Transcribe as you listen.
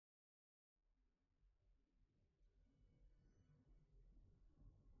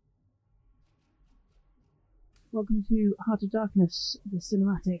Welcome to Heart of Darkness, the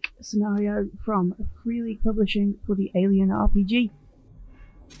cinematic scenario from Free League Publishing for the Alien RPG.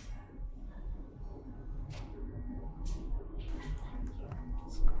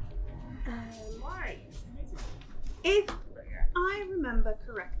 If I remember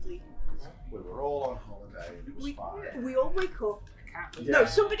correctly, we were all on holiday and it was fine. we all wake up. Yeah. No,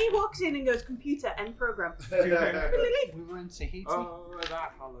 somebody walks in and goes, computer, end program. We went to Tahiti. Oh,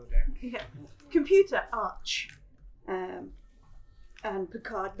 that holiday. Yeah. Computer, Arch. And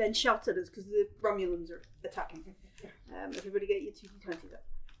Picard then shouts at us because the Romulans are attacking. Everybody get your 2d20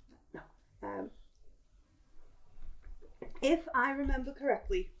 though. No. If I remember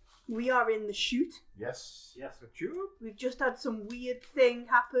correctly, we are in the chute. Yes. Yes, a tube. We've just had some weird thing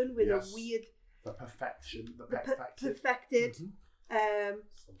happen with Yes. a weird... The perfection. The perfected.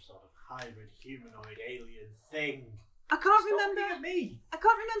 Some sort of hybrid humanoid alien thing. I can't Stop remember. looking at me. I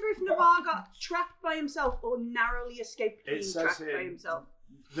can't remember if Navarre got trapped by himself or narrowly escaped being It says trapped here, by himself.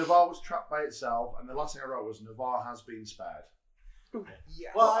 Navarre was trapped by itself, and the last thing I wrote was Navarre has been spared. Yeah.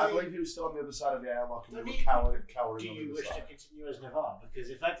 Well, I believe he was still on the other side of the airlock and we were cowering Do on the you other wish to side. continue as Navarre? Because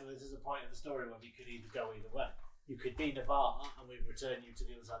effectively, this is a point in the story where we could either go either way. You could be Navarre and we return you to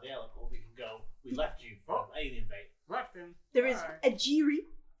the other side of the airlock, or we can go, we left you from alien bait. Left him. There is Alright. Ajiri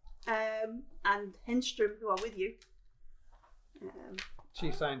and Henstrom who are with you.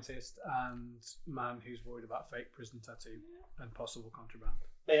 Chief scientist and man who's worried about fake prison tattoo and possible contraband.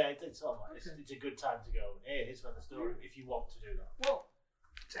 But yeah, it's all right. It's a good time to go, hey, here's where the story, if you want to do that. Well,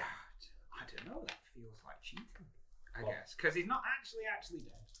 I don't know. That feels like cheating, I What? guess, because he's not actually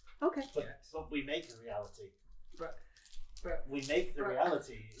dead. Okay. But, Yes. but we make a reality. But We make the But-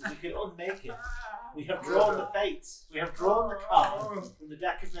 reality. We can unmake it. We have drawn the fates. We have drawn the cards from the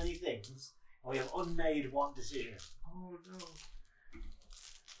deck of many things, and we have unmade one decision. Oh no.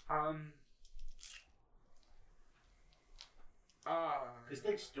 Because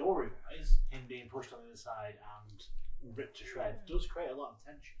think story-wise, him being pushed on the other side and ripped to shreds does create a lot of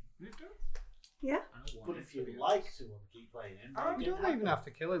tension. Yeah. But if you like to keep playing him, then We you don't even have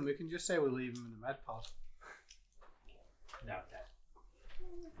to kill him. We can just say we leave him in the med pod. No, dead.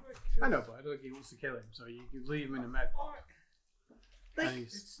 I know, but I don't think he wants to kill him, so you can leave him in the med pod. Like, And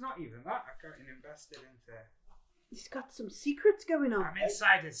he's- It's not even that. I've gotten invested into. he's got some secrets going on. I'm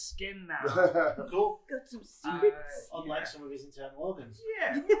inside his skin now. Cool. Got some secrets. Unlike Yeah. some of his internal organs.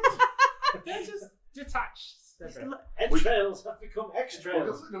 Yeah. They're just detached. Just separate. look- Entrails have become We're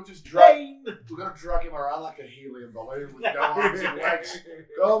extrails. gonna just drag. Pain! We're gonna drag him around like a helium balloon with no arms and legs.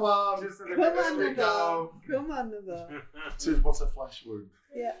 Come on, Just a Come little on, bit. Navarre. Come on, Navarre. This is but a flesh wound.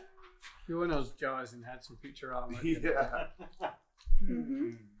 Yeah. If one of those jars and had some Futurama. Yeah.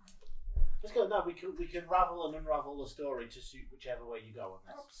 Mhm. Let's go. No, we can ravel and unravel the story to suit whichever way you go on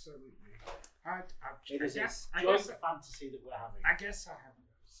this. Absolutely. It is I enjoy guess the fantasy that we're having. I guess I haven't.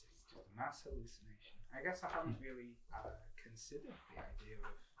 It's just a mass hallucination. I guess I haven't really considered the idea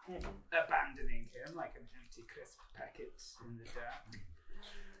of abandoning him like an empty crisp packet in the dirt.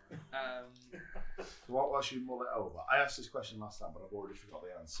 So whilst you mull it over, I asked this question last time, but I've already forgot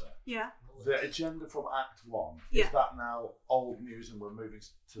the answer. Yeah. The agenda from Act 1, Yeah. is that now old news and we're moving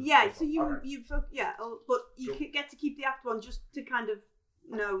to... Yeah, this so one? you but you Cool. get to keep the act one just to kind of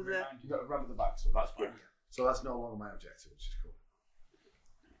know the... You got to remember the back, so that's fine. Yeah. So that's no longer my objective, which is cool.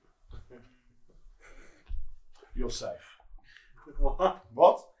 You're safe. What?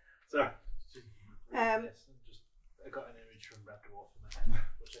 What? Sorry. Um, I got an image from Red Dwarf in my head,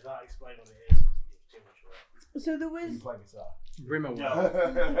 which I can't explain what it is because it gives too much away. So there You was... play guitar. Rimmer.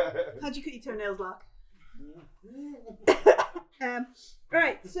 No. How'd you cut your toenails, Lark?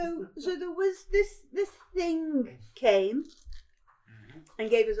 Right, so there was this thing came and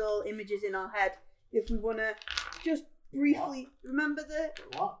gave us all images in our head. If we want to just briefly remember the...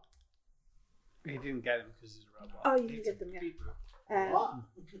 What? He didn't get him because he's a robot. Oh, you can get them, yeah. What?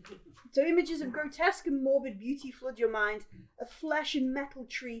 So images of grotesque and morbid beauty flood your mind. A flesh and metal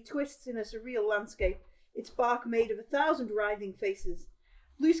tree twists in a surreal landscape, its bark made of 1,000 writhing faces.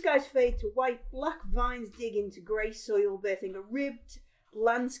 Blue skies fade to white, black vines dig into grey soil, birthing a ribbed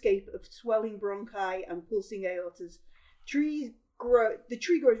landscape of swelling bronchi and pulsing aortas. The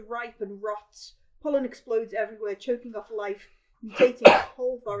tree grows ripe and rots. Pollen explodes everywhere, choking off life, mutating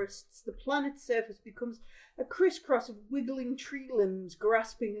whole forests. The planet's surface becomes a crisscross of wiggling tree limbs,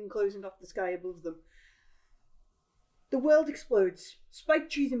 grasping and closing off the sky above them. The world explodes.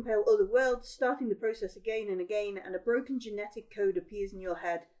 Spiked trees impale other worlds, starting the process again and again, and a broken genetic code appears in your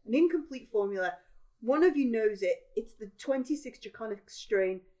head. An incomplete formula. One of you knows it. It's the 26 Draconic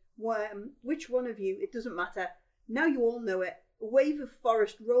strain. Which one of you? It doesn't matter. Now you all know it. A wave of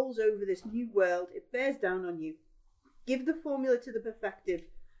forest rolls over this new world. It bears down on you. Give the formula to the perfected.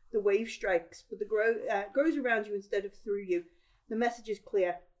 The wave strikes, but grows around you instead of through you. The message is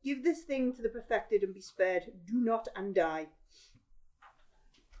clear. Give this thing to the perfected and be spared. Do not and die.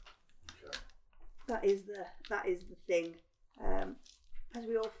 Okay. That is the thing. As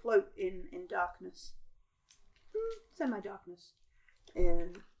we all float in darkness, semi-darkness,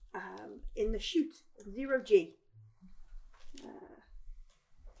 in the chute of 0G.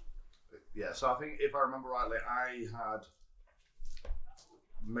 Yeah, so I think if I remember rightly, I had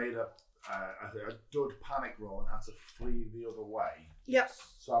made a dud panic roll and had to flee the other way. Yep.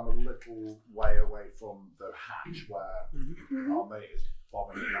 So I'm a little way away from the hatch where our mate is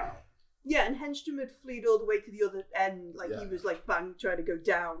bombing it down. Yeah, and Henstrom had fled all the way to the other end, like he Yeah. was like bang trying to go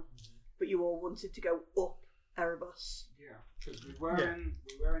down, but you all wanted to go up Erebus. Yeah, because we were in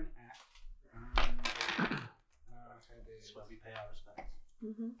F. And That's where we pay our respects.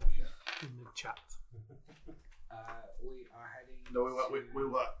 Mm-hmm. In the chat. we are heading. No, we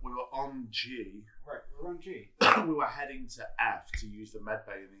were on G. Right, we're on G. We were heading to F to use the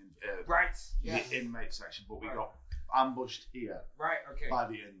medbay in Right. the Yes. inmate section, but we Right. got ambushed here Right. Okay. by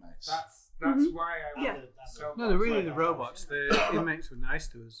the inmates. That's Mhm. why I. Yeah. So No, they're really the robots. The inmates were nice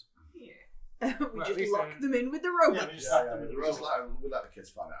to us. Yeah. We Well, at just least locked I- them in with the Yeah, robots. we just let the kids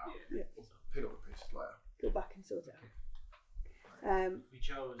find it out. Yeah. We'll pick up the pieces later. Go back and sort it out. If we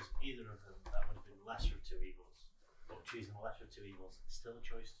chose either of them, that would have been lesser of two evils. But choosing the lesser of two evils is still a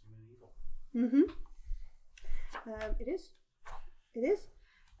choice to remove evil. It is. It is.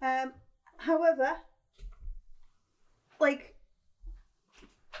 However, like,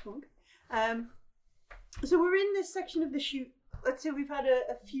 so we're in this section of the chute. Let's say we've had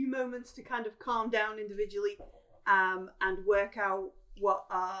a few moments to kind of calm down individually, and work out what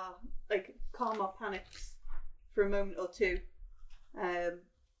are like calm our panics for a moment or two.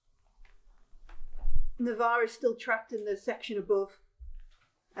 Navarre is still trapped in the section above.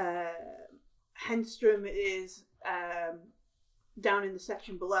 Henstrom is down in the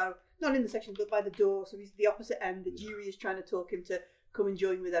section below. Not in the section, but by the door. So he's the opposite end. The jury is trying to talk him to come and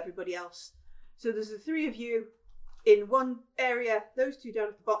join with everybody else. So there's the three of you in one area, those two down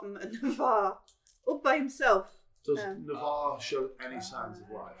at the bottom, and Navarre up by himself. Does Navarre show any signs of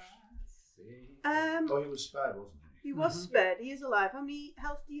life? Oh, he was spared, wasn't he? He was spared. He is alive. How many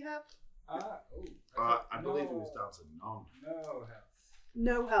health do you have? I believe he was down to none. No health.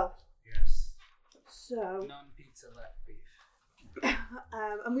 No health. Yes. So, None pizza left beef.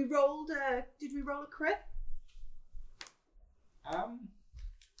 and we rolled. Did we roll a crit?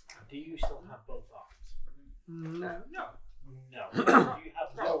 Do you still have both arms? No. No. Do you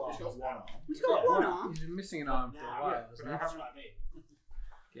have no No, arms? he's got one arm. He's got one arm. He's been missing an arm for a while, Yeah, hasn't but he? that's what I mean.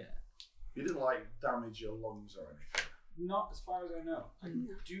 You didn't like damage your lungs or anything. Not as far as I know. I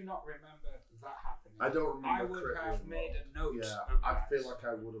do not remember that happening. I don't remember. I would crit have being made rolled. a note. Yeah, of I that. feel like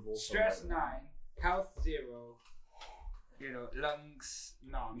I would have also. Stress made a note. 9, health 0, lungs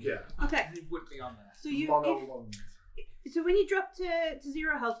none. Yeah. Okay. It would be on there. So you, Mono if, lungs. so when you drop to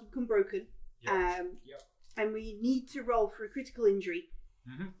 0 health, you become broken. Yep. And we need to roll for a critical injury.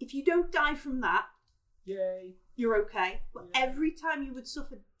 Mhm. If you don't die from that, Yay. you're okay. But every time you would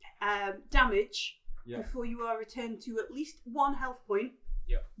suffer damage Yeah. before you are returned to at least 1 health point,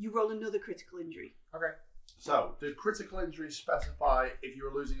 you roll another critical injury. Okay. So, did critical injuries specify if you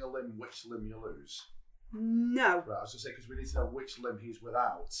were losing a limb, which limb you lose? No. Right, I was just saying because we need to know which limb he's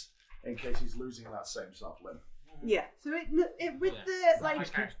without in case he's losing that same soft limb. Yeah. So it with Yeah. the like.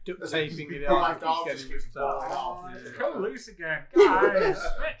 Just keeps duct As taping in it the on. left Keeps arm getting just keeps ripped out. falling off. Let's go loose again. Guys,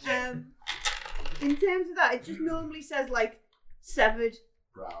 switch it. In terms of that, it just normally says like severed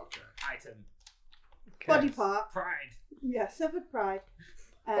Right, okay. Item. body part. Pride. Yeah, severed pride.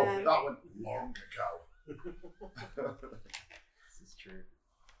 Oh, that went long ago. This is true.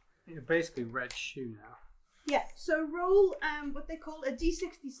 You're basically red shoe now. Yeah. So roll what they call a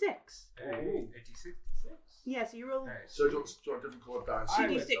D66. Hey, 86. Yeah. So you roll So, do you want different coloured dice? I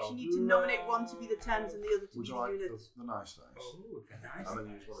 2d6. would You need to nominate one to be the tens and the other to Would be you the like units. the nice dice? Oh, the nice And then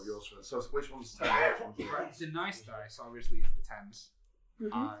use dice. one of yours for it. So, which one's 10? Which one's Right, the nice dice obviously is the 10s.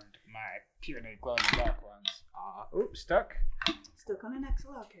 Mhm. And my puny glow in the dark ones are stuck. Stuck on an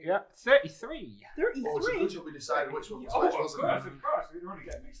XLR cable. Yeah, 33. 33. Oh, it's a good job we decided which one was Oh, which, of wasn't course, it? of course. We don't want to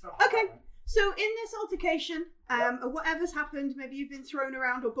get mixed up. Okay. So in this altercation, or whatever's happened, maybe you've been thrown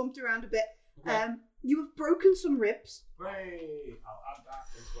around or bumped around a bit. Okay. You have broken some ribs. Wait, I'll add that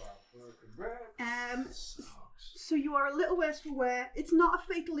as well. Broken ribs. Sucks. So you are a little worse for wear. It's not a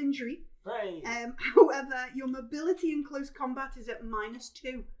fatal injury. Wait. However, your mobility in close combat is at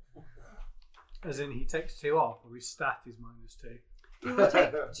 -2. As in, he takes 2 off, or his stat is -2. You will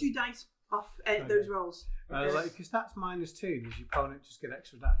take 2 dice off those rolls. I was like, if your stat's -2, does your opponent just get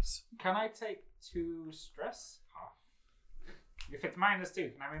extra dice? Can I take 2 stress off? If it's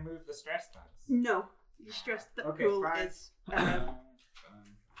 -2, can I remove the stress dice? No, your stress Okay, pool fine. is We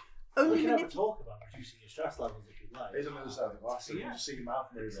only can have a manipulated. talk about reducing your stress levels if you'd like. He's on the other side of the glass, so you Yeah. just see your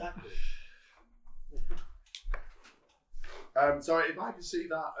mouth moving. Exactly. So if I can see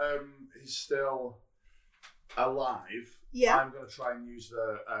that he's still alive, Yeah. I'm going to try and use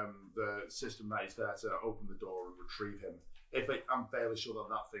the system that is there to open the door and retrieve him. I'm fairly sure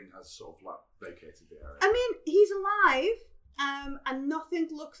that thing has sort of like vacated the area. I mean, he's alive, and nothing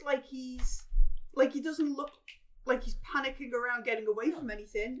looks like he doesn't look like he's panicking around getting away from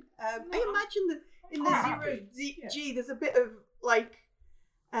anything. I imagine that in the Happy. G, there's a bit of like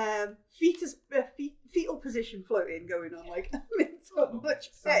fetal position floating going on. Like I'm in so much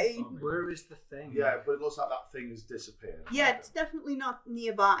pain. Where is the thing? Yeah, but it looks like that thing has disappeared. Yeah, it's definitely not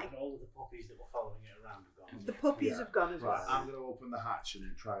nearby. And all of the puppies that were following it around have gone. The puppies Yeah. have gone as Right, well. I'm going to open the hatch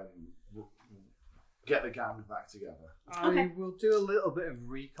and try and get the gang back together. I Okay. will do a little bit of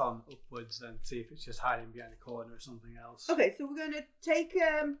recon upwards then, see if it's just hiding behind a corner or something else. Okay, so we're going to take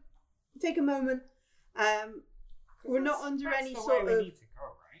a moment. We're not under That's any the sort way we of. need to go,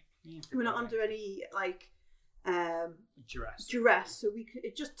 right? We need to We're go not under there. any like Duress. duress, so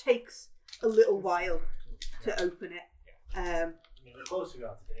it just takes a little while to open it. I mean, the closer we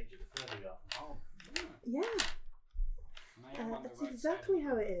are to danger, the further we are from home. Yeah, And I am on the that's right exactly side.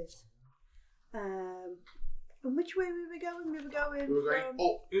 how it is. And which way were we going? We were going We were going from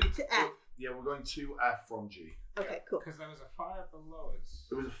up to F. Yeah, we're going to F from G. Okay, cool. Because there was a fire below us.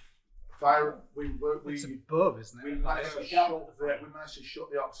 It was a fire. It's above, isn't We it? managed to Yeah. shut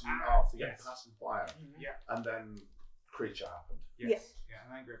the oxygen off to get Yes. past the fire, Yeah. and then creature happened. Yes. Yeah,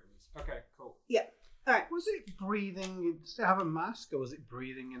 and then great release. Okay, cool. All right. Was it breathing? Does it have a mask, or was it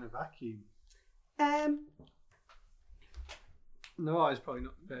breathing in a vacuum? No, I was probably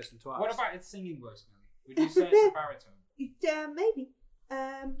not the person to ask. What about its singing voice, Millie? Would you say it's a baritone? Maybe.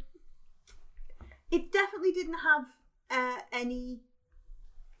 It definitely didn't have any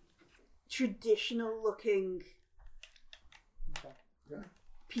traditional looking Yeah.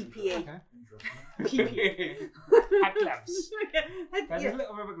 PPE. Okay. Interesting. Had gloves. There's Yeah,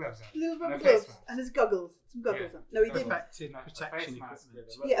 little rubber gloves on. little And rubber a face gloves mask. and his goggles. Some goggles Yeah. on. No, he Goggles. didn't. Perfected No, a protection face mask equipment.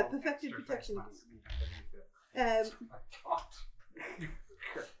 with a Yeah, little perfected extra protection face mask underneath it.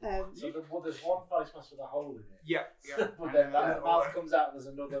 So there's one face mask with a hole in it. Yeah, yeah. But then the mouth comes out and there's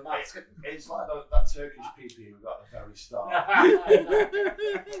another mask. It's like that Turkish PP we got at the very start.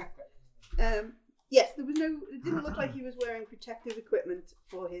 Yes, there was no. It didn't look like he was wearing protective equipment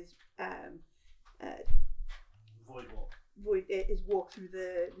for his Void walk. his walk through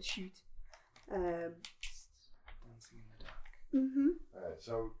the chute. Dancing in the dark.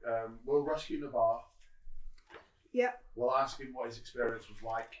 So we'll rescue Navarre. Yeah. We'll ask him what his experience was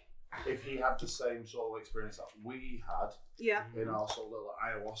like. If he had the same sort of experience that we had Yeah. in our sort of little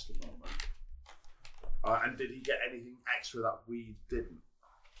ayahuasca moment. And did he get anything extra that we didn't?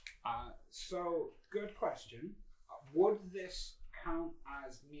 So, good question. Would this count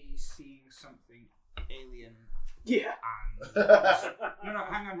as me seeing something alien? Yeah. And no,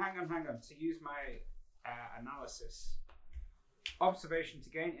 hang on. To use my analysis, observation to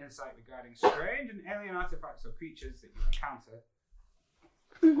gain insight regarding strange and alien artifacts or creatures that you encounter,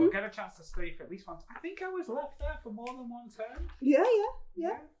 or get a chance to study for at least once. I think I was left there for more than one turn. Yeah.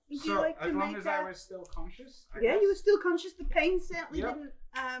 Would So you like to as long make as a... I was still conscious. I Yeah, guess. you were still conscious. The pain certainly Yeah. didn't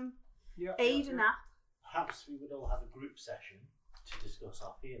Yeah, aid yeah, in yeah. that. Perhaps we would all have a group session to discuss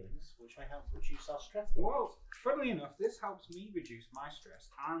our feelings, which may help reduce our stress Well, levels. funnily enough, this helps me reduce my stress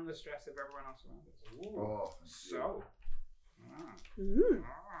and the stress of everyone else around us. Oh, So,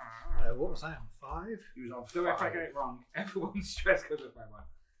 What was I on? 5? he was on so if I 5. get it wrong, everyone's stress goes up by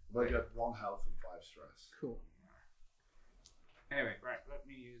 1. They get 1 health and 5 stress. Cool. Anyway, right, let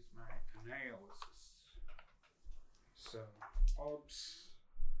me use my analysis. So, obs,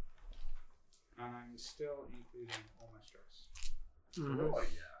 and I'm still including all my stress. Oh,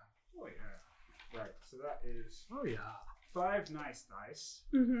 yeah. Oh yeah. Right, so that is Oh yeah. 5 nice dice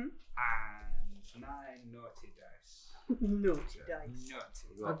and 9 naughty dice. Naughty dice.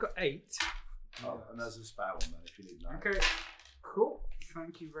 Naughty. I've got 8. Oh, and there's a spare one then if you need 9. Okay, cool.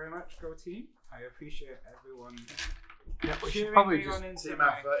 Thank you very much, Go Team. I appreciate everyone Yeah, we should cheering probably me just on into Team my,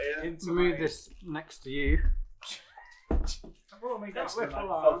 effort here. into move my... this next to you. I've only got Next to little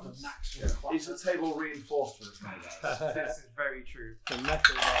microphone arms. for maximum Is the table reinforced for this now, guys? This is very true. The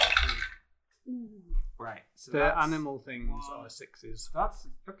metal Right. So The that's, animal things one. are 6s. That's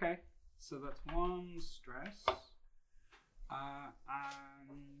okay. So that's 1 stress. And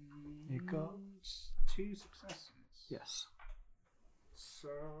You got 2 successes. yes. So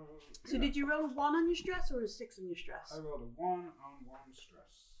did you roll a 1 on your stress or a 6 on your stress? I rolled a 1 on 1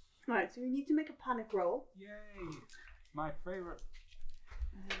 stress. Right, so we need to make a panic roll. Yay! My favourite.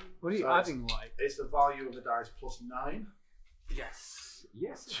 What are you So it's- adding like? It's the value of the dice plus 9. Yes.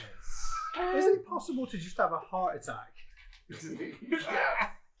 Yes, it is. Isn't it possible to just have a heart attack? Yeah.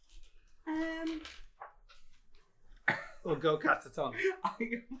 Or go catatonic?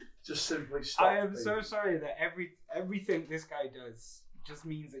 Just simply stop. I am the- so sorry that everything this guy does just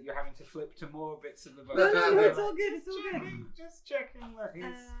means that you're having to flip to more bits of the boat. No, it's all good, it's all good. Just checking that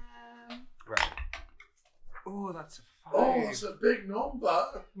he's Um, right. Oh, that's a 5. Oh, that's a big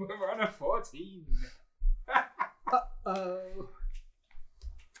number. We're on a 14. Oh.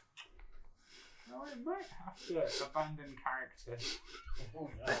 No, I might have to abandon character. Oh,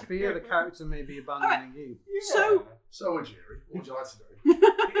 I no. fear the character may be abandoning you. So- So would Jerry. What would you like to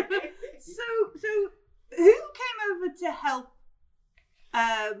do? so who came over to help?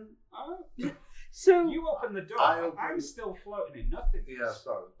 Oh, So you open the door. I open- I'm still floating in nothing. Yeah,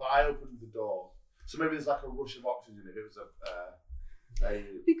 sorry. But I opened the door. So maybe there's like a rush of oxygen if it was a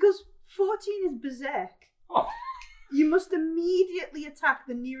because 14 is berserk, Oh. you must immediately attack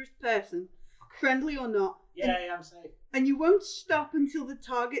the nearest person, friendly or not, Yeah, I'm safe. and you won't stop until the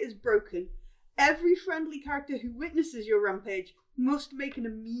target is broken. Every friendly character who witnesses your rampage must make an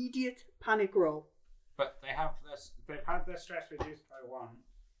immediate panic roll. But they've had their stress reduced by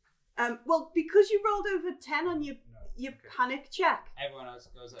 1. Well, because you rolled over 10 on your No. Okay. panic check, Everyone else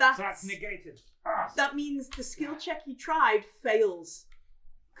goes up. That's- So that's negated. Ah. that means the skill check you tried fails.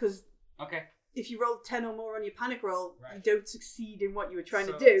 Because Okay. if you rolled 10 or more on your panic roll, you Right. don't succeed in what you were trying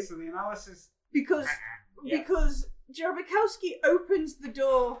So- to do. So the analysis. Because Yeah. Drabikowski opens the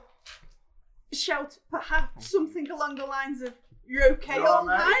door, shouts perhaps something along the lines of "You're okay, You're old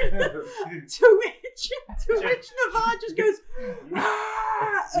mate." man." to which Navarre just goes,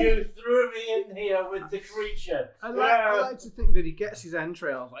 "Ah!" You threw me in here with the creature. I like to think that he gets his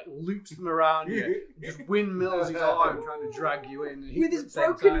entrails, like loops them around you, just windmills his arm trying to drag you in. And he with at the his same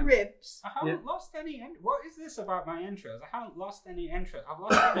broken time- ribs. I haven't lost any. What is this about my entrails? I haven't lost any entrails. I've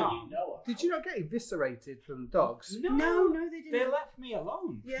lost an You arm. know it. Did you not get eviscerated from dogs? No, they didn't. They left me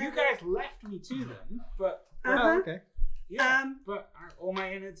alone. Yeah. You guys left me to them, but Uh-huh. Oh, okay. yeah, but all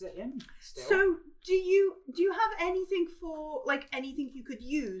my innards are in still. So, do you have anything for anything you could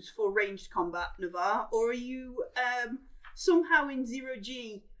use for ranged combat, Navarre, or are you somehow in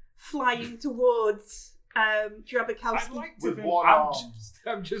 0G flying towards I'd Drabikowski? like to With think one I'm arm.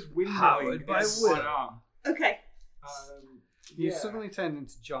 I'm just windmilling Powered by this will. one arm. Okay, You yeah. suddenly turned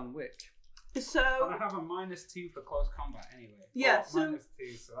into John Wick. But so I have a -2 for close combat anyway. Yeah, Well, so-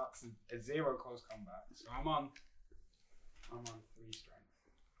 -2, so that's a 0 close combat. So I'm on 3 strength.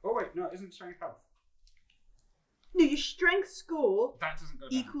 Oh wait, no, it isn't strength health. no, your strength score That doesn't go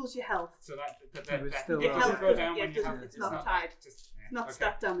down. equals your health. So that It was still it Your doesn't health go doesn't- down yeah, when it you doesn't- have it's not like tied. just- It's not okay.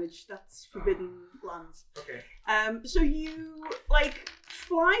 stat damage. That's forbidden lands. Okay. So you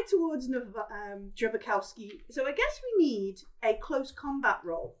fly towards Drabikowski. So I guess we need a close combat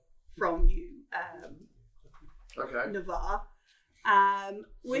roll from you, Okay. Navarre.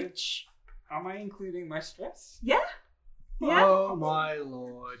 Which Am I including my stress? yeah. Oh my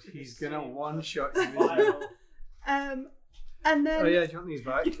lord, he's gonna one-shot you. isn't he? And then Oh yeah, do you want these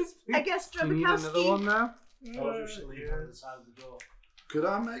back? I guess Do you need another one Drabikowski. now? Or you should leave on the side of the door. Could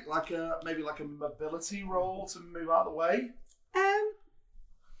I make maybe a mobility roll to move out of the way?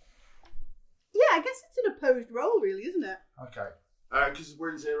 Yeah, I guess it's an opposed roll, really, isn't it? Okay. Because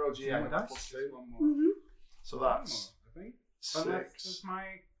we're in 0G Yeah, and that's- plus Just 2. one more. Mm-hmm. So One that's more, I think. Unless 6, does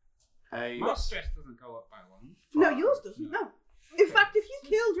my 8. stress doesn't go up by 1. No, Five. yours doesn't. No. In fact, if you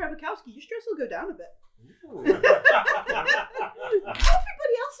kill Drabikowski, your stress will go down a bit. Everybody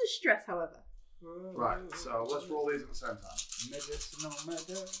else's stress, however. Right, so let's roll these at the same time. Medicinal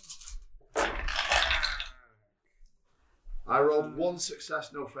murder. I rolled 1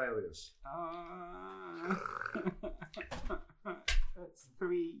 success, no failures. That's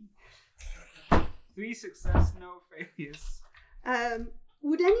 3. 3 success, no failures.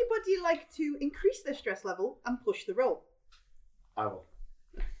 Would anybody like to increase their stress level and push the roll? I will.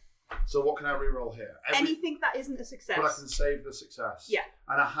 So what can I re-roll here? Anything that isn't a success. But I can save the success. Yeah.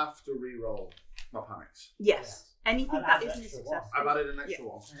 And I have to re-roll my panics. Yes. Anything And that add isn't a extra success. I've added an extra Yeah.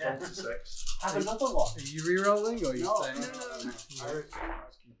 one. So Yeah. it's a 6. Have another one. Are you re-rolling or are you No, staying? I was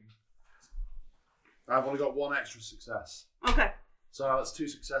housekeeping. I've only got 1 extra success. Okay. So that's 2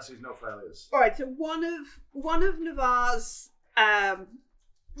 successes, no failures. All right. So one of Navarre's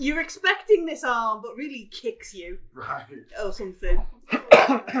You're expecting this arm, but really kicks you Right. or something.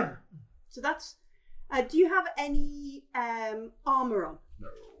 So that's. Do you have any armor on? No.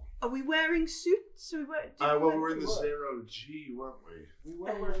 Are we wearing suits? Or Well, we were in the 0G, weren't we? We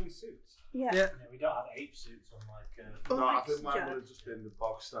were wearing suits. Yeah. Yeah. Yeah, we don't have ape suits unlike. No, I Right, think mine Jack. would have just been the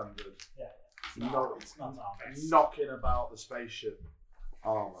bog standard. Yeah, It's it's not armor. knocking about the spaceship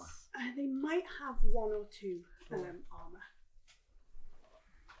armor. They might have one or two armor.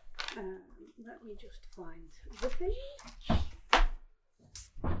 Let me just find the thing.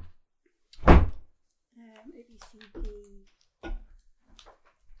 A, B, C, D.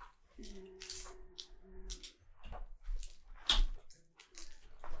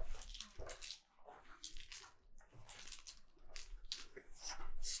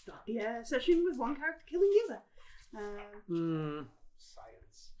 Start the session with one character killing the other.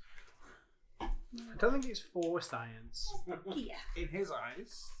 Science. I don't think it's for science. Yeah. In his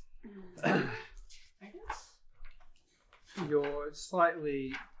eyes. I guess. Your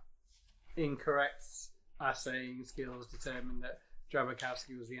slightly incorrect assaying skills determined that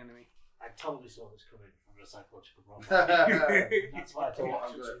Drabakowski was the enemy. I totally saw this coming from a psychological problem. So That's why I thought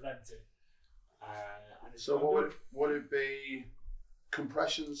I should prevent it. And it's not good. would it be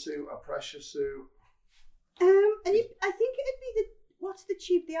compression suit, a pressure suit? And I think it'd be what's the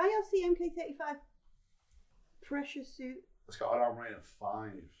cheap? The ILC MK35 pressure suit. It's got an arm rating of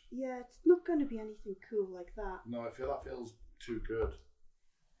 5. Yeah, it's not going to be anything cool like that. No, I feel that feels too good.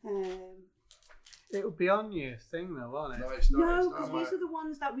 It would be on your thing though, won't it? No, it's not. No, it's because not these are the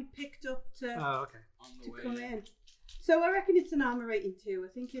ones that we picked up to Oh, okay. On the to way come in. So I reckon it's an armor rating 2.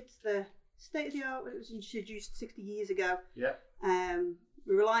 I think it's the state of the art when it was introduced 60 years ago. Yeah.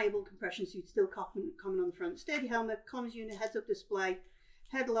 Reliable compression suit, still common on the front. Sturdy helmet, comms unit, heads-up display,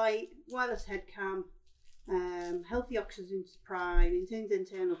 headlight, wireless head cam, healthy oxygen supply, maintains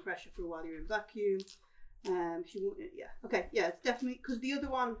internal pressure for while you're in vacuum. It's definitely because the other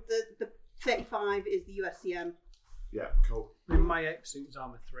one, the 35 is the USCM. Yeah, cool. I mean, my ape suit's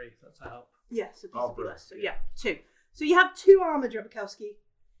armor 3. That's a help. Yes, a piece of brilliant. less. So yeah, 2. So you have 2 armor, Drabakowski.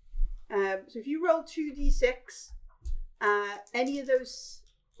 So if you roll 2d6, any of those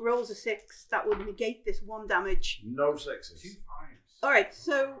rolls a 6, that would negate this 1 damage. No 6s. 2 5s. All right,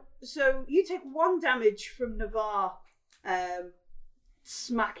 so you take 1 damage from Navarre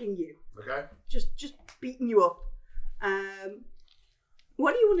smacking you, Okay. just beating you up.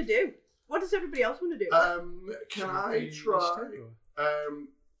 What do you want to do? What does everybody else want to do? Can I try?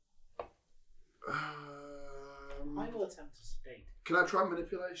 I will attempt to sedate. Can I try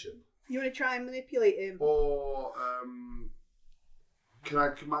manipulation? You want to try and manipulate him Or can I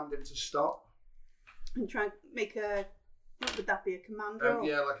command him to stop? and try and make a. What would that be? A command roll?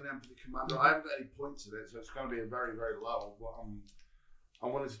 Yeah, like an empathy command. I haven't got any points in it, so it's going to be a very, very low. But I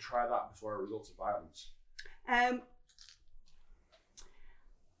wanted to try that before a result of violence. I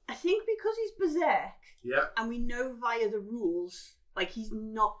think because he's berserk, Yeah. and we know via the rules, like he's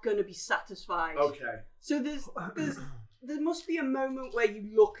not going to be satisfied. Okay. So there must be a moment where you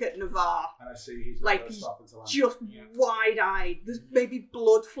look at Navarre, And I see he's like not going to he's stop until I'm. just wide-eyed. There's maybe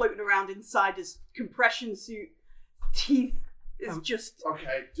blood floating around inside his compression suit. Teeth is just.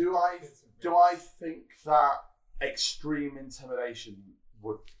 Okay. Do I think that extreme intimidation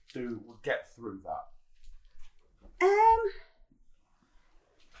would get through that?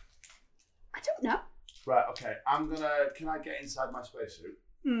 I don't know. Right. Okay. Can I get inside my spacesuit?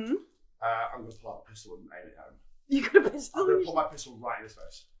 Hmm. I'm going to pull out a pistol and aim it at him. You got a pistol? I'm going to pull my pistol right in his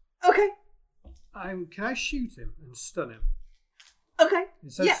face. Okay. Can I shoot him and stun him? Okay.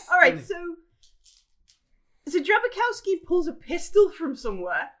 It says Yeah. All right. stunning. So Drabakowski pulls a pistol from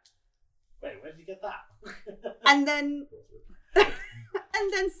somewhere, Wait, where did you get that? and then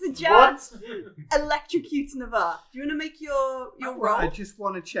Sajad electrocutes Navarre. Do you want to make your roll? I just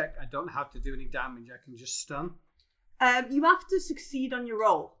want to check. I don't have to do any damage. I can just stun. You have to succeed on your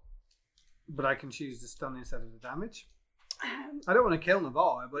roll. But I can choose to stun instead of the damage. I don't want to kill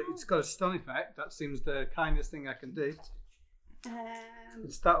Navarre, but it's got a stun effect. That seems the kindest thing I can do.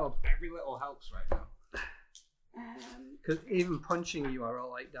 It's that up. Every little helps right now. Because even punching you are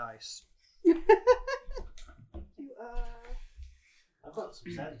all 8 dice. You I've got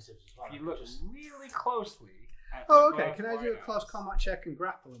some sensitives as well. If you look really closely. At Oh, the okay. Can I do a White close House, combat check and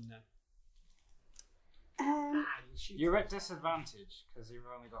grapple him then? You're at disadvantage because you've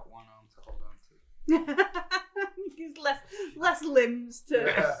only got 1 arm to hold on to. Gives less limbs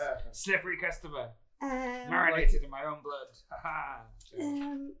to. Slippery customer. Um, Marinated in my own blood. Haha.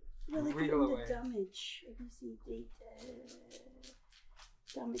 Well, I Wriggle the away. damage. ABCD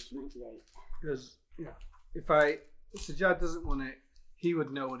damage 98. Because if Sajad doesn't want to he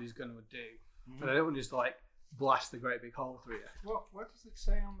would know what he's going to do. But I don't want to just like blast the great big hole through you. What does it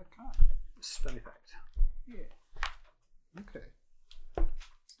say on the card? Stun effect. Yeah. Okay.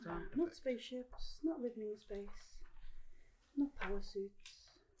 Not spaceships, not living in space, not power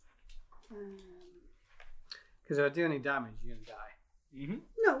suits. Because if I do any damage, you're going to die. Mm-hmm.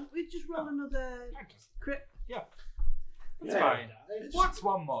 No, we just roll another crit. Yeah. It's fine. What's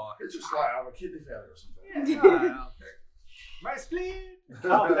one more? It's just like I'm a kidney failure or something. Yeah. My spleen.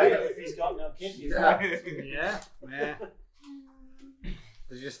 Can't fail if he's got no kidneys. Yeah. Yeah.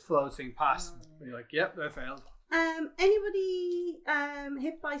 They're just floating past. And you're like, yep, they failed. Anybody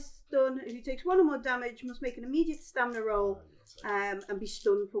hit by stun who takes 1 or more damage must make an immediate stamina roll and be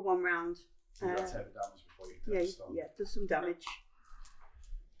stunned for 1 round. You gotta take the damage before you take the stun. Yeah, does some damage.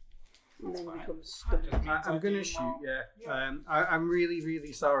 And then fine. becomes stunned. I'm going to shoot, yeah. I'm really,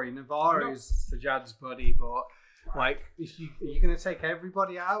 really sorry. Navarre is Sajad's buddy, but like, if you're going to take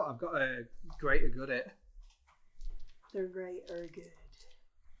everybody out, I've got a greater good at. They're great or good.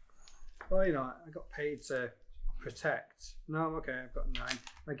 Well, you know, I got paid to protect. No, I'm okay. I've got 9.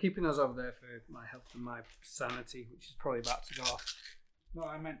 I'm keeping those over there for my health and my sanity, which is probably about to go off. No,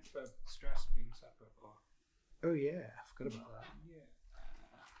 I meant for stress being separate. Oh yeah, I forgot about that. Yeah.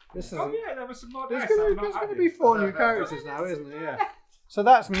 This is. Oh yeah, there was some more There's dice. going to be 4 new characters now, isn't there? Yeah. So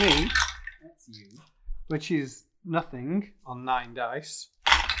that's me, That's you. which is nothing on 9 dice.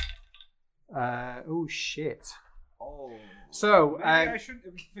 Oh shit. Oh. So Maybe I shouldn't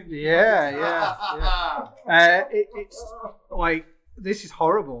have been thinking yeah. It's like, this is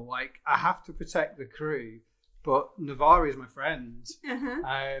horrible. Like, I have to protect the crew, but Navarre is my friend.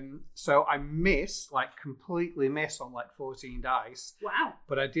 So I completely miss on like 14 dice, Wow.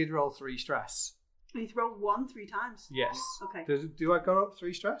 but I did roll 3 stress. You throw 1 3 times. Yes. Okay. Do I go up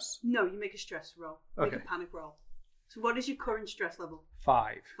 3 stress? No, you make a stress roll. Make a Okay. panic roll. So what is your current stress level?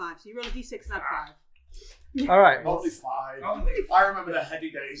 5. 5. So you roll a d6 and add 5. All right. Well, Only 5. Only I remember the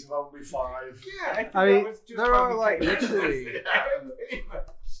heady days of only 5. Yeah, think I mean, that was just there are when we like came- literally. Yeah.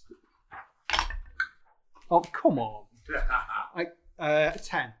 Oh come on.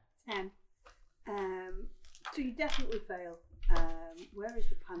 10. 10. So you definitely fail. Where is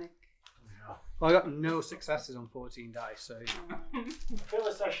the panic? Well, I got no successes on 14 dice, so I feel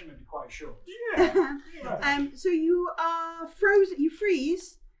the session would be quite short. So you are frozen. You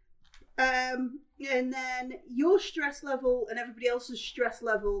freeze. And then your stress level and everybody else's stress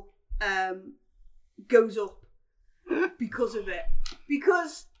level goes up because of it.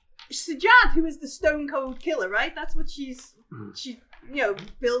 Because Sajad, who is the stone cold killer, right? That's what she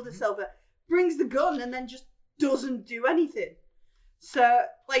built herself at, brings the gun and then just doesn't do anything. So,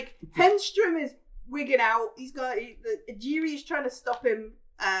 like, Henstrom is wigging out. He's got Ajiri is trying to stop him.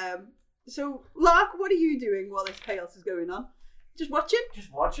 So, Lark, what are you doing while this chaos is going on? Just watching?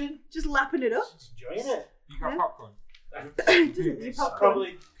 Just watching, Just lapping it up? just enjoying it. You got Yeah. popcorn. Doesn't do It's popcorn.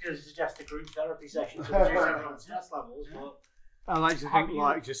 probably because it's just a group therapy session to reduce everyone's stress levels, but I like to Have think you-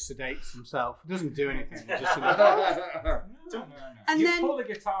 Lark just sedates himself. He doesn't do anything. He just No. And You then- pull the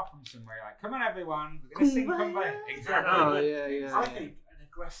guitar from somewhere, like, come on everyone, we're going to sing Kumbaya. Kumbaya. Exactly. Oh yeah. I think an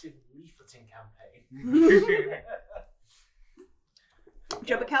aggressive leafleting campaign.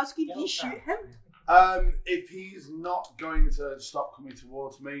 Jabakowski, do you shoot him? If he's not going to stop coming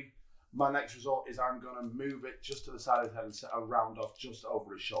towards me, my next result is I'm going to move it just to the side of his head and set a round off just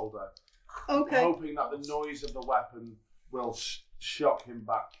over his shoulder. Okay. Hoping that the noise of the weapon will shock him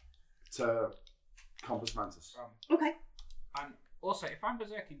back to Compass Mantis. Okay. And also, if I'm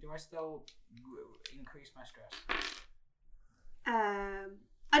berserking, do I still increase my stress?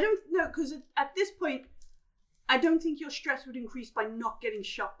 I don't know, because at this point, I don't think your stress would increase by not getting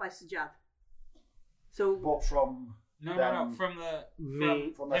shot by Sajad. So, But from No, Then from the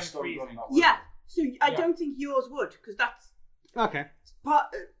from their him stun gun, freezing. that would- yeah. So I Yeah. don't think yours would, because that's Okay.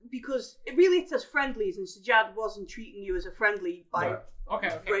 part, because it says friendlies, and Sajad wasn't treating you as a friendly by. No. Okay.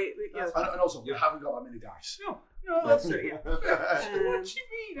 And also, we haven't got that many dice. No, That's true, yeah. what do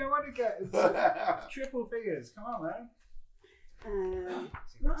you mean? I want to get triple figures. Come on, man.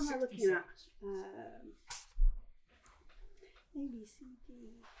 What am I looking at? A, B, C, D.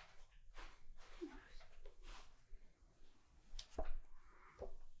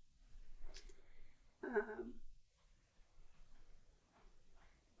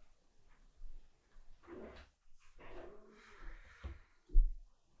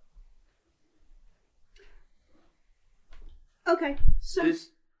 Okay, so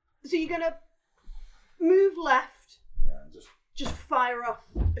you're gonna move left, Yeah, and just just fire off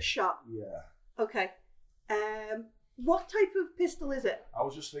a shot. yeah. Okay. What type of pistol is it? I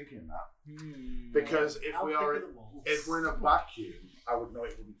was just thinking that. Because if we're in a vacuum, I would know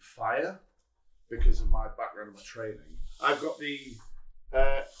it wouldn't fire because of my background and my training. I've got the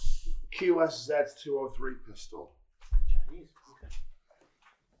QSZ-203 pistol. Chinese.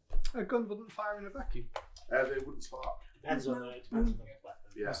 Okay. A gun wouldn't fire in a vacuum. They wouldn't spark. Depends on the weapon.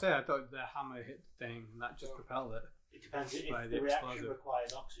 Yeah. I say I thought the hammer hit the thing and that just propelled it. It depends if By the the reaction explosive.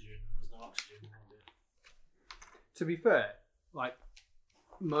 requires oxygen. There's no oxygen. To be fair, like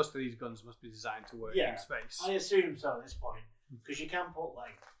most of these guns must be designed to work Yeah. in space. I assume so at this point, because you can put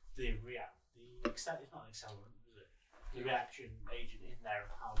like the it's not an accelerant, is it? The reaction agent in there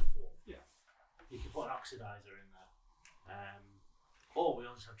and how it forms. Yeah. You can put an oxidizer in there, or we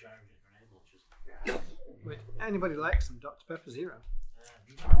also have gyrogen grenade launchers. Would anybody like some Dr. Pepper Zero?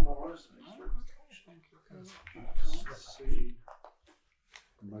 I'm more honest. Let's see.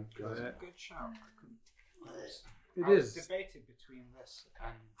 Oh my God. Good shout. It I was is. debated between this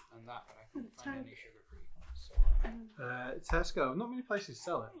and that, but I couldn't find any sugar-free ones. So Tesco. Not many places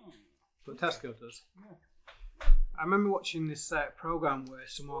sell it, but Tesco does. I remember watching this program where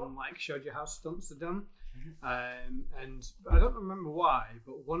someone like showed you how stunts are done, and I don't remember why,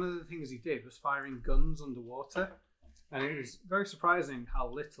 but one of the things he did was firing guns underwater, and it was very surprising how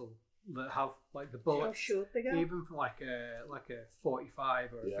little, how like the How bullets, short they go? even from like a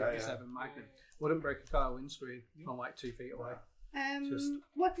 45 or a 57 Magnum, wouldn't break a car windscreen from like 2 feet away. just-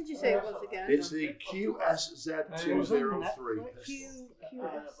 What did you say it was again? It's the QSZ-203 Q pistol.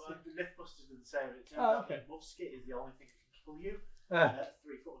 QS. The Mythbusters did the same. It turns Oh, out okay. that musket is the only thing that can kill you.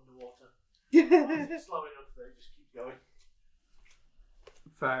 3 foot underwater. Once it's slow enough, they just keep going.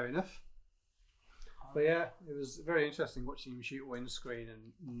 Fair enough. But yeah, it was very interesting watching him shoot a windscreen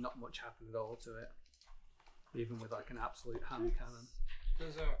and not much happened at all to it. Even with like an absolute hand cannon.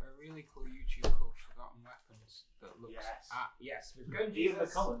 there's a really cool YouTube called Forgotten Weapons that looks at with Gun Ian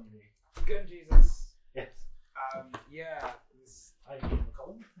Jesus. McCullen, you mean? Gun Jesus. Yes. Yeah, Ian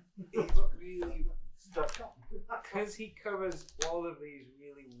McCullen. it's really because he covers all of these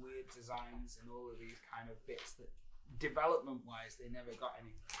really weird designs and all of these kind of bits that development-wise they never got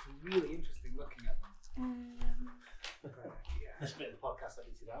any. It's really interesting looking at them. This bit of the podcast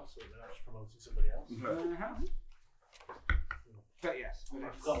edited out, so we're not just promoting somebody else. But yes, I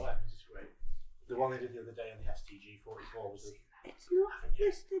forgot weapons is great. The one they did the other day on the STG-44 was the It's not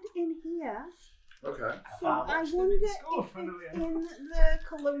listed in here, Okay. so I watched them wonder in if school, it's funnily in the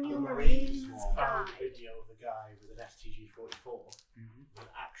Colonial Marines found guide. video of a guy with an STG-44 with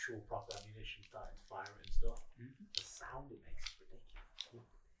actual proper ammunition starting to fire it and stuff. The sound it makes is ridiculous.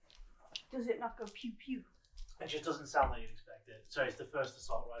 Does it not go pew pew? It just doesn't sound like you'd expect it. So it's the first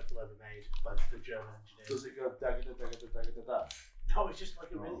assault rifle ever made by the German engineers. Does it go da-ga-da-da-ga-da-da-ga-da-da? No, it's just like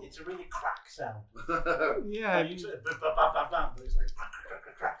it's a really crack sound. Yeah, Like, it's like bam, bam, bam, bam, bam, but it's like crack, crack,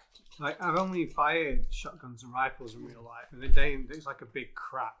 crack, crack. like I've only fired shotguns and rifles in real life, and it's like a big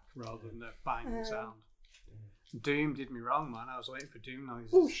crack rather than a banging sound. Doom did me wrong, man. I was waiting for Doom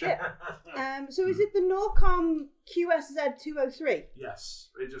noises. Oh shit. So is it the Norcom QSZ-203? Yes.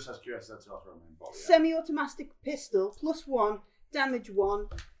 It just says QSZ-203 on the main body. Yeah. Semi-automatic pistol, +1, damage 1,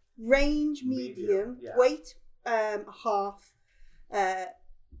 range medium, Yeah. weight half,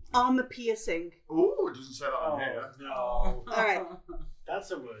 armor piercing. Oh, it doesn't say that on here. No. All right.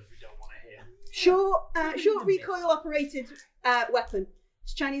 That's a word we don't want to hear. Short recoil operated weapon.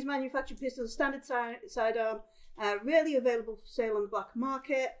 It's Chinese manufactured pistol, standard sidearm, rarely available for sale on the black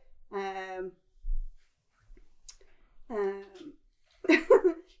market.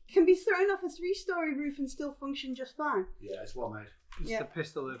 Can be thrown off a 3-story roof and still function just fine. Yeah, it's well made. It's Yeah. the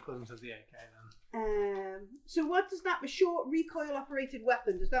pistol equivalent of the AK then. So what does that mean? Short recoil operated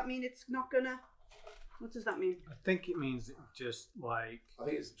weapon? Does that mean it's not gonna? What does that mean? I think it means it just like I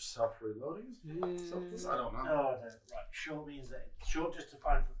think it's self-reloading. Something? I don't know. No, right. Short means that short just to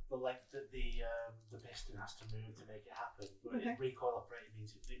find the length that the piston has to move to make it happen. But Okay. recoil operated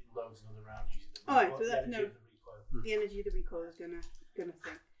means it loads another round using the All right, recoil, so that's the energy no- of the recoil. The energy of the recoil is gonna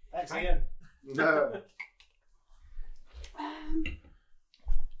thing. Thanks again. No.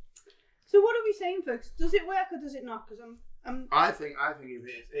 So what are we saying, folks? Does it work or does it not? Because I'm I think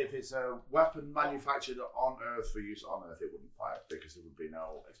if it's a weapon manufactured on Earth for use on Earth, it wouldn't fire because there would be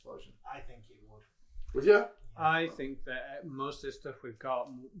no explosion. I think it would. Would you? I think that most of the stuff we've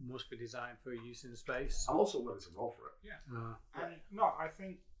got must be designed for use in space. I'm also willing to roll for it. And no, I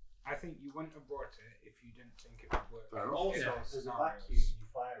think you wouldn't have brought it if you didn't think it would work. Fair enough. Also, Yeah. if there's a Scenarios. vacuum and you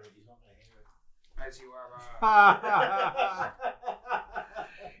fire it, he's not going to hear it. As you are.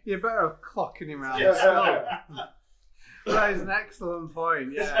 You're better off clocking him around. Yeah. That is an excellent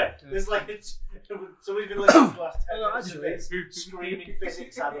point. Yeah. There's like somebody's been listening to the last 10 Oh, minutes of actually. this, screaming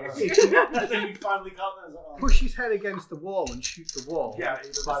physics at us. And then you finally got there. Like, Push his head against the wall and shoot the wall. Yeah,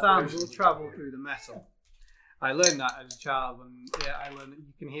 The sound will travel through the metal. I learned that as a child, and yeah, I learned that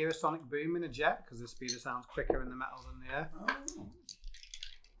you can hear a sonic boom in a jet because the speed of sound's quicker in the metal than the air.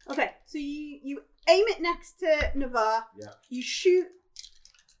 Okay, so you aim it next to Navarre. Yeah. You shoot.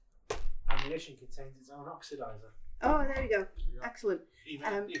 ammunition contains its own oxidizer. Oh, there we go. Excellent.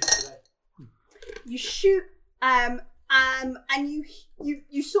 Even today. You shoot, and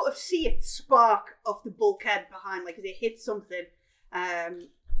you sort of see it spark off the bulkhead behind, like as it hits something.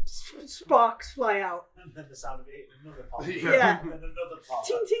 Sparks fly out. And then the sound of it hitting another part. Yeah. And then another part.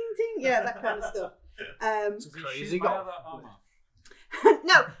 Ting ting ting. Yeah, that kind of stuff. It's crazy golf.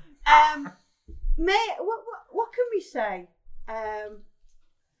 No. What can we say?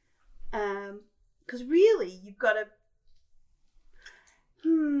 Because really, you've got to.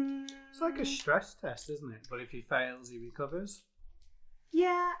 It's like a stress test, isn't it? But if he fails, he recovers.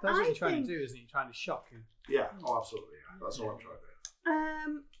 Yeah, That's what I you're trying think. to do, isn't it? You're trying to shock him. Yeah, oh, absolutely. Yeah. That's all I'm trying to do.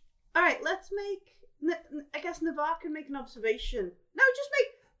 All right, let's make. I guess Navarre can make an observation. No,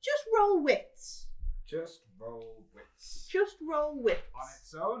 just roll wits. Just roll wits. Just roll wits. On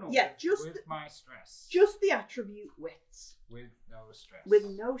its own, or Yeah, with my stress? Just the attribute wits. With no stress. With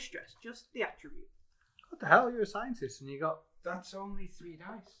no stress, just the attribute. What the hell? You're a scientist and you got. That's only 3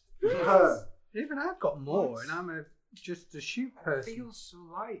 dice. Even I've got more, and I'm just a shoot It person. feels so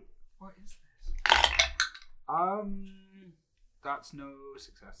light. What is this? That's no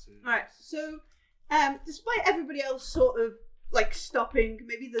successes. All right, so despite everybody else sort of like stopping,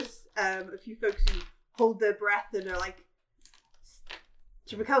 maybe there's a few folks who hold their breath and are like,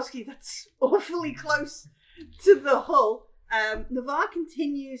 Jabakowski, that's awfully close to the hull. Navarre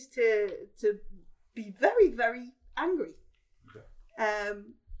continues to be very, very angry.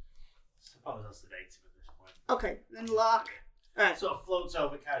 Suppose I'll sedate him at this point. Okay, then Lark. All right, Sort of floats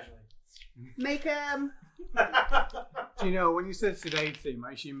over casually. make Do you know, when you said sedate him,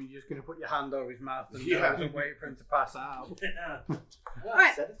 I assume you're just going to put your hand over his mouth and Yeah. nose and wait for him to pass out.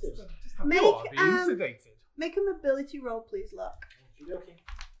 Right. Sedatives. Make, You are being sedated. make a mobility roll, please, Lark. Okie dokie.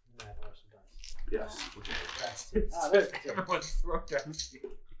 No, there are some dice. Yes. Ah, there's the two. Everyone's thrown down.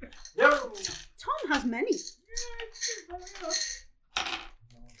 No! Tom has many.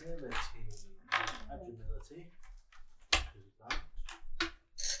 Mobility. Agility. Who's that?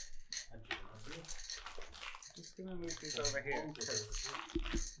 Agility. Just gonna move these over here. Agility.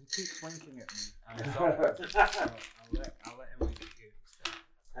 You keep blinking at me. And so I'll let him look at you instead.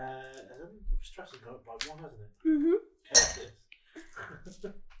 Stress has gone up by 1, hasn't it? Mm-hmm. Curtis.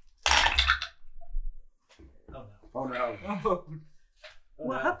 Oh no. Oh no. Oh, Oh,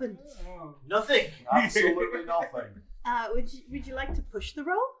 What no. happened? oh. Nothing! Absolutely nothing. Would you like to push the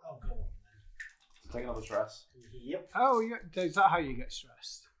roll? Oh, go on Take another stress. then. Yep. Oh, is that how you get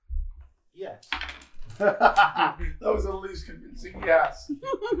stressed? Yeah. That was the least convincing yes.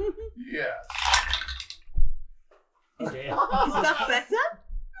 Yes. Oh dear. Is that better?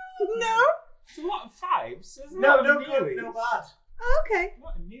 No. It's a lot of 5s. There's a No, lot no of good, neelies. no bad. Oh, okay.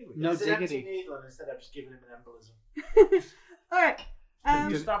 What a neelie. No It's an empty diggity. needle, and instead I've just given him an embolism. All right.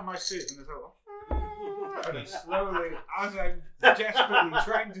 You stab my suit and there's a little. And it slowly, as I'm desperately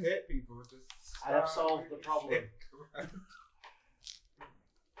trying to hit people, just. I have solved the problem.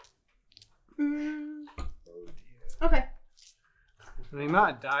 Okay. And the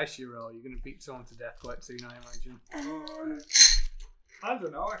amount of dice you roll, you're going to beat someone to death quite soon, I imagine. I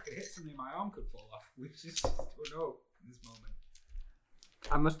don't know, I could hit something, my arm could fall off. We just don't know in this moment.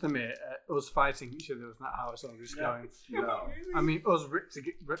 I must admit, us fighting each other was not how I saw this No. going. No. I mean, us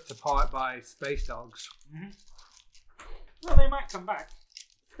ripped apart by space dogs. Well, they might come back.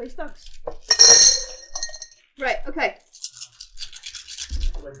 Space dogs. Right. Okay.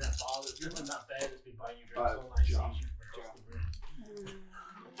 When that bear that's been buying you drinks all night John. sees you from across the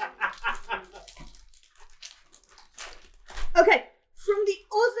room. Okay. From the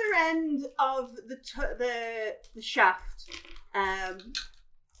other end of the shaft,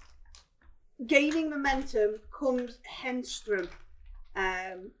 gaining momentum comes Henstrom,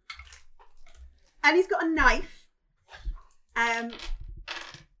 and he's got a knife.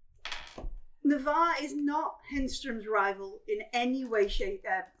 Navarre is not Henstrom's rival in any way, shape,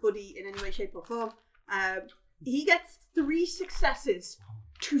 buddy in any way, shape, or form. He gets 3 successes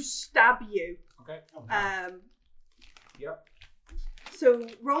to stab you. Okay. Oh, no. Yep. So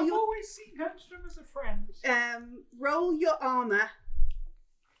roll I've your always seen Henstrom as a friend. roll your armor.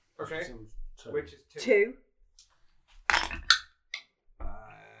 Okay. Two. Which is 2. 2.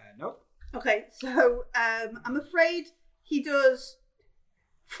 Nope. Okay, so I'm afraid he does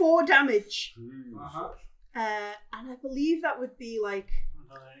 4 damage. Uh-huh. And I believe that would be like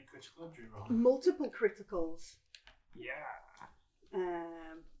Not any critical injury roll. multiple criticals. Yeah.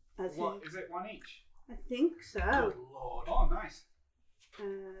 As What he, is it? 1 each. I think so. Good lord. Oh, nice.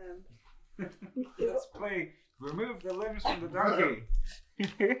 Let's play. Remove the limbs from the donkey.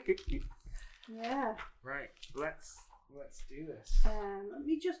 Yeah. Right. Let's do this. Let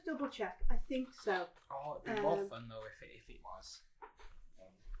me just double check. I think so. Oh, it'd be more fun though if it was.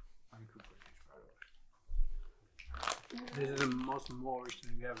 This is the most Moorish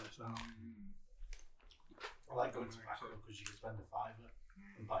thing ever, so. I like going to Macro because you can spend a £5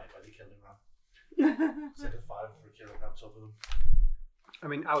 and buy it by the kilogram. Instead of £5 for a kilogram, top of them. I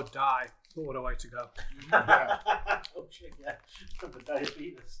mean, I would die, but what a way to go. Oh shit, yeah. From the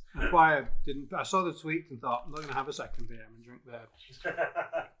diabetes. That's why I didn't. I saw the tweet and thought, I'm not going to have a second beer and drink the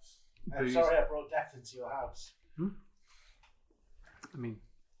I'm booze. sorry I brought death into your house. I mean,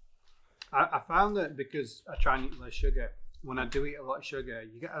 I found that because I try and eat less sugar, when I do eat a lot of sugar,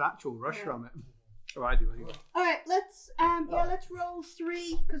 you get an actual rush from it. Or I do anyway. All right, let's roll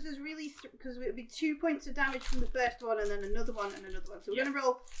 3 because there's really because it would be 2 points of damage from the first one and then another one and another one. So we're gonna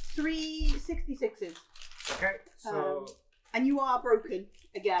roll 3 66s. Okay. So And you are broken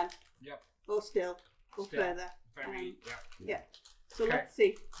again. Yep. Or still or Still. further. very Yeah. So Okay. let's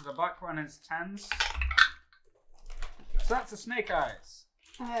see. So the black one is 10s. So that's a snake eyes.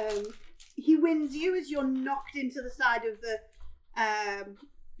 He wins you as you're knocked into the side of the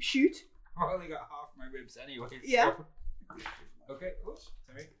chute. I've only got half my ribs anyway. Yeah. So. Okay. Oops.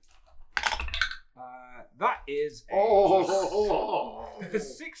 Sorry. That is a Oh!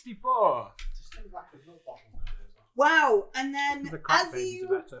 64. Just think back of milk bottle nowadays. Wow! And then The crack as babies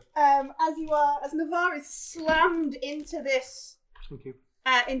you are better. as Navarre is slammed into this Thank you.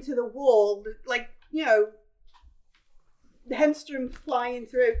 into the wall, like the Henstrom flying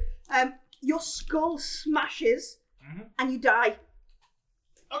through. Your skull smashes and you die.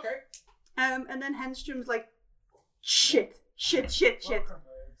 Okay. And then Henstrom's like, shit.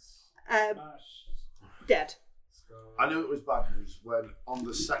 Dead. I knew it was bad news when, on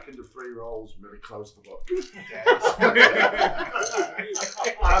the second of 3 rolls, Millie closed the book.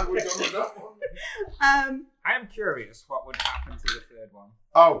 And we're done with that one. I am curious what would happen to the third one.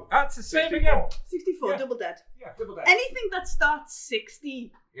 Oh, That's the same 64. again. 64, Yeah. double dead. Yeah, double dead. Anything that starts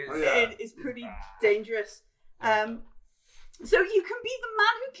 60 yeah. is pretty dangerous. So you can be the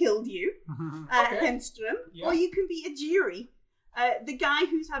man who killed you, Okay. Henstrom, Yeah. or you can be a jury, the guy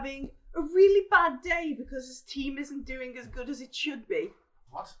who's having a really bad day because his team isn't doing as good as it should be.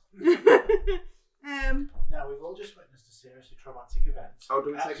 What? Um, Now, we've all just witnessed a seriously traumatic event. Oh,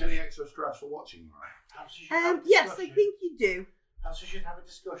 do we take any extra stress for watching, right? Perhaps we should have a yes, I discussion. think you do. Perhaps we should have a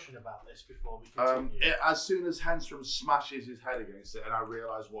discussion about this before we continue. As soon as Henstrom smashes his head against it and I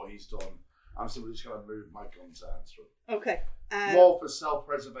realise what he's done, I'm simply just going to move my gun to Henstrom. Okay. More for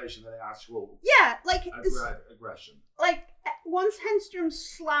self-preservation than actual Yeah, like aggression. once Henstrom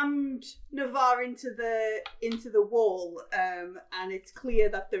slammed Navarre into the wall, and it's clear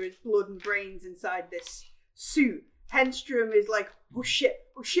that there is blood and brains inside this suit. Henstrom is like, oh shit,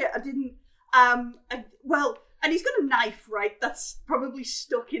 I didn't. And he's got a knife, right? That's probably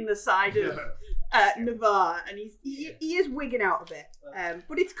stuck in the side of Navarre, and he is wigging out a bit.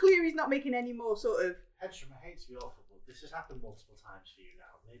 But it's clear he's not making any more sort of. Henstrom, I hate to be awful, but this has happened multiple times for you now.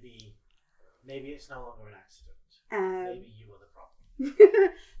 Maybe it's no longer an accident. Maybe you are the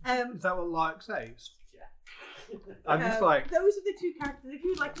problem. Is that what Lark says? Yeah. I'm just like, those are the 2 characters. If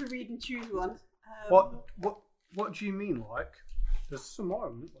you'd like to read and choose one. what do you mean, like? There's some more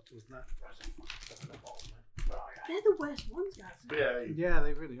of them. What was that? They're the worst ones, guys. Yeah. Yeah,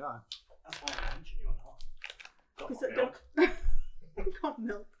 they really are. That's why I mention you or not. Because I don't got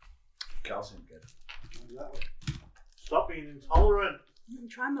milk. Calcium good. Exactly. Stop being intolerant. I'm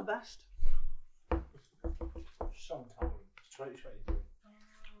trying my best. So intolerant. It's 2023.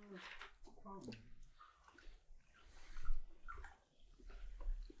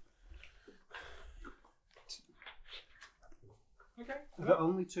 Okay. Are there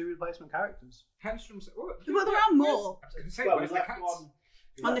only 2 replacement characters? Henstrom's. Well, there are more. I was going to say, Well, we where's the left cats? one.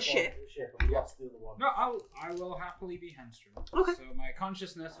 On the ship. And we lost the other one. No, I will happily be Henstrom. Okay. So my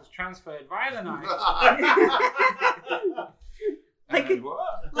consciousness was transferred via the knife. Like and a- what?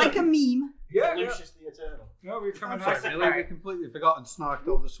 Like a meme. Yeah. Lucius the Eternal. No, we've come I'm a sorry, nice Millie, we completely forgot and snarked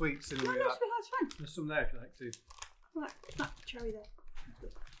all the sweets in No, with no, that. it's fine. There's some there if you like to. Right, cherry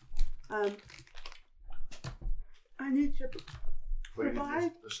there. I need to. Where you Provide.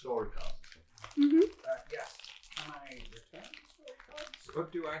 did the story cards. Yes. Can I return the story cards? Or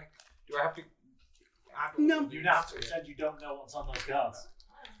do I have to No. You now have to pretend you don't know what's on those cards.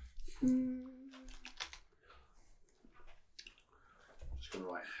 Just gonna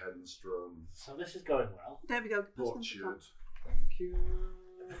write Henstrom, So this is going well. There we go. Butchered. Thank you.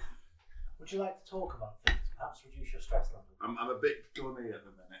 Would you like to talk about things? Perhaps reduce your stress level. I'm a bit gunny at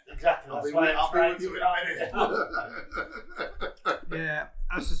the minute. Exactly. I'll That's be why with, I'm I'll be trying with you to in a minute. Yeah,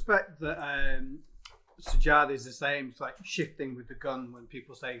 I suspect that Sajad is the same. It's like shifting with the gun when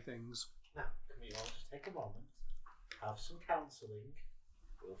people say things. Now, can we all just take a moment, have some counselling?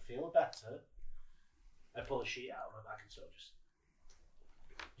 We'll feel better. I pull a sheet out of my bag and sort of just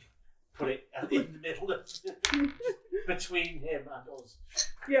put it in the middle of between him and us.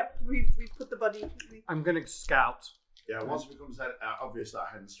 Yeah, we put the body. I'm going to scout. Yeah, once it becomes obvious that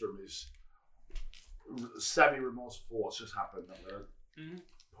Henstrom is semi-remorseful for what's just happened, I'm going to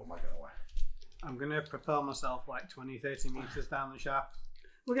put my gun away. I'm going to propel myself like 20, 30 metres down the shaft.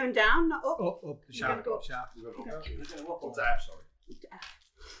 We're going down, not up. Up the You're gonna shaft, go up shaft. We're going to Up up to F, sorry.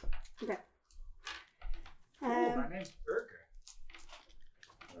 Okay. Oh, my name's Burger.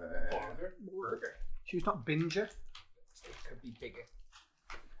 Burger. She's not Binger. It could be bigger.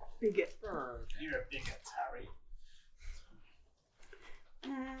 Bigot. You're a bigot, Harry.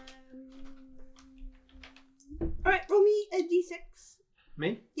 Alright, roll me a d6.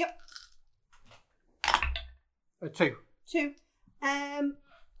 Me? Yep. A 2. 2.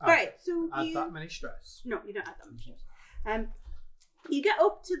 Alright, so Add you... that many stress. No, you don't add that much stress. You get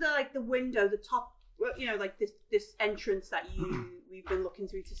up to the window, the top, like this entrance that we've been looking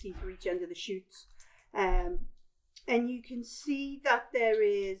through to see through each end of the chutes, and you can see that there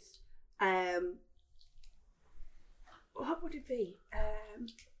is what would it be?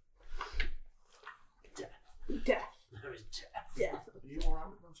 Death. There is Death. Are you alright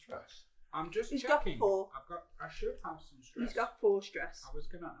with no stress? I'm just He's got checking. 4. I should have some stress. He's got 4 stress. I was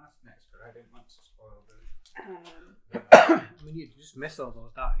gonna ask next, but I didn't want to spoil the. I mean, you just miss all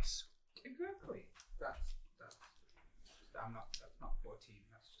those dice. Exactly. That's. That's not 14.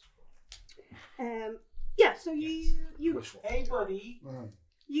 That's just 4. Yeah. So you Wishful. Hey, buddy.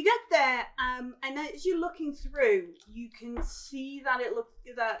 You get there, and as you're looking through, you can see that it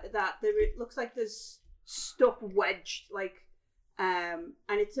looks like there's stuff wedged, and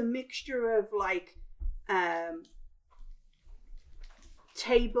it's a mixture of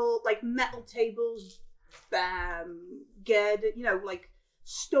metal tables, gird,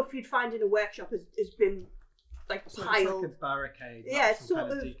 stuff you'd find in a workshop has been So piled. it's like a barricade. Yeah, like it's some sort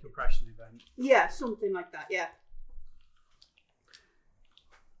kind of of- decompression event. Yeah, something like that. Yeah.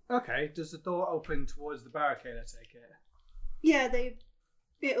 Okay, does the door open towards the barricade, I take it? Yeah,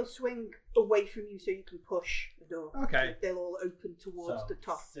 it'll swing away from you so you can push the door. Okay. They'll all open towards the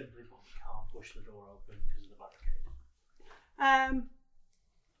top. Simply put, we can't push the door open because of the barricade.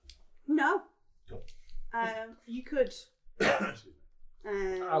 No. Cool. You could.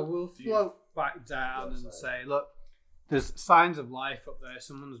 I will float back down and say, look, there's signs of life up there.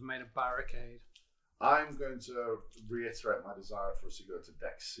 Someone's made a barricade. I'm going to reiterate my desire for us to go to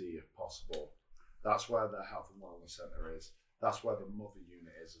Deck C if possible. That's where the Health and Wellness Centre is. That's where the Mother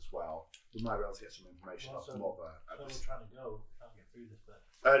unit is as well. We might be able to get some information off Mother. So we're trying to go. We can't get through this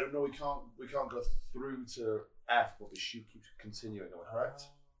bit. No, we can't go through to F, but the shoot keeps continuing. Am I correct?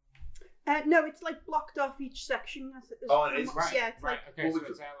 No, it's blocked off each section. Oh, it is? Right. Yeah, it's right. Okay. well, So we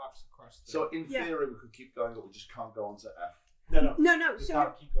it's airlocks across. The... So in Yeah. theory, we could keep going, but we just can't go on to F. No. No. We So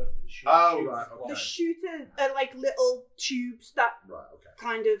can't keep going through the shoot. Oh, Shoot right, is okay. blocked. the shooter are little tubes that Right. Okay.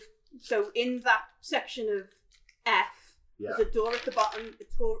 kind of. So in that section of F, Yeah. there's a door at the bottom,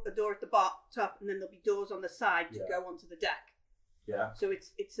 a door at the top, and then there'll be doors on the side to Yeah. go onto the deck. Yeah. So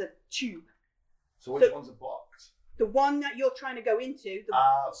it's a tube. So which So- ones are blocked? The one that you're trying to go into,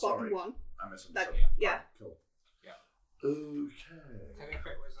 the Sorry. bottom one. I misunderstood. Yeah. Right, cool. Yeah. Okay. And if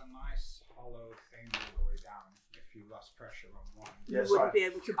it was a nice hollow thing all the way down, if you lost pressure on one. Yeah, You sorry. wouldn't be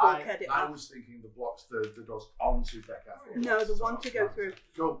able to bulkhead it I off. was thinking the blocks, the doors onto Deck F. No, the So one to go that's- through.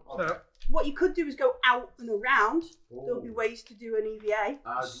 Cool. Okay. So, What you could do is go out and around. There'll be Ooh. ways to do an E EVA.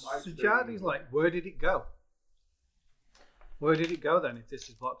 Sajadi's like, where did it go? Where did it go then if this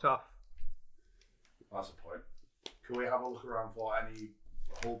is blocked off? That's a point. Can we have a look around for any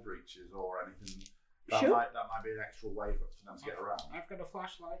hull breaches or anything? That Sure. might be an extra way for them to get around. I've got a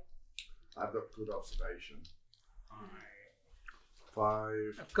flashlight. I've got good observation. 5.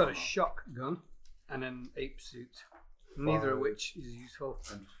 5. I've got a shotgun and an ape suit. Neither of 5, which is useful.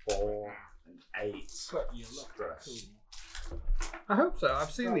 and 4 and 8. But you look stress. cool. I hope so.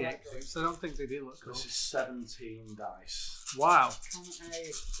 I've seen the 8 suits. I don't think they do look So cool. this is 17 dice. Wow.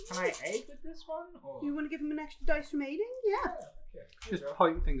 Can I aid with this one? Or? You want to give him an extra dice from aiding? Yeah. Okay. Just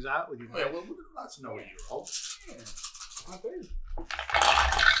point things out with you. Oh, yeah, well, that's know what you roll. Yeah, I do.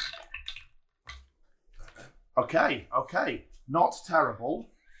 Okay. Not terrible.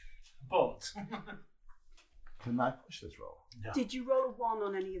 But Can I push this roll? no. Did you roll a 1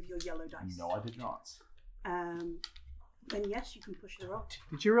 on any of your yellow dice? No, I did not. Then yes, you can push the roll.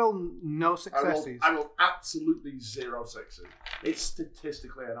 Did you roll no successes? I rolled absolutely 0 6s. It's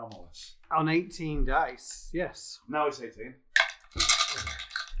statistically anomalous. On 18 dice, yes. Now it's 18.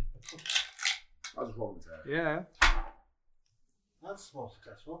 I was rolling it. Yeah. That's more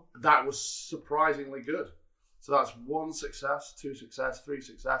successful. That was surprisingly good. So that's 1 success, 2 success, 3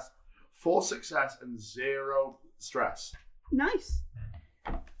 success, 4 success, and 0 stress. Nice.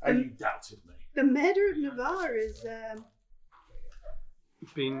 And you doubted me. The Mayor of Navarre is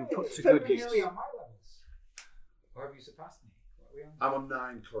Been put to So good really use. Nearly on my levels. Or have you surpassed me? What are we on? I'm on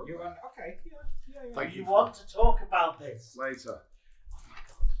 9 currently. You're on. Okay. Yeah. Thank Do you. you want to talk about this? Later.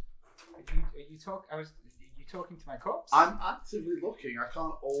 Are you talking to my corpse? I'm actively looking. I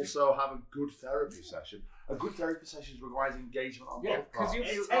can't also have a good therapy session. A good therapy session requires engagement on Yeah, both because parts. you'll be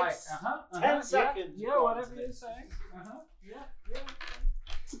It like, takes 10 yeah, seconds Yeah, to whatever answer you're this. saying. Yeah.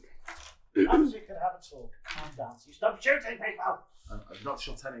 Perhaps we could have a talk. Calm down. So you stop shooting people. I've not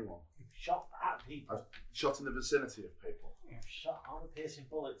shot anyone. You've shot at people. I've shot in the vicinity of people. You've shot armor-piercing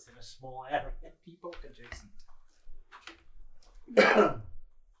bullets in a small area. People adjacent.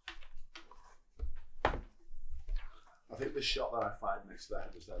 I think the shot that I fired next to their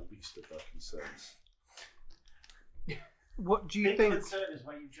head was their least of their concerns. What do you Big think? concern is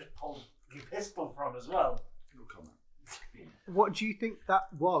where you just pulled your pistol from as well. No comment. What do you think that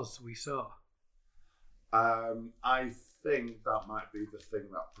was we saw? I think that might be the thing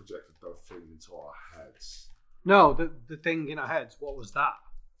that projected those things into our heads. No, the thing in our heads. What was that?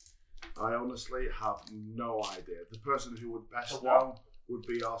 I honestly have no idea. The person who would best So what? know would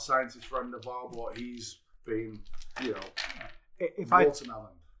be our scientist friend Navarre, but he's been, If I watermelon.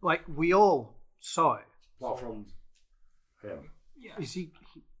 like, we all saw it. Apart from him. Yeah. Is he?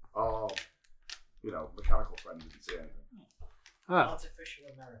 Our, mechanical friend didn't see anything. Ah, Artificial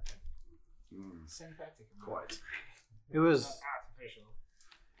American. Synthetic. Quite. it was Not artificial.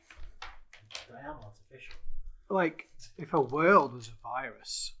 I am artificial. like if a world was a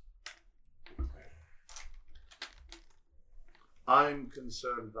virus. I'm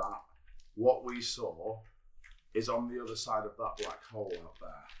concerned that what we saw is on the other side of that black hole out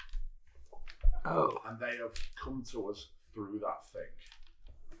there. Oh, And they have come to us through that thing.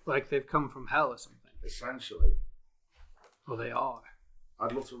 like they've come from hell or something. Essentially, Or they are.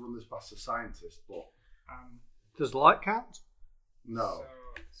 I'd love to run this past a scientist, but Does light count? no.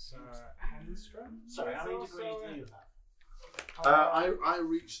 So Henstrom. Sorry, how many is degrees also do you have? I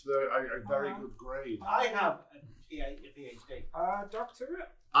reached a very good grade. I have a PhD. Doctorate.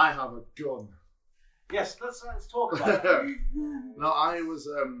 I have a gun. Yes, let's talk about it. No, I was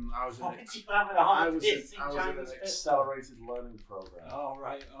in Why an did you have an I was in arm-piercing an Chinese pistol? accelerated learning program. Oh,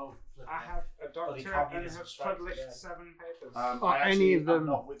 right. Oh, I have a Bloody doctorate and communism have strikes published again. 7 papers. Are I any actually of them am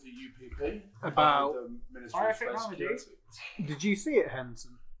not with the UPP. about- I'm with the Ministry of Space Biotechnology? Security. Did you see it,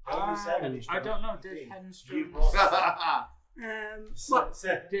 Henson? Nobody said anything. I don't know. Did You Henstrom brought What?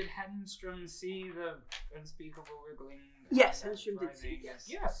 did Henstrom see the unspeakable wiggling? Yes, and Henstrom did see it, writhing? yes.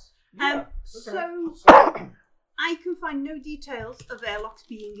 Yes. So I can find no details of airlocks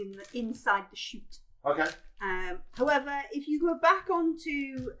being inside the chute. Okay. However, if you go back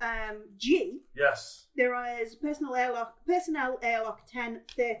onto G, Yes. there is personnel airlock 10,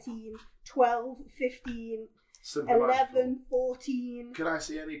 13, 12, 15, Simple 11, 14. Can I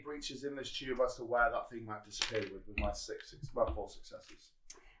see any breaches in this tube as to where that thing might disappear with my 4 successes?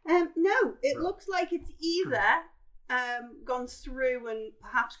 No, it Right. looks like it's either gone through and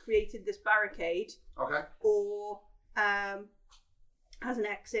perhaps created this barricade, Okay. or has an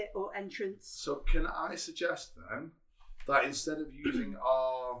exit or entrance. So can I suggest then that instead of using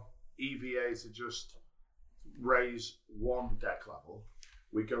our EVA to just raise one deck level,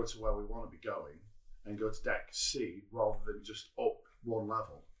 we go to where we want to be going and go to deck C rather than just up one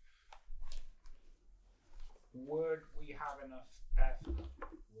level? Would we have enough F?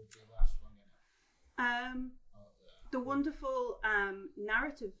 Would be last long enough? The wonderful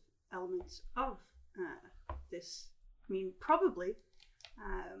narrative elements of this, I mean, probably,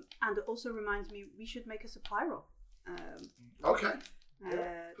 and it also reminds me we should make a supply roll. Okay. How do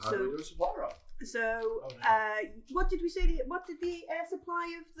we So do a supply roll? So, Oh, no. what did we say? What did the air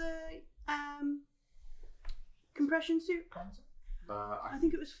supply of the compression suit? I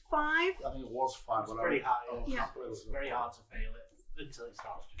think it was 5. I think it was 5. It's pretty high. Yeah. It's very hard to fail it until it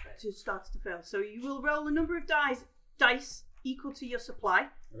starts to fail. To starts to fail. So you will roll a number of dice equal to your supply.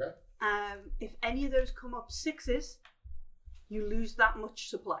 Okay. If any of those come up 6s, you lose that much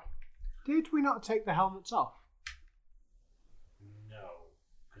supply. Did we not take the helmets off? No,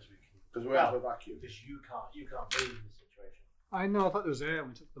 because we can. Because we have a vacuum. Because you can't breathe in this situation. I know, I thought there was air when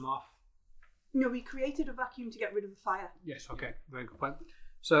we took them off. No, we created a vacuum to get rid of the fire. Yes, okay, very good point.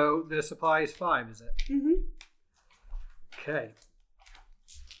 So the supply is 5, is it? Mm-hmm. Okay.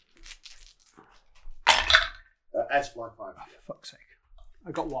 Air supply 5. Oh, for fuck's sake.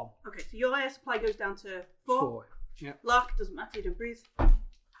 I got 1. Okay, so your air supply goes down to 4. 4. Yeah. Lark, doesn't matter, you don't breathe.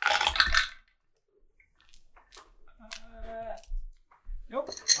 Nope.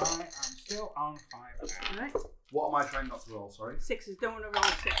 I am still on 5 now. Alright. What am I trying not to roll? Sorry. 6s, don't want to roll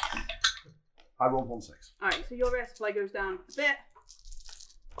 6. I rolled 1 6. Alright, so your air supply goes down a bit.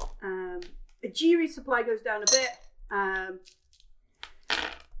 Ajiri's supply goes down a bit.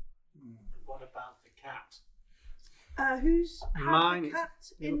 What about the cat? Who's had Mine the is- cat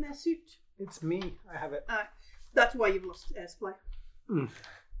in their suit? It's me. I have it. That's why you've lost air supply.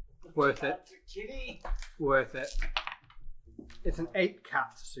 Worth it. That's a kitty. Worth it. It's an 8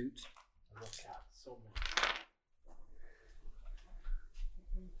 cat suit. I love cats so much.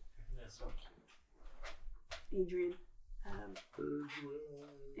 They're so cute. Adrian.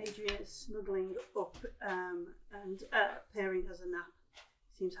 Adrian is snuggling up and Pairing has a nap.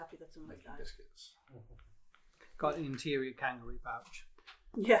 Seems happy that someone's Making died. biscuits. Got an interior kangaroo pouch.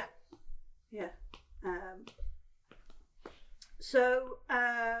 Yeah. Yeah.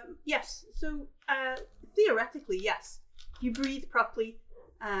 Yes. So, theoretically, yes. If you breathe properly,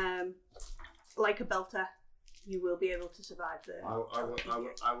 like a belter, you will be able to survive the...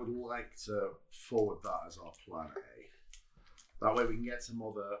 I would like to forward that as our plan A. That way we can get some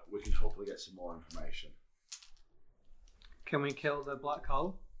other, we can hopefully get some more information. Can we kill the black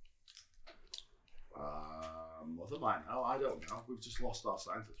hole? Mother might know, I don't know. We've just lost our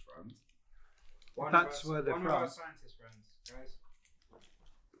scientist friend. That's where they're one from. of our scientist friends, guys.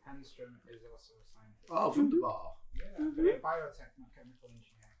 Henstrom is also a scientist. Oh, from the bar. Yeah, but in biotech, not chemical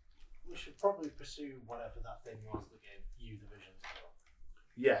engineering. We should probably pursue whatever that thing was that gave you the vision as well.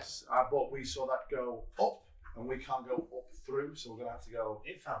 Yes, but we saw that go up, and we can't go up through, so we're going to have to go.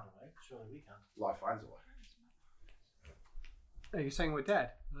 It found a way. Surely we can. Life finds a way. Are you saying we're dead?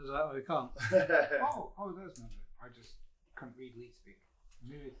 Is that why we can't? Oh, there's none. I just couldn't read lead speak.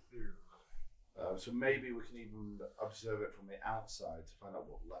 Move through. So maybe we can even observe it from the outside to find out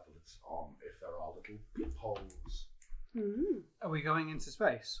what level it's on, if there are little holes Mm. Are we going into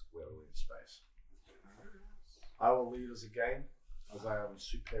space? where we're in space. I will lead us again, as I am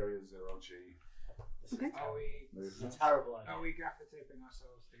superior 0G. Okay. Are we? It's a movement. terrible idea. Are we gaffer taping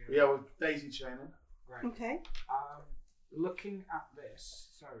ourselves together? Yeah, with daisy chaining. Right. Okay. Looking at this,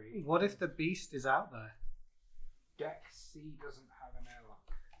 sorry. What if the beast is out there? Deck C doesn't have an airlock.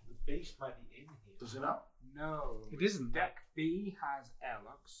 The beast might be in here. Does it not? No. It isn't. Deck B has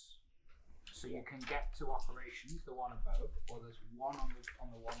airlocks, so you can get to operations, the one above, or there's one on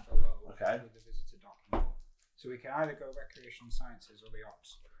the one below. Okay. With the visitor docking. So we can either go recreational sciences or the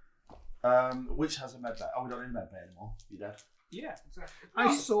ops. Which has a med bay? Oh, we're not in med bay anymore. You dead? Yeah, exactly.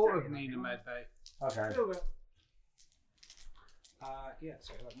 I sort of need a med bay. Okay. A little bit. Yeah,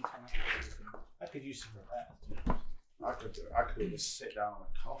 so let me turn that. I could use some repair. I could do it. I could just sit down on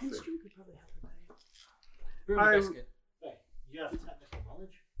a coffee. Henstrom could probably help with that. Boom I- biscuit. Hey, you have technical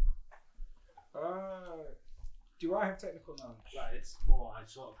knowledge? Do I have technical knowledge? Right, it's more I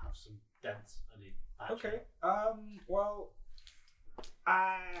sort of have some dents and it Okay. Well,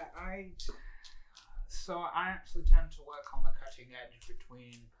 so I actually tend to work on the cutting edge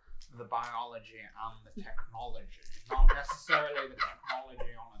between the biology and the technology, not necessarily the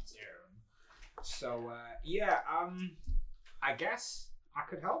technology on its own. So I guess I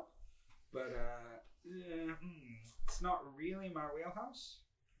could help, but it's not really my wheelhouse.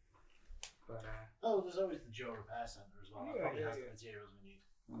 But Oh, there's always the Joe Repair Centre as well. That Yeah, probably yeah, has yeah. the materials we need.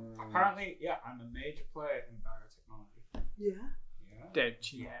 apparently, I'm a major player in biotechnology. Yeah. Yeah. Dead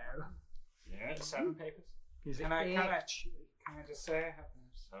you. Yeah, 7 papers. Is it Can I actually? can I just say I have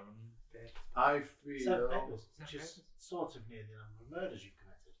 7 papers? I 7 feel. papers, which Seven is papers. sort of near the number of murders you've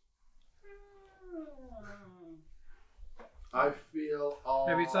committed. I feel.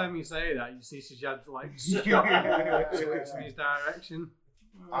 Every time you say that, you see Sajad like switch in his direction.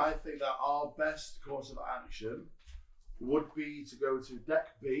 I think that our best course of action would be to go to Deck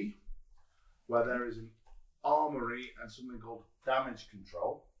B, where there is an armory and something called damage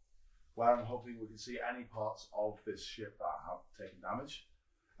control, where I'm hoping we can see any parts of this ship that have taken damage,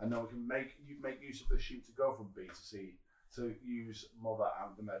 and then we can make use of the sheet to go from B to C to use Mother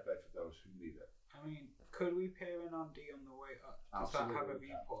and the medbay for those who need it. I mean, could we peer in on D on the way up? Does that have a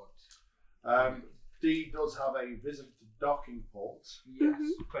viewport? D does have a visitor docking port. Yes,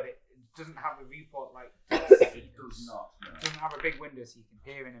 but it doesn't have a viewport like It does not. No. It doesn't have a big window so you can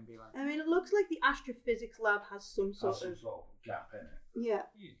peer in and be like. I mean, it looks like the astrophysics lab has some sort Has some of sort of gap in it. yeah.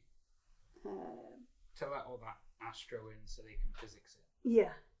 To let all that astro in so they can physics it.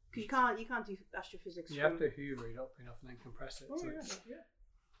 Yeah, because you can't do astrophysics. You have to hoover it up enough and then compress it. Oh, so yeah, it's- yeah.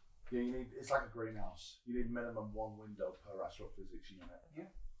 Yeah, you need. It's like a greenhouse. You need minimum one window per astrophysics unit. Yeah.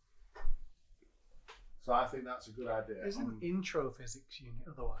 So I think that's a good idea. There's an intro physics unit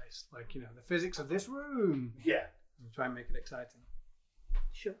otherwise. Like, you know, the physics of this room. Yeah, And try and make it exciting.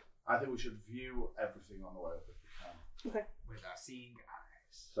 Sure. I think we should view everything on the way up if we can. Okay. With our seeing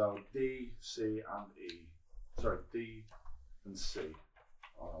eyes. So D, C, and E. Sorry, D and C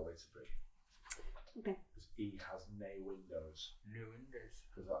on our way to B. Okay. Because E has no windows. No windows.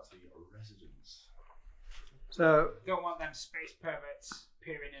 Because that's the residence. So, Don't want them space perverts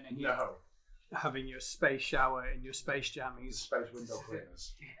peering in at you. No. having your space shower and your space These jammies. space window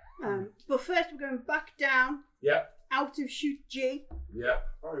cleaners. But first, we're going back down Yep. out of chute G. Yep.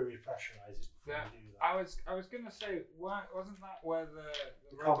 Probably repressurize it before Yeah. you do that. I was gonna say, wasn't that where the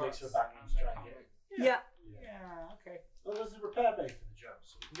convicts robots were banging and us the trying to convict- Yeah. Yeah, okay. Well, there's a repair bay for the Joe,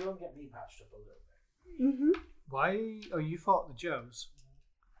 so we can go and get me patched up a little bit. Mm-hmm. Why? Oh, you fought the Joes.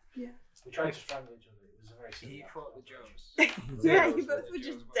 Yeah. We tried to strangle each other. It was a very He simple fought the act. Joes. Yeah, Joes you both were were the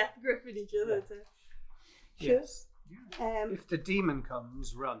just Joes were- death gripping each other. Yeah. To... Yes. If If the demon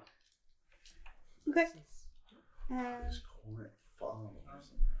comes, run. okay. Just call it farm,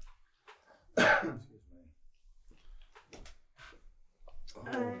 isn't it? Excuse me.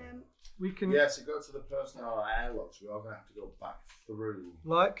 We can. Yeah, so go to the personnel airlocks. We are going to have to go back through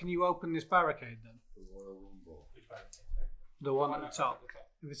Like, can you open this barricade then? the Royal Rumble. Which barricade? The one at the top.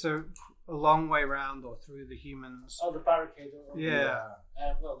 If it's a long way round or through the humans. Oh, the barricade. Yeah.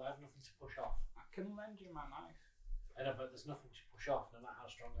 Well, I have nothing to push off. I can lend you my knife. I know, but there's nothing to push off, no matter how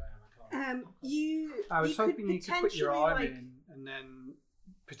strong I am. I can't. You. I was hoping you could put your potentially, arm like, in and then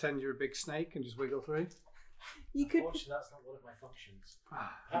pretend you're a big snake and just wiggle through. You could. Unfortunately, that's not one of my functions.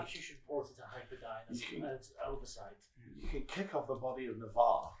 Ah, Perhaps you should port it to Hyperdyne as You can- as oversight. You can kick off the body of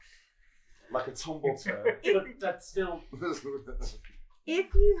Navarre like a tumble turn. But that's still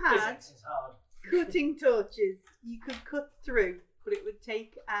If you had physics is hard. cutting torches, you could cut through, but it would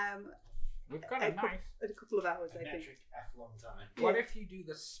take We've got a knife. a couple of hours, A I think. metric F long time. What if you do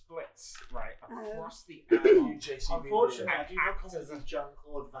the splits right across the You air? JCB. Unfortunately, And I do not act call as a- this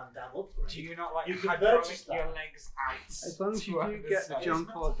Jean-Claude Van Damme upgrade. Do you not like You can hydraulic purchase that. your legs out? As long as you to do either get the side?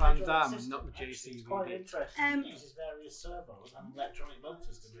 Jean-Claude It's Van not a Damme, system, not the actually. It's JCVD. quite interesting. Um, It uses various servos and electronic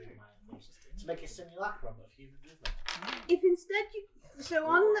motors to move my animals to make a simulacrum of human movement. If instead you so I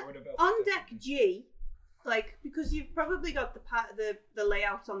on would have built on it. deck G, like because you've probably got the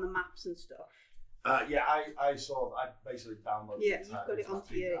layout on the maps and stuff. Yeah, I saw. I basically downloaded. Yeah, the you've got it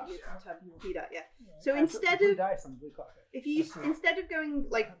onto your tab. tab PDAT, yeah. So instead of dice on the blue carpet. if you instead of going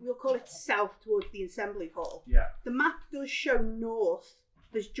like we'll call it south towards the assembly hall, Yeah, the map does show north.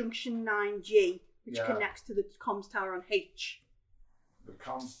 There's junction 9G, which Yeah. connects to the comms tower on H.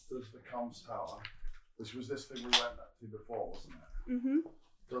 there's the comms tower, which was this thing we went to before, wasn't it? Mm-hmm.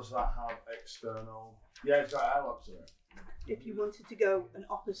 Does that have external? Yeah, it's got airlocks in it. If you wanted to go an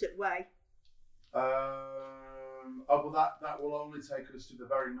opposite way. Oh, well, that will only take us to the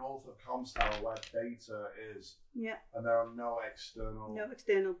very north of comms tower where data is, Yeah, and there are no external. no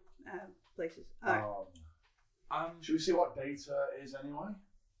external places. Alright. Should we see what data is anyway?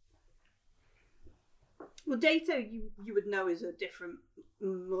 Well, data you would know is a different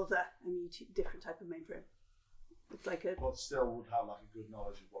mother and different type of mainframe. It's like a. But still would have like a good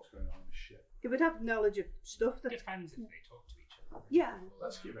knowledge of what's going on in the ship. It would have knowledge of stuff that. Depends if they talk to each other. Yeah.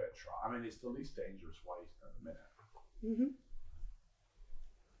 Let's give it a try. I mean, it's the least dangerous way at the minute. Mhm.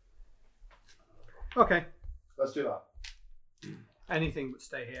 Okay. Let's do that. Anything but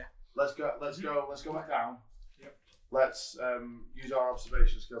stay here. Let's go back down. Yep. Let's use our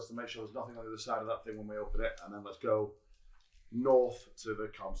observation skills to make sure there's nothing on the other side of that thing when we open it, and then let's go north to the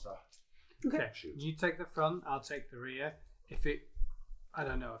comms tower. Okay. Shoot. You take the front, I'll take the rear. If it, I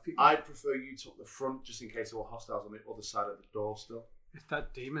don't know, I'd prefer you took the front just in case there were hostiles on the other side of the door still. if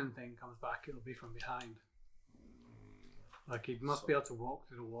that demon thing comes back, it'll be from behind. Like he must be able to walk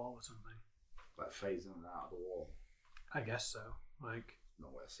through the wall or something. Like phase in and out of the wall. I guess so. Like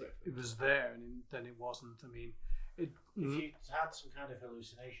nowhere safe. it was there and then it wasn't. I mean, If you had some kind of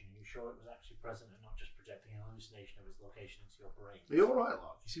hallucination, are you sure it was actually present and not just projecting a hallucination of its location into your brain? Are you alright,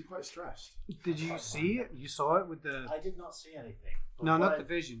 lad? You seem quite stressed. did you see it? You saw it with the I did not see anything. but no, what not the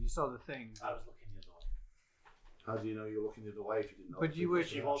vision. You saw the thing. I was looking the other way. How do you know you're looking the other way if you didn't know? But you were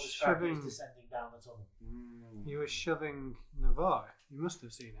Because you've all described it shoving. as descending down the tunnel. You were shoving Navarre. You must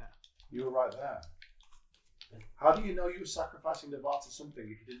have seen it. You were right there. How do you know you were sacrificing Navarre to something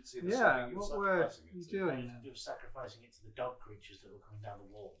if you didn't see the Yeah, something you what were were sacrificing you it to? doing then? You were sacrificing it to the dog creatures that were coming down the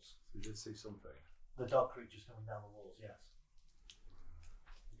walls. You did see something. The dog creatures coming down the walls, yes.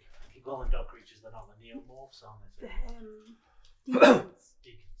 Keep calling dog creatures, they're not the neomorphs, aren't they? Deacons.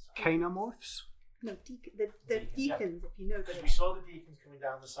 Deacons. Canomorphs? No, the Deacons, yeah. deacons, if you know Because them. we saw the deacons coming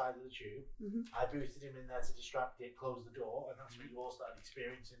down the side of the tube. Mhm. I boosted him in there to distract it, close the door, and that's when you all started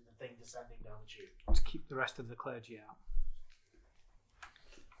experiencing the thing descending down the tube. To keep the rest of the clergy out.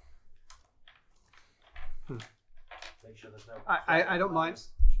 Make sure there's no. I don't mind.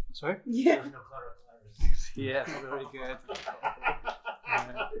 Sorry? Yeah. There's no clerical errors. Yes, very good.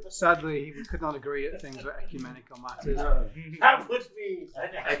 Sadly, we could not agree at things with ecumenical matters. That would be an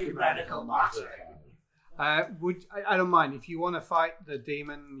ecumenical matter. I don't mind. If you want to fight the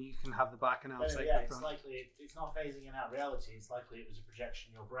demon, you can have the back and I'll Anyway, take yeah, the it's front. likely it's not phasing in out reality. It's likely it was a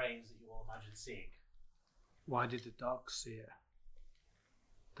projection in your brains that you all imagine seeing. Why did the dogs see it?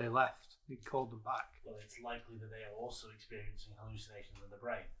 They left. We called them back. Well, it's likely that they are also experiencing hallucinations in the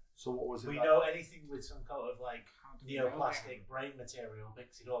brain. So what was it? We that- know anything with some kind of like How do we know neoplastic brain material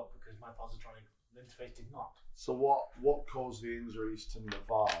picks it up because my positronic interface did not. So what caused the injuries to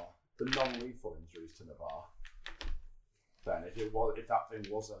Navarre? The non-lethal injuries to Navarre. Then, if that thing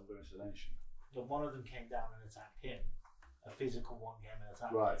was a hallucination. But one of them came down and attacked him. A physical one came and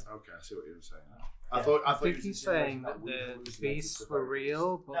attacked Right. him. Okay. I see what you were saying now. Yeah. I thought I you think were he's insinuating saying that we the hallucinated beasts the were very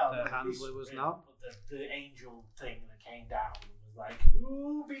real, but No, the the handler beast was real, not. But the angel thing that came down was like,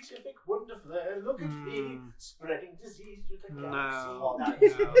 ooh, beatific, wonderful, look at me, spreading disease through the galaxy. No. Well, that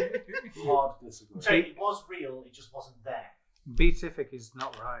is Hard disagree. so it was real, it just wasn't there. Beatific is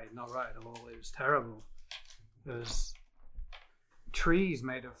not right at all. It was terrible. There's trees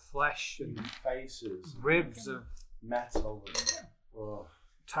made of flesh and Faces, ribs of metal. And, oh.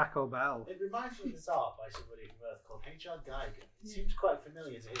 Taco Bell. It reminds me of this art by somebody from Earth called H.R. Geiger. It seems quite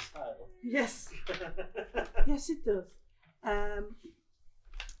familiar to his style. Yes. Yes, it does.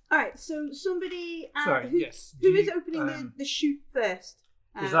 All right. So somebody. Sorry, who, yes. Who Do is you, opening the chute first?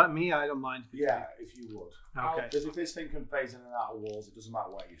 Is that me? I don't mind. Yeah, if you would. Okay, Because if this thing can phase in and out of walls, it doesn't matter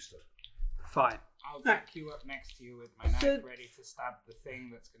where you stood. fine. I'll back you up next to you with my knife So- ready to stab the thing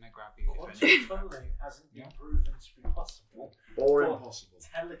that's going to grab you. Quantum eventually. tunneling hasn't been Yeah. proven to be possible. Or Well, impossible.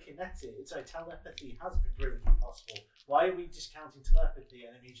 Telepathy has been proven to be possible. Why are we discounting telepathy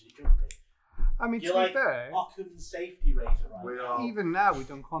and immediately jumping? I mean, You're to be like fair, Occam's safety razor right We now. are. even now we've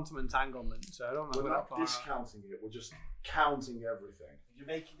done quantum entanglement, so I don't know We're how not far. discounting it. We're just counting everything. You're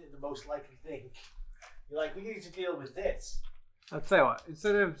making it the most likely thing. You're like, we need to deal with this. I'll tell you what.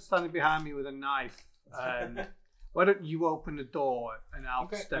 Instead of standing behind me with a knife, why don't you open the door and I'll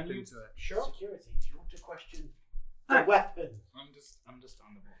Okay, step and you- into it? Sure. Security, do you want to question the Alright. weapon? I'm just on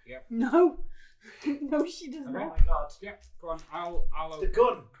the ball. Yep. No. No, she does Oh not. my god. Yeah. Go on. I'll The open.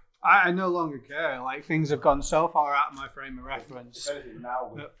 gun. I no longer care. Like, things have gone so far out of my frame of reference. If anything,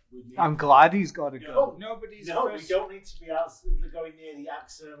 now we need. I'm glad he's got a gun. No. Nobody's No, we first. don't need to be out going near the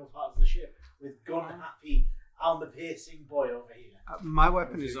external parts of the ship with gun-happy, armor-piercing boy over here. My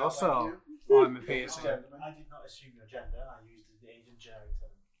weapon is also armor piercing. I did not assume your gender. I used the agent generic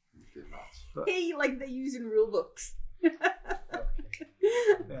term. You did not. Hey, like they use in rule books.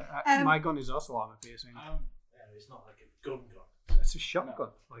 Yeah, my gun is also armor piercing. Yeah, it's not like a gun. It's a shotgun,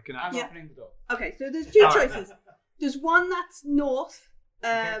 like an I'm axe. Yeah. opening the door. Okay, so there's two Alright. choices. There's one that's north,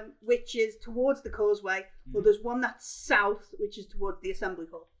 which is towards the causeway, or there's one that's south, which is towards the assembly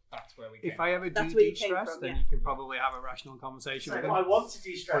hall. That's where we came. If I ever do That's where you came de-stress, from, then yeah. you can probably have a rational conversation So with him. I want to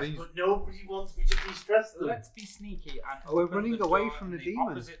de-stress, But he's- but nobody wants me to de-stress them. Let's be sneaky and Oh, we're open running the away door from in the demon.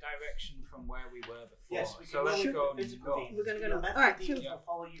 opposite direction from where we were before. Yes, we so can let's shoot go the physical north. demons. We're gonna go Your north. mental Alright, so- demons will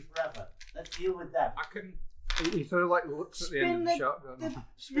follow you forever. Let's deal with them. I can. He sort of like looks at the end of the Spin shotgun.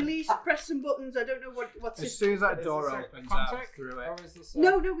 The release, press some buttons. I don't know what's As soon as that Is door this a opens, out contact, through or it. is this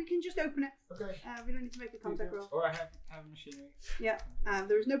No, we can just open it. Okay. We don't need to make a contact roll. Or I have machinery. Yeah,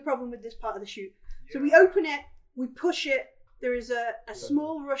 there is no problem with this part of the chute. So we open it, we push it. There is a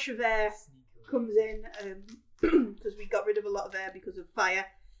small rush of air comes in because we got rid of a lot of air because of fire.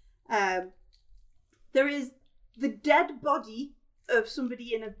 There is the dead body of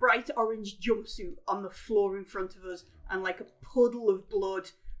somebody in a bright orange jumpsuit on the floor in front of us and like a puddle of blood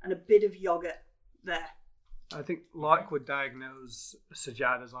and a bit of yogurt there. I think Lark would diagnose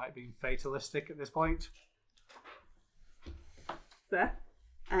Sajad as like being fatalistic at this point. Fair.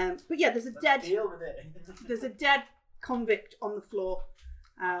 But yeah, there's a dead Deal with it. there's a dead convict on the floor.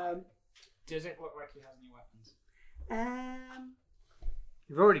 Does it look like he has any weapons?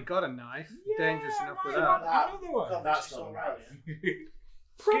 You've already got a knife. Dangerous enough without. Another one. That's all right.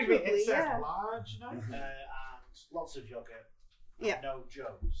 Probably, Excuse me, it says yeah. large knife. And lots of yogurt. Yeah. No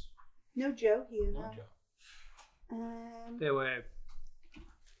Joes. No Joe here No now. joke. They were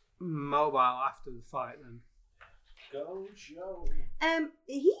mobile after the fight then. Go Joe.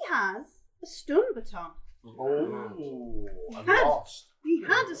 He has a stun baton. Oh, I'm Had- lost. He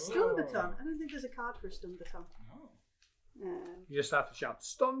had a stun baton. I don't think there's a card for a stun baton. No. You just have to shout,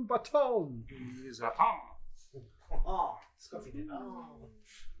 "Stun baton!" and use it. Oh, Scotty did. Oh.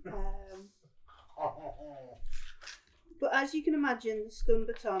 But as you can imagine, the stun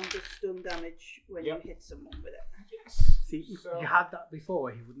baton does stun damage when Yep. you hit someone with it. Yes. See, if So- you had that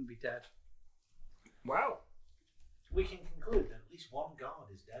before, he wouldn't be dead. Well, We can conclude that at least one guard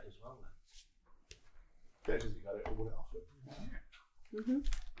is dead as well then. Yeah, 'cause you got it, put it off it. Mm-hmm.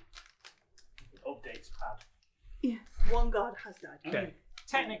 Updates pad. Yeah, one guard has died. I mean,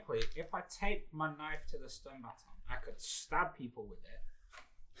 technically, if I take my knife to the stun baton, I could stab people with it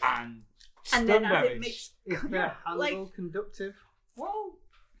and stun And then as damage. it makes Is the handle like conductive? Well,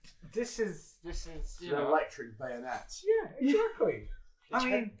 this is It's you an know. electric bayonet. Yeah, exactly. I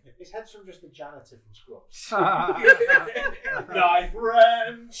mean, His head's from just the janitor from Scrubs. knife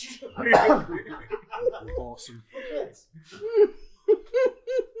wrench. Awesome. Kids.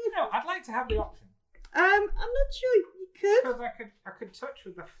 No, I'd like to have the option I'm not sure you could. because I could touch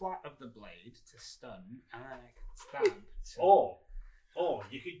with the flat of the blade to stun, and then I could stab. To, Or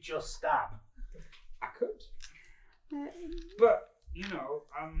you could just stab. I could, Um, but you know,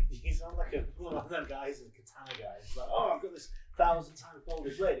 You sound like one of them guys, the katana guys. It's like, oh, I've got this 1,000-time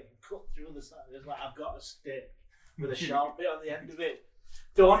folded blade. It can cut through the side. It's like, I've got a stick with a sharp bit on the end of it.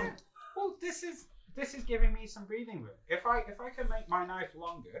 Done. well, this is giving me some breathing room. If I can make my knife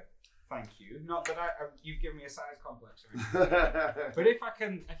longer, thank you. Not that you've given me a size complex or anything. But if I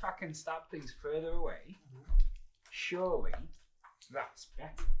can stab things further away, surely that's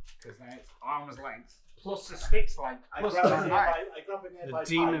better because then it's arm's length plus the stick's length I plus grab the a knife. nearby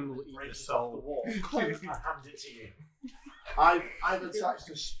demon pipe will and eat break the it soul. off the wall and hand it to you. I've attached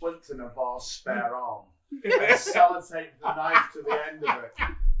a splint to Navarre's spare arm and sellotaped the knife to the end of it.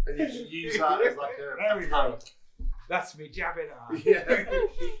 And you can use that as like There we a go. That's me jabbing arm. Yeah.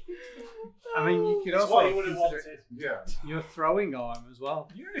 I mean, you could It's also what you would have consider wanted. Yeah. your throwing arm as well.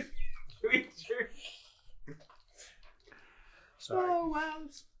 Sorry. oh wow,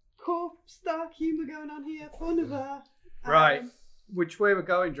 corpse dark humour going on here. Fun of her. Right. Which way we're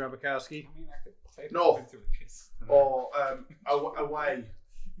going, Drabakowski? I mean, I could take North. it into a kiss. Or away.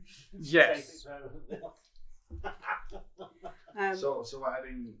 Yes. So we're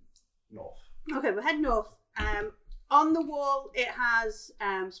heading north. Okay, we'll head north. On the wall, it has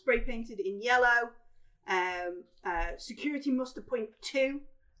spray painted in yellow. Security muster point 2,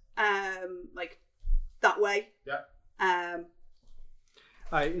 like that way. Yeah.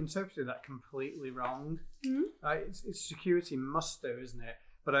 I interpreted that completely wrong. Mhm. It's security muster, isn't it?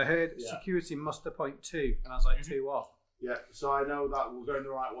 But I heard Yeah. security muster point 2, and I was like, 2 what? Yeah, so I know that we're going the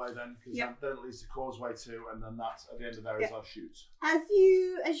right way then, because Yeah. then it leads to Causeway 2, and then that's at the end of there is our chute. As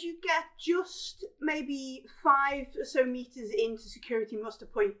you get just maybe 5 or so meters into security muster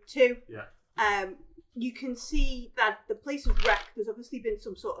point 2, you can see that the place is wrecked. There's obviously been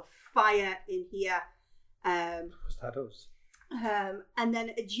some sort of fire in here. Just had us. And then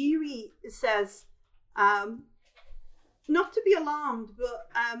Ajiri says, not to be alarmed, but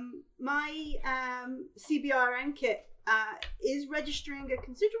my CBRN kit is registering a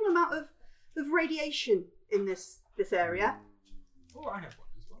considerable amount of radiation in this area. Oh, I have one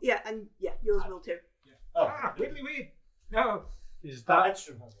as well. Yeah, and yeah, yours will too. Widdly weed. No, Is That that...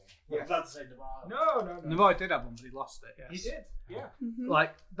 extra one. I'm about to say Navarre. no. Navarre did have one, but he lost it, He yes. did. Yeah. Mhm.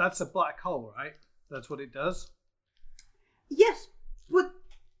 Like, that's a black hole, right? That's what it does? Yes, but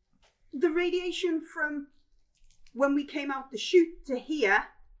the radiation from when we came out the chute to here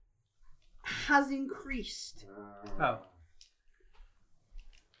has increased. Oh.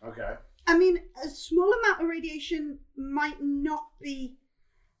 Okay. I mean, a small amount of radiation might not be.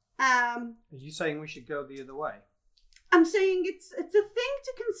 Are you saying we should go the other way? I'm saying it's a thing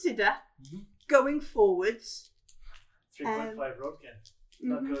to consider going forwards. 3.5 road again.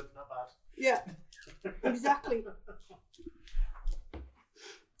 Not Mhm. good, not bad. Yeah, exactly.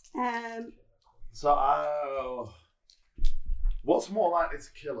 So, What's more likely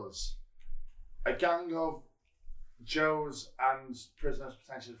to kill us? A gang of Joes and prisoners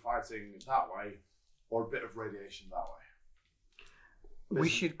potentially fighting that way, or a bit of radiation that way? We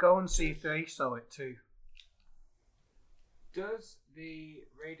should go and see if they saw it too. Does the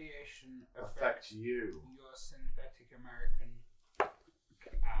radiation Affect you? your synthetic American?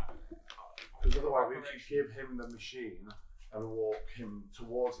 Because otherwise we could give him the machine and walk him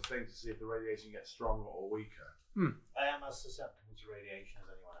towards the thing to see if the radiation gets stronger or weaker. I am as susceptible to radiation as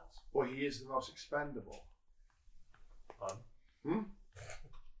anyone else. Well, he is the most expendable.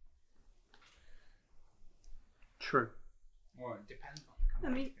 True. Well, it depends on the I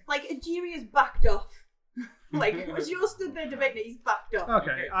kind of mean, thing. like, Ajiria's backed off. Like, as you're stood there debating it, he's backed off.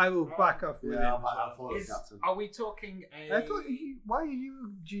 Okay, I will back off with him. as well. follow the captain. Are we talking a? I thought why are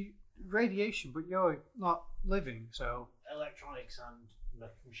you radiation, but you're not living, so Electronics and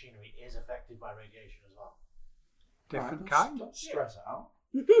machinery is affected by radiation as well. different Right, kind. Don't stress out.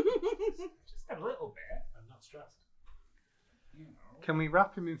 Just a little bit, I'm not stressed. you know. Can we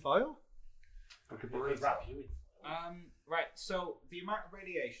wrap him in foil? I could We believe could wrap you in. Right. So the amount of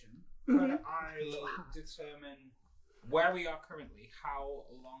radiation. Could I determine where we are currently, how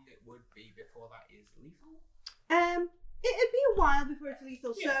long it would be before that is lethal? It'd be a while before it's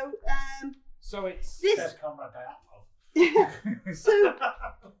lethal. Yeah. So it's This- Says Comrade Diatlov. So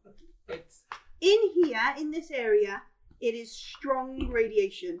it's in here, in this area, it is strong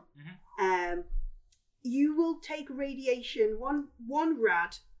radiation. You will take radiation one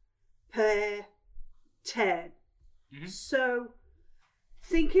rad per turn. So,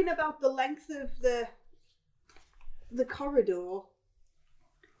 thinking about the length of the corridor,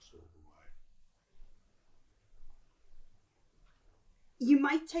 you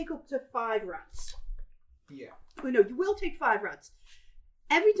might take up to 5 rads. yeah. Oh no, you will take 5 rads.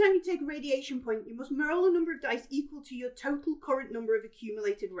 Every time you take a radiation point, you must roll a number of dice equal to your total current number of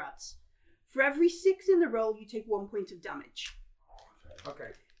accumulated rads. For every 6 in the roll, you take 1 point of damage.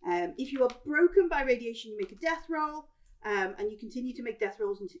 Okay. If you are broken by radiation, you make a death roll, and you continue to make death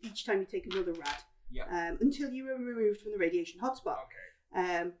rolls until each time you take another rad. Yeah. Until you are removed from the radiation hotspot.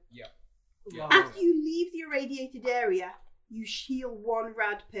 Okay. Yeah. After you leave the irradiated area, you heal 1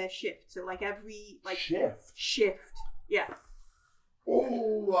 rad per shift. So like every shift. Yeah.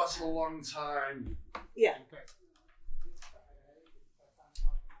 Oh, that's a long time. Yeah. Okay.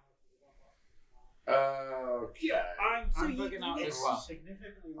 Okay. I'm So you bugging out get as well.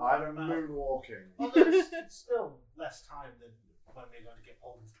 Significantly I'm longer amount. moonwalking. Although it's still less time than when we're going to get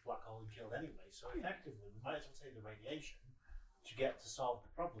pulled into the black hole and killed anyway. So effectively, we might as well take the radiation to get to solve the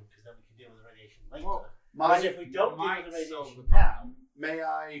problem, because then we can deal with the radiation later. Well, Because if we don't deal might with the solve radiation the now, May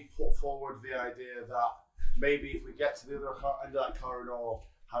I put forward the idea that maybe if we get to the other end of that corridor,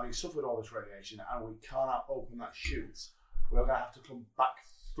 having suffered all this radiation, and we cannot open that chute, we're going to have to come back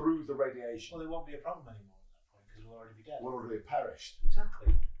through the radiation. well, there won't be a problem anymore at that point, because we'll already be dead. We'll already have perished.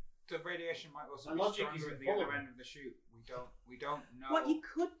 Exactly. The radiation might also My be logic stronger isn't at the other following. end of the chute. We don't know. What you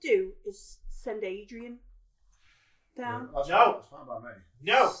could do is send Adrian down. That's No. fine, that's fine by me.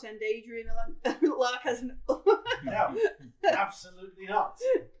 No! Send Adrian along. Lark has an. No! Absolutely not.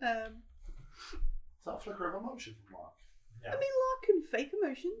 Is that a flicker of emotion from Mark? No. I mean, Lark can fake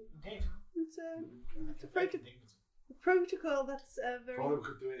emotion. Indeed. It's It's a a fake protocol that's very. If only we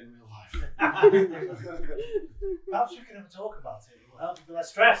could do it in real life. Perhaps we can have a talk about it. It will help you be less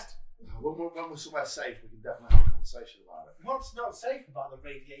stressed. When we're somewhere safe, we can definitely have a conversation about it. What's not safe about the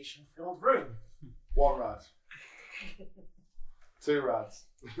radiation-filled room? 1 rad. 2 rads.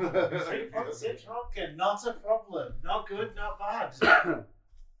 3.6 Rodkin, not a problem. Not good, not bad.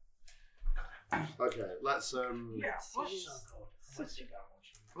 Okay, let's Yeah. So good.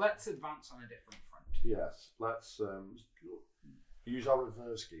 Let's advance on a different front. yes, let's use our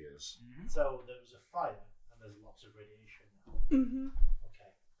reverse gears. So there was a fire and there's lots of radiation now.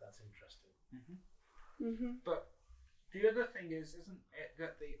 Okay, that's interesting. But the other thing is, isn't it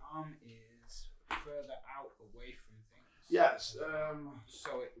that the arm is further out away from things? Yes,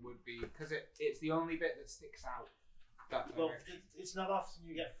 So it would be because it's the only bit that sticks out that Well, direction. it's not often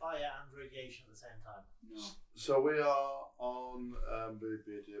you get fire and radiation at the same time. No. so we are on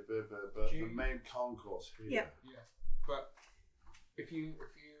the main concourse here. Yeah. Yeah. But if you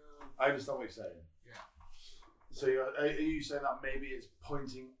I understand what you're saying. Yeah. So are you saying that maybe it's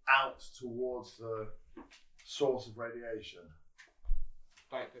pointing out towards the source of radiation?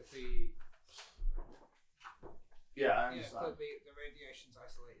 like that the Yeah, I yeah, understand. but the radiation's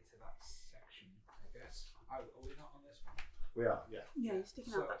isolated to that section, I guess. Are we not on this one? We are, yeah. Yeah, you're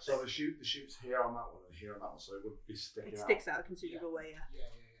sticking out that. So the chute's here on that one and here on that one, so it would be sticking It out. sticks out a considerable way. Yeah. Yeah.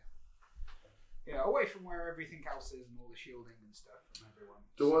 Yeah, away from where everything else is and all the shielding and stuff from everyone.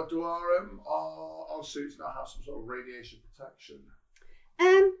 Do our suits not have some sort of radiation protection?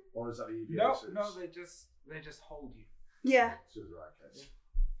 Or is that the EVA suits? No, they just hold you. Yeah. So the right case.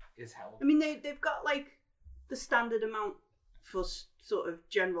 Is held. I mean, they've got like the standard amount for sort of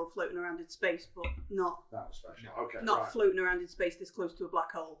general floating around in space, but not That was special. No. Okay. not right. floating around in space this close to a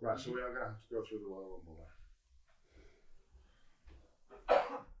black hole. Right, so we are going to have to go through the Royal Rumble then.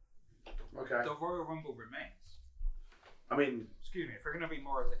 Okay. The Royal Rumble remains. I mean, Excuse me, if we're going to be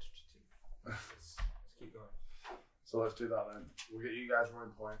more alliterative, let's keep going. so let's do that then. We'll get you guys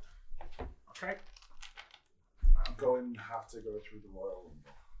running point. Okay. I'm going to have to go through the Royal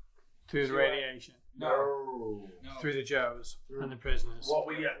Rumble. Through the radiation. No. Through the Joes and the prisoners. What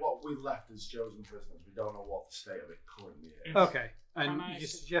we left as Joes and prisoners, we don't know what the state of it currently is. Okay. And Can I you're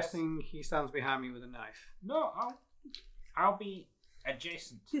suggest- suggesting he stands behind me with a knife. No, I'll be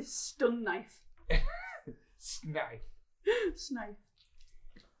adjacent. His stun knife. Snipe. Snipe.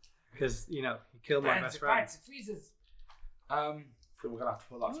 Because, he killed my best friend. Bites, it freezes. So we're going to have to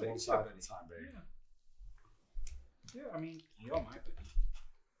put that to one side for the time being. Yeah, I mean, you're my buddy.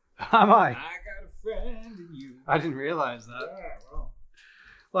 Am I? I got a friend in you. I didn't realise that. Yeah, well.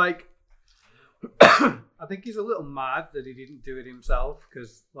 Like, I think he's a little mad that he didn't do it himself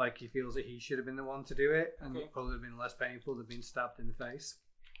because, he feels that he should have been the one to do it, and it probably would have been less painful than being stabbed in the face.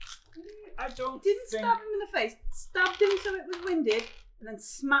 I don't Didn't think... stab him in the face. Stabbed him so it was winded, and then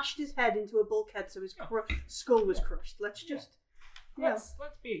smashed his head into a bulkhead so his skull was crushed. Let's just. Let's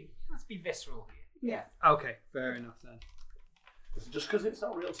be visceral here. Yeah. Okay, fair enough then. Just because it's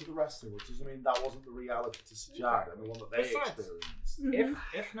not real to the rest of us doesn't mean that wasn't the reality to Sajad and the one that they Besides, experienced. Mhm.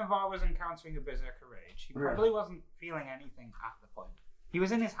 If Navarre was encountering a berserker rage, he probably wasn't feeling anything at the point. He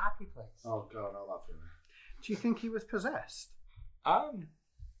was in his happy place. Oh god, no, that feeling. Do you think he was possessed?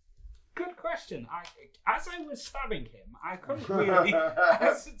 Good question. As I was stabbing him, I couldn't really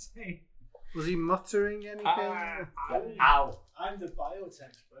ascertain. Was he muttering anything? Ow! I'm the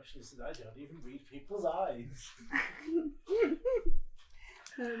biotech specialist and I don't even read people's eyes.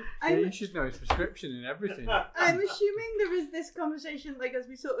 You should know his prescription and everything. I'm assuming there is this conversation, as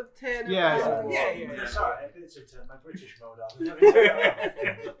we sort of turn Yeah. around. Yeah. Sorry, I need to turn my British mode on. Let me turn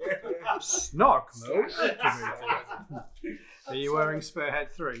it off. Snark mode. Are you wearing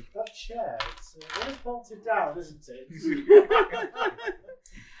Spearhead 3? That chair, it's bolted down, isn't it?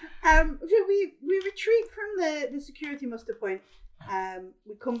 So we retreat from the security muster point.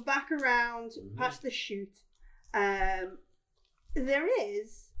 We come back around past the chute. There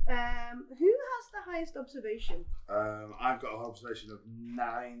is who has the highest observation? I've got an observation of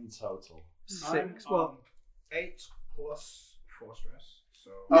 9 total. 6. Well, 8 plus 4 stress.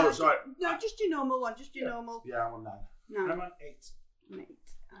 So Oh, sorry. No, just your normal one. Just your normal. Yeah, I'm on 9. No, I'm on 8. mate.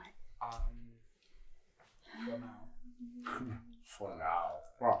 Alright. For now. For now.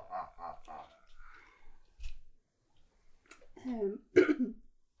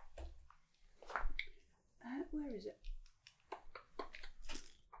 Where is it?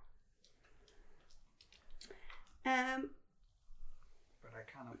 But I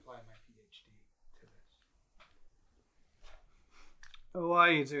can apply my PhD to this. why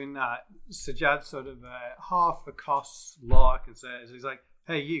are you doing that? Sajad sort of half accosts Lark and says, he's like,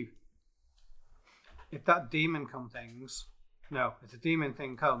 hey, you. If the demon thing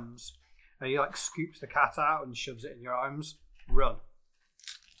comes, and he scoops the cat out and shoves it in your arms, run.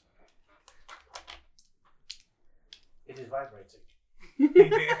 It is vibrating.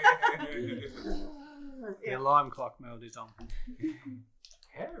 The alarm clock mode is on.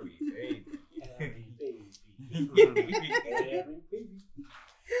 Harry, baby. Hairy baby.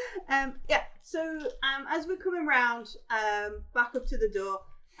 Yeah. So as we're coming round, back up to the door.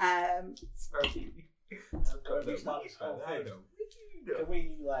 Sorry. Can we start this whole thing? Can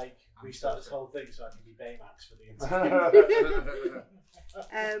we restart this whole thing so I can be Baymax for the entire?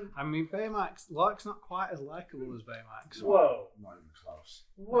 I mean, Baymax, Lark's not quite as likable as Baymax. Whoa! Not even close.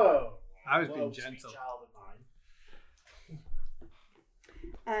 Whoa! I was Whoa, being sweet gentle. child of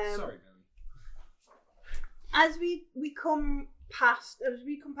mine. Sorry, Billy. As we come past the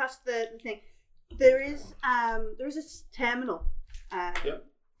thing, there is a terminal on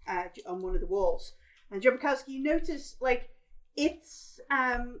one of the walls, and Jabukowski, you notice it's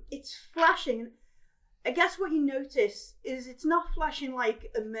flashing. I guess what you notice is it's not flashing like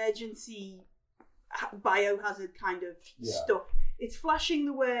emergency biohazard kind of stuff. It's flashing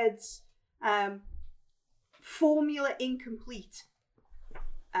the words formula incomplete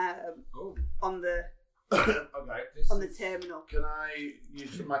on the Okay. on the terminal. Can I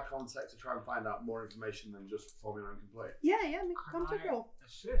use my contact to try and find out more information than just Formula Incomplete? Yeah, make a contact roll.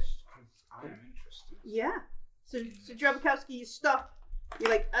 Assist, because I am interested. Yeah. So Drabakowski, you stop. You're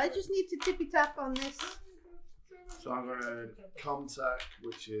like, I just need to tippy tap on this. So I'm going to contact,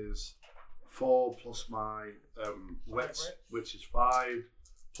 which is 4 plus my wits, which is 5,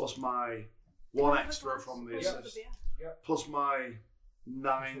 plus my 1 extra from the assist, plus my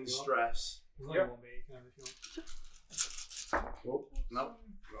 9 stress. Yep. Oh, no.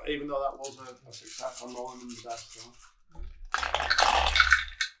 Even though that was a success, I'm rolling in the dice.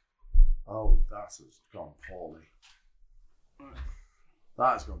 Oh, that has gone poorly.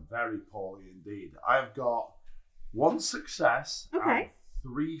 That has gone very poorly indeed. I've got 1 success and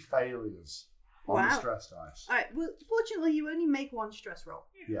 3 failures on the stress dice. Alright, well, fortunately, you only make 1 stress roll.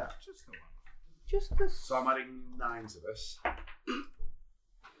 Yeah. Just the one. Just the. So I'm adding 9 to this.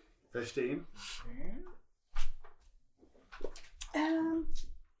 15.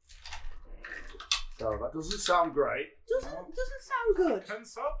 So that doesn't sound great. Doesn't sound good.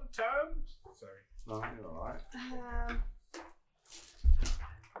 Consult the terms. Sorry. No, you're alright.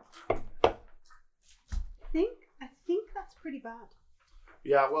 I think that's pretty bad.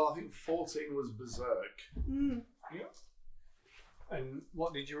 Yeah, well, I think 14 was Berserk. Yeah. And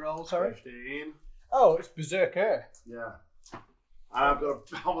what did you roll, sorry? 15. Oh, it's Berserker. Yeah. And I've got a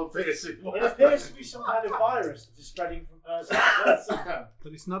problem piercing. It appears to be some kind of virus that is spreading from person to person.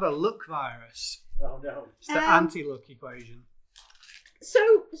 But it's not a luck virus. Oh no. It's the anti-luck equation. So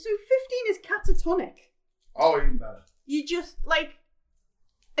 15 is catatonic. Oh, even better. You just like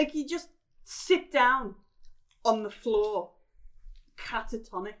you just sit down on the floor.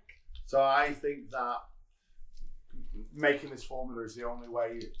 Catatonic. So I think that making this formula is the only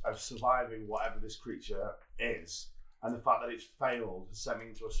way of surviving whatever this creature is. And the fact that it's failed has sent me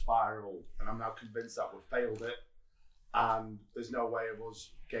into a spiral, and I'm now convinced that we've failed it, and there's no way of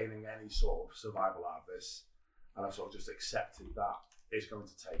us gaining any sort of survival out of this. And I've sort of just accepted that it's going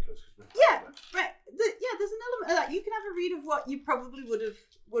to take us. Yeah, right. There's an element of that. You can have a read of what you probably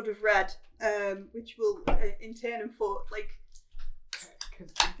would have read, which will in turn inform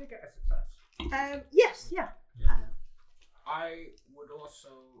Because we did get a success. Yes, yeah. I would also,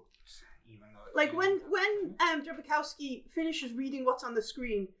 even though Like when Drabakowski finishes reading what's on the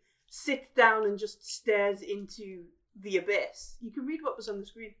screen, sits down and just stares into the abyss. You can read what was on the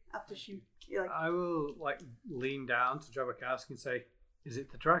screen after she. I will lean down to Drabakowski and say, "Is it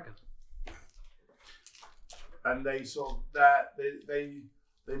the dragon?" And they sort of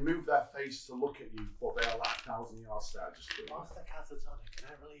they move their face to look at you, but they are like 1,000 yards there. Just Master Catatonic, can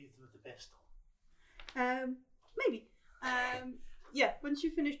I relieve them with the pistol? Maybe. Yeah. Once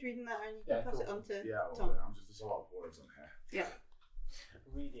you finished reading that, and you can pass it on to Tom. There's a lot of words on here. Yeah.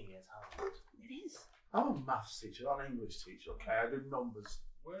 Reading is hard. It is. I'm a maths teacher, not an English teacher. Okay, I do numbers.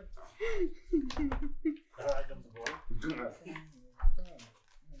 word. Alright, number one.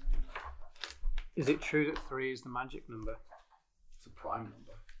 Is it true that 3 is the magic number? It's a prime number.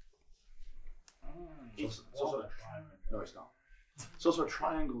 It's It's also one prime. No, it's not. It's also a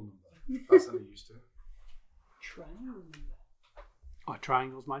triangle number. That's how they used to. Triangle. Oh,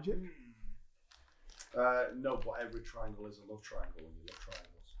 triangle's magic? No, but every triangle is a love triangle, and you love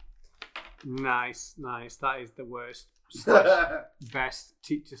triangles. Nice. That is the worst / best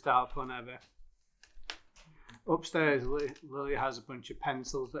teacher style pun ever. Upstairs, Lily has a bunch of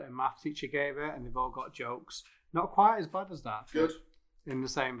pencils that a math teacher gave her, and they've all got jokes. Not quite as bad as that. Good. In the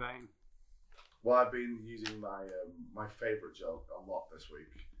same vein. Well, I've been using my my favourite joke a lot this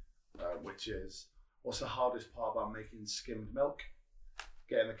week, which is, what's the hardest part about making skimmed milk?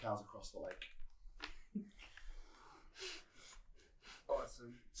 Getting the cows across the lake.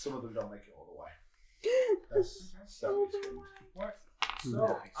 Awesome. Some of them don't make it all the way. That's so skimmed. What? So,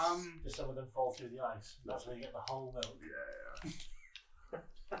 Nice. Just some of them fall through the ice. That's where you get the whole milk.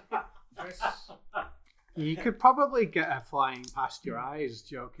 Yeah. this, You could probably get a flying past your eyes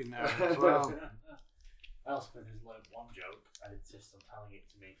joke in there as well. Elspeth has learned one joke and insists on telling it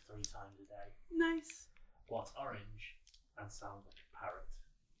to me 3 times a day. Nice. What's orange and sounds like a parrot?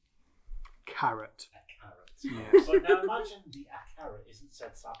 Carrot. A carrot. Yes. But now imagine the a carrot isn't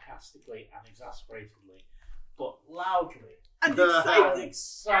said sarcastically and exasperately, but loudly And and exciting.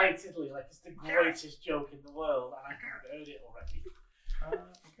 excitedly, like it's the greatest joke in the world, and I can't heard it already.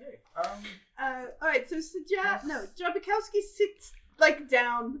 okay. Alright, so Drabakowski sits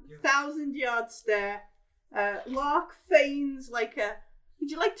down, 1,000-yard stare. Lark feigns would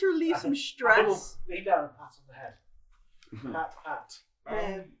you like to relieve some stress? Lean down and pat on the head. Pat, pat.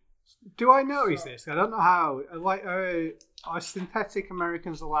 Do I notice this? I don't know how. Are synthetic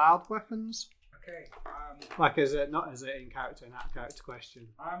Americans allowed weapons? Okay. Like as a not as an in character and out of character question.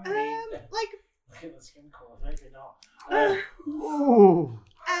 Like, Look at the skin colour, maybe not. Ooh.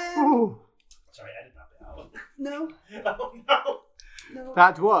 Ooh. Sorry, edit that bit out. no, Oh no! no.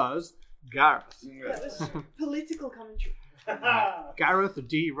 That was Gareth. That was political commentary. Gareth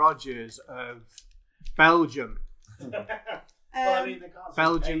D. Rogers of Belgium. Well, I mean, they can't see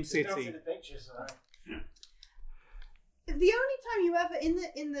Belgium the pictures, they don't City. see the pictures, so. The only time you ever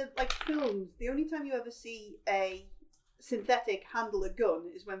in the like films, the only time you ever see a synthetic handle a gun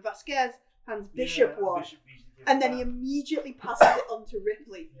is when Vasquez hands Bishop one, Bishop usually gives and then that. he immediately passes it on to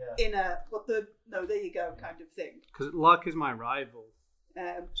Ripley Yeah. in a there you go kind of thing. Because Lark is my rival,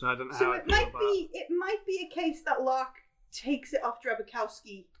 so I don't know So how I it feel might about be a case that Lark takes it off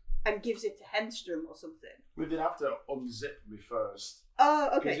Drabikowski and gives it to Henstrom or something. We did have to unzip me first Oh,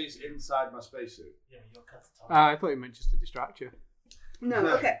 because okay. it's inside my spacesuit. Yeah, you're cut the top. I thought you meant just to distract you. No,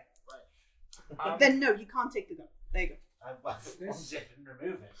 okay. Um, Then no, you can't take the gun. There you go. Unzip and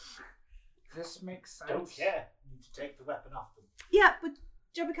remove it. this makes sense. Don't care. You need to take the weapon off them. Yeah, but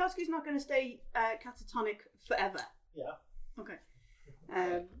Drabikowski's not going to stay catatonic forever. Yeah. Okay.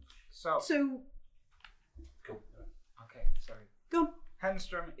 So, Cool. okay, sorry. Go.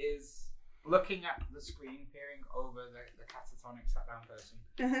 Henstrom is looking at the screen, peering over the catatonic sat down person,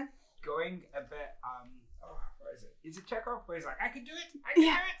 Uh-huh. going a bit, what is it? Is it Chekhov where he's like, I can do it! I can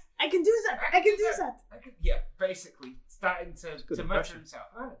Yeah. do it! I can do that. I can do that. I can, yeah, basically starting to good mutter impression. himself.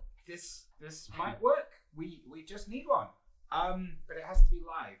 Oh, this might work. We just need one. But it has to be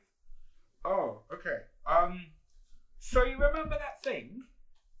live. Oh, okay. So you remember that thing?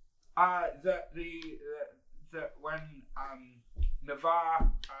 That when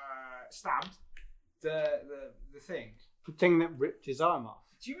Navarre stabbed the thing. The thing that ripped his arm off.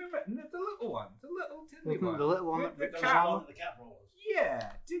 Do you remember the little one? The little tiddly Wasn't one. it the little one With that the ripped his That's cat? the arm one off? that the cat rolls.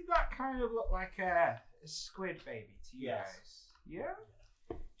 Yeah. Did that kind of look like a squid baby to you Yes. guys? Yeah.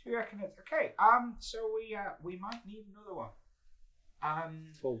 Do you reckon it's okay? So we might need another one.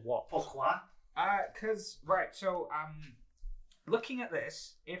 For what? Pourquoi? Looking at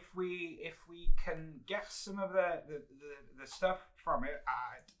this, if we can get some of the stuff from it,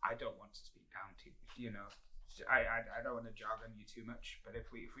 I don't want to speak down to you know, I don't want to jog on you too much, but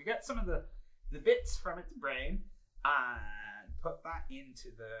if we get some of the bits from its brain and put that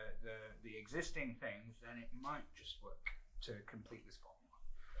into the existing things, then it might just work to complete this formula.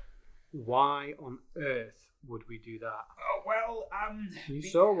 Why on earth would we do that? Oh well, You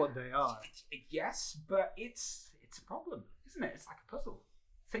saw what they are. Yes, but it's a problem, isn't it? It's like a puzzle.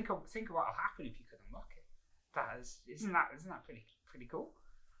 Think of what'll happen if you could unlock it. Isn't that pretty cool?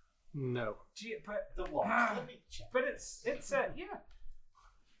 No. The what? Let me check. But it's yeah.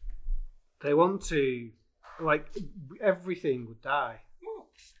 They want to, like, everything would die. Well,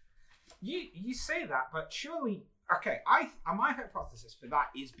 you say that, but surely okay. My hypothesis for that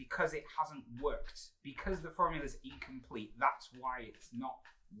is because it hasn't worked, because the formula is incomplete. That's why it's not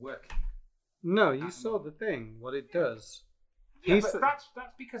working. No, you saw the thing, what it does. Yeah, He's- but that's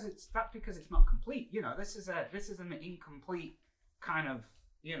because it's not complete. You know, this is an incomplete kind of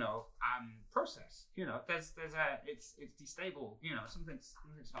process. You know, it's destable. You know, something's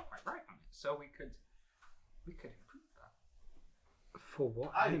not quite right on it. So we could improve that. For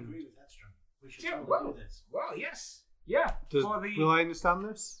what I end? agree with Hedstrom. We should Yeah, totally do this. Well, yes, yeah. Will I understand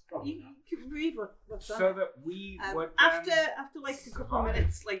this? Probably You not. can read what's on So it. that we would after like a couple of survive.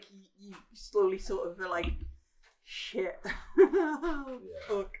 minutes, like you slowly sort of are like, shit,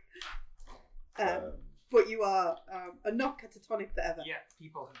 fuck. But you are not catatonic forever. Yeah,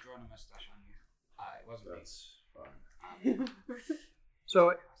 people have drawn a mustache on you. It wasn't me. That's fine.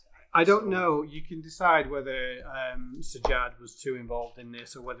 So, I don't know. You can decide whether Sajjad was too involved in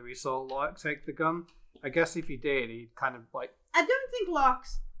this or whether he saw Lark take the gun. I guess if he did, he'd kind of like... I don't think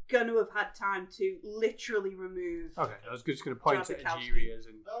Lark's gonna have had time to literally remove. Okay, I was just going to point at Drabikowski. Ajirias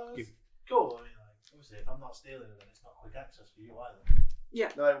and give... Cool. I mean, like, obviously, if I'm not stealing it, then it's not quick access for you either.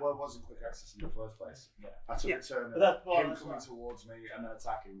 No, it wasn't quick access in the first place. Yeah. I took Yeah. a turn But of that's- well, him that's coming right. towards me and then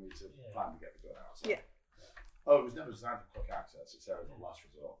attacking me to Yeah. finally get the gun out. So. Yeah. Oh, it was never designed for quick access. It's there as a last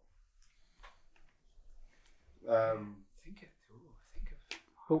resort. Think it through. Think of.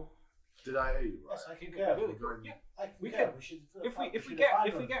 Oh, Did I hear you right? Yes, I concur. Really good. Yeah. I We concur. could- We should. If we should get find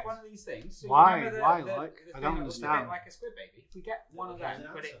if we one get of one these. of these things, so you Why? remember Why, the like? thing I don't that was a understand. bit like a squid baby. If we get one of There's them,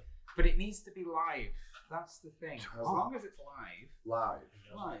 an but answer. it needs to be live. That's the thing. As long as it's live, Live.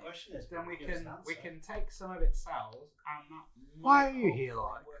 Who knows what the question is, then but we give us an can answer. take some of its cells and that. Why might are you here,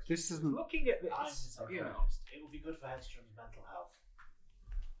 hopefully like? work. This isn't... Looking at I'm this, just a you know. therapist. It would be good for Hedstrom's mental health.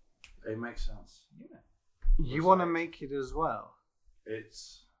 It makes sense. Yeah. You want to make it as well?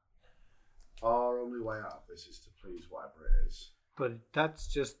 It's Our only way out of this is to please whatever it is. But that's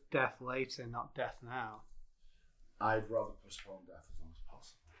just death later, not death now. I'd rather postpone death as long as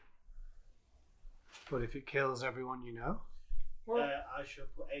possible. But if it kills everyone you know? I shall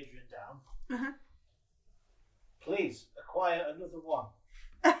put Adrian down. Please, acquire another one.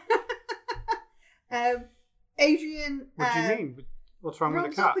 Adrian. What do you mean? What's wrong with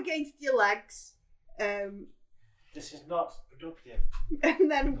runs the cat? up against your legs, This is not productive. and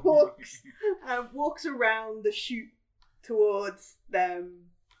then walks around the chute towards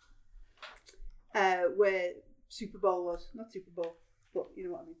where Super Bowl was. Not Super Bowl, but you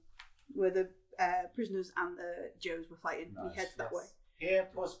know what I mean. Where the prisoners and the Joes were fighting. Nice, He heads that way. Here,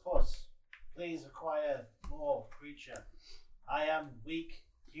 Puss. Please acquire more creature. I am weak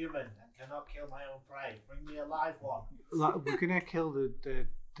human and cannot kill my own prey. Bring me a live one. Like, we're gonna kill the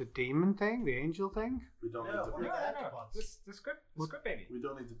demon thing, the angel thing. We don't No, need the one big of the No. heptapods. The script baby. We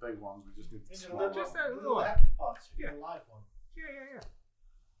don't need the big ones. We just need the These are small little, ones. Just a little one. heptapods. We Yeah. need a live one. Yeah.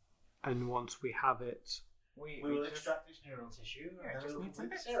 And once we have it, We will just, extract its neural tissue Yeah, and just then we'll need some complete the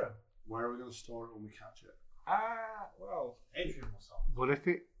bits. serum. Where are we going to store it when we catch it? well, Adrian will solve. what if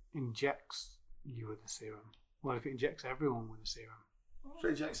it injects you with a serum? What if it injects everyone with a serum? If it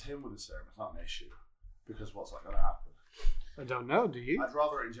injects him with a serum, it's not an issue. Because what's that going to happen? I don't know, do you? I'd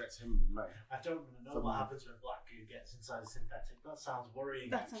rather it inject him than me. I don't want to know what happens when black goo gets inside a synthetic. That sounds worrying.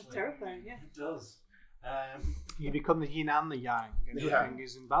 That sounds actually. terrifying, yeah. It does. You become the yin and the yang, and Yeah. everything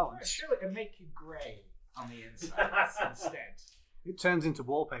is in balance. still it'll make you grey on the inside instead. It turns into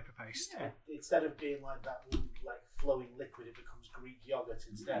wallpaper paste. Yeah. Instead of being like that, like flowing liquid, it becomes Greek yogurt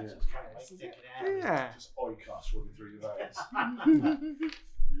instead. Yeah. So it's kind of like thick and airy. Yeah. Just oikos running through your veins.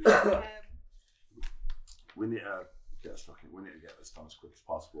 We need to get stuck in. We need to get this done as quick as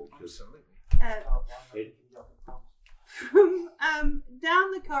possible. Because Absolutely. From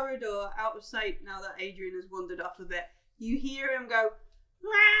down the corridor, out of sight, now that Adrian has wandered off a bit, you hear him go,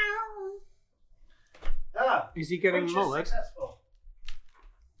 "Meow." Is he getting Which is mullered? successful.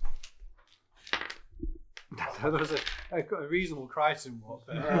 That was a reasonable Crichton walk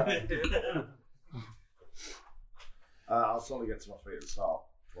there. I'll slowly get to my feet and start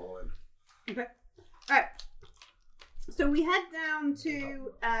following. Okay. Alright. So we head down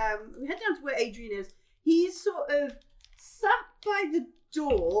to where Adrian is. He's sort of sat by the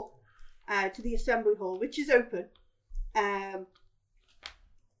door to the assembly hall, which is open. In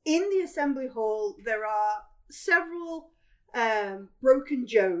the assembly hall, there are several broken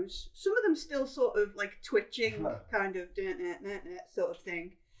Joes. Some of them still sort of like twitching, kind of sort of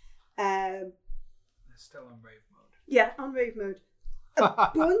thing. They're still on rave mode. Yeah, on rave mode.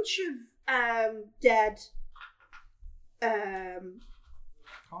 A bunch of dead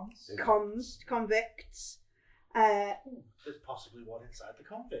convicts. There's possibly one inside the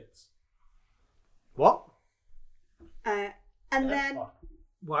convicts. What? And That's then fine.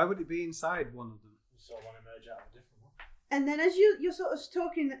 Why would it be inside one of them? We saw one emerge out of a different one. and then as you're sort of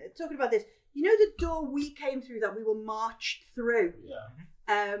talking about this, you know the door we came through that we were marched through.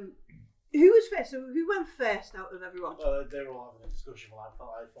 Yeah. Who was first? So who went first out of everyone? Well, they were all having a discussion while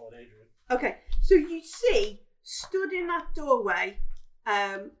I followed Adrian. Okay, so you see, stood in that doorway,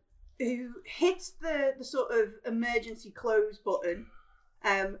 who hits the sort of emergency close button,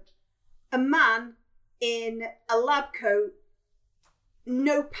 a man in a lab coat,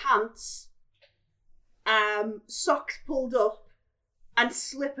 no pants, socks pulled up, and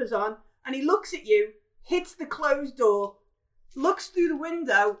slippers on, and he looks at you, hits the closed door, looks through the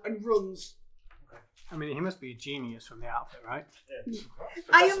window, and runs. I mean, he must be a genius from the outfit, right? Yeah.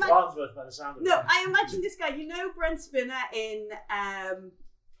 I Professor ima- Farnsworth by the sound of No, it. I imagine this guy. You know Brent Spinner in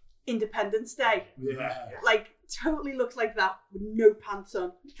Independence Day. Yeah. Like totally looks like that with no pants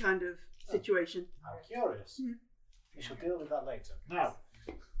on kind of situation. I'm curious. Hmm. We shall deal with that later. Now,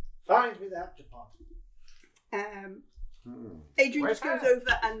 find me the heptapod. Adrian Where's just goes that?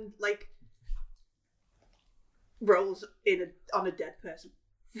 over and like rolls on a dead person.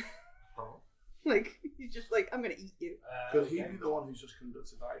 Like he's just like, I'm gonna eat you. Could he be the one who's just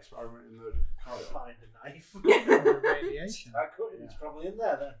conducted that experiment in the corridor? Find a knife. Radiation. I could. It's probably in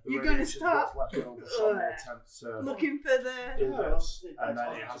there then. The You're gonna radiation's start what's left over from the attempt to Looking for the. do Yeah, this, well, and then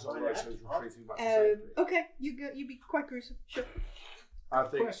that's it has fine. all right, so he's retreating back to safety. Okay, you'd be quite gruesome. Sure. I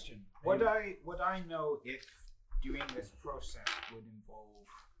think Question: Would I know if doing this process would involve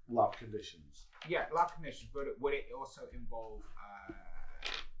lab conditions. lab conditions, but would it also involve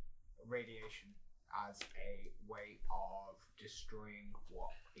radiation as a way of destroying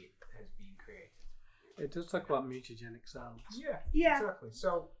what it has been created? It does talk about mutagenic cells. Yeah. Exactly.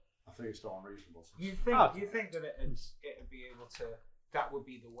 So I think it's not unreasonable. you think that it'd be able to? That would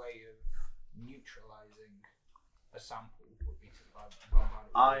be the way of neutralizing a sample would be to bombard it with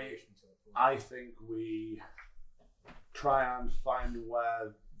radiation until it falls. I think we try and find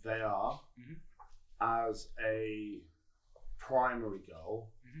where they are as a primary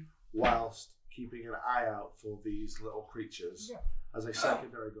goal, whilst keeping an eye out for these little creatures as a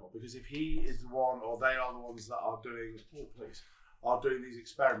secondary goal. Because if he is the one, or they are the ones that are doing, these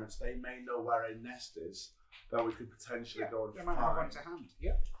experiments, they may know where a nest is that we could potentially go and They find. might have one to hand.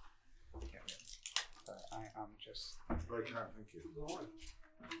 Yep. I am just. Very kind, thank you.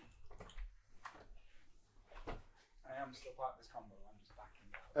 I am still part of this combo. I'm just backing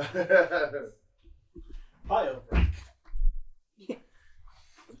out. Bio break.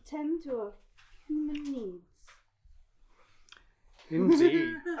 Tend to our human needs.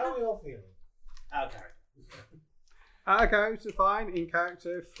 Indeed. How are we all feeling? Okay. Out of character, fine. In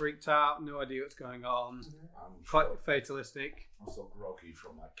character, freaked out, no idea what's going on. Quite fatalistic. I'm still groggy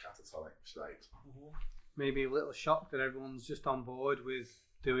from my catatonic state. Maybe a little shocked that everyone's just on board with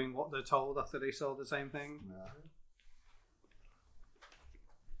doing what they're told after they saw the same thing.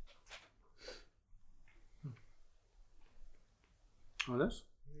 Oh, this?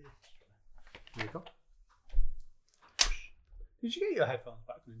 There you go. Did you get your headphones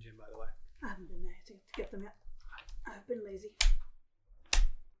back from the gym, by the way? I haven't been there to get them yet. I've been lazy.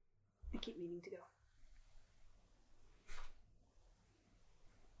 I keep meaning to go.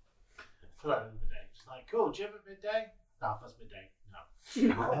 Throw it in the day. Just like, cool, gym at midday? No, that's midday. No.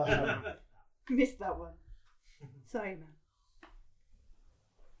 Missed that one. Sorry, man.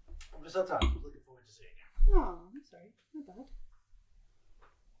 I'm just on time. I was looking forward to seeing you. Oh, I'm sorry. Not bad.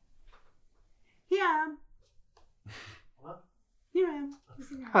 Here I am. What? Here I am.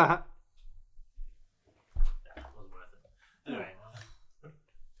 Listen here. Yeah, it wasn't worth it. Anyway.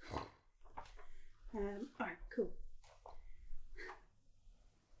 Alright, cool.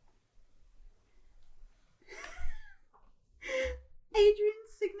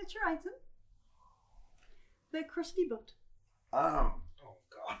 Adrian's signature item. The crusty butt. Oh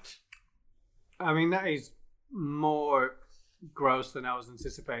God. I mean, that is more gross than I was no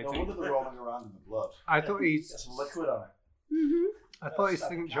anticipating. wonder they're rolling around in the blood. I thought Get some liquid on it. Mm-hmm. I thought his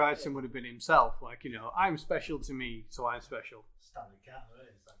signature item would have been himself. Like, you know, I'm special to me, so I'm special. Stanley Cat,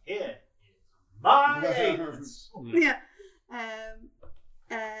 it's like, here is my aliens. Yeah.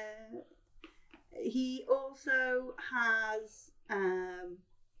 He also has a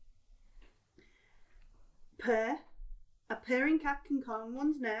purring cat can calm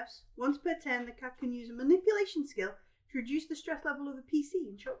one's nerves. Once per turn, the cat can use a manipulation skill to reduce the stress level of a PC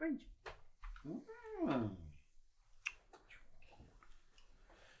in short range.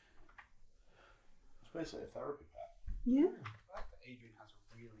 It's basically a therapy pet. Yeah. I like that Adrian has a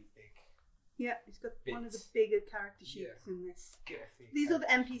really big, Yeah, he's got one of the Bits. bigger character sheets in this. girthy. These are the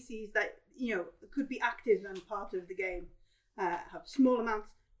NPCs that, you know, could be active and part of the game. Have small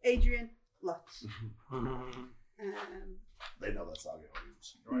amounts. Adrian, lots. They know their target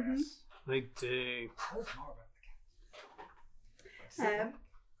audience. Yes. They do. Tell us more about the cat.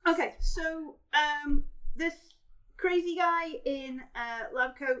 Okay, so this crazy guy in a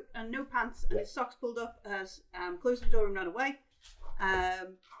lab coat and no pants and his socks pulled up has closed the door and ran away.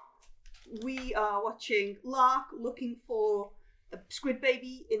 We are watching Lark looking for a squid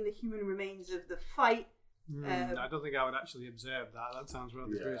baby in the human remains of the fight. I don't think I would actually observe that. That sounds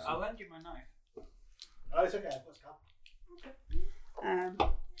rather Yeah. gruesome. I'll lend you my knife. Oh, it's okay. I've got a scalpel.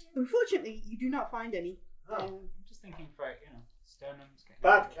 Unfortunately, you do not find any. Oh. I'm just thinking for, sternums. getting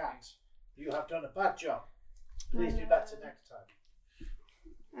Bad rid of cat. things. You have done a bad job. Please do better next time.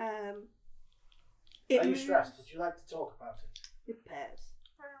 It Are you moves- stressed? Would you like to talk about it? It pairs.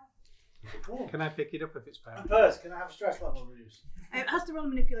 Can I pick it up if it's bad? And first, can I have a stress level reduced? It has to roll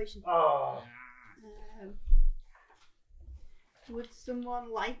manipulation. Oh. Would someone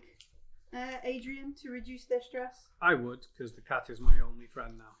like Adrian to reduce their stress? I would, because the cat is my only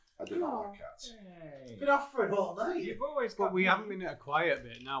friend now. I do not like cats. Hey. Been off for it all night. You've always got But we me. haven't been at a quiet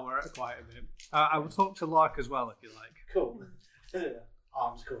bit. Now we're at a quiet bit. I will talk to Lark as well, if you like. Cool.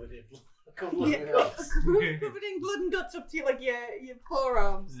 Arms covered in blood. Yeah, covered in blood and guts up to your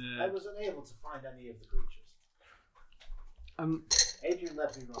forearms. I was unable to find any of the creatures. Adrian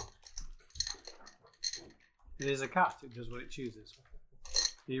led me wrong. It is a cat. It does what it chooses.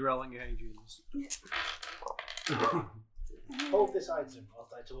 Are you rolling Adrian's? Hold this item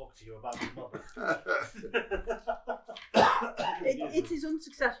whilst I talk to you about your mother. It is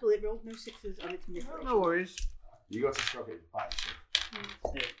unsuccessful. It rolled no sixes on its manipulation. No worries. You got to stroke it with bites.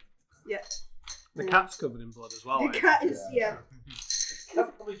 Yeah. The cat's covered in blood as well. The cat is, yeah.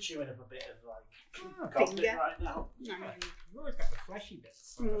 I'm probably chewing up a bit of Can't do it Finger. right now. You've always got the fleshy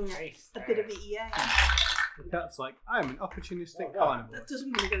bits on the face. A there. bit of it, yeah. The cat's like, I'm an opportunistic Oh, no. carnivore. That doesn't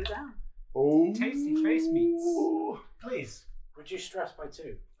want to go down. Oh, Tasty face meats. Please, reduce stress by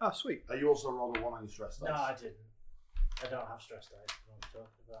 2. Oh, sweet. You also rolled a 1 on your stress dice. No, I didn't. I don't have stress dice. What are you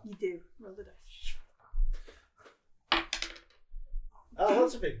talking about? You do. Roll the dice. Oh,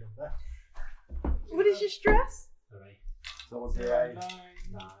 that's a big number. What is your stress? 3. So what's the A?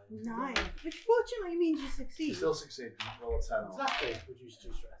 9. Which fortunately means you You succeed. still succeed. You roll a 10 on. Exactly. Reduce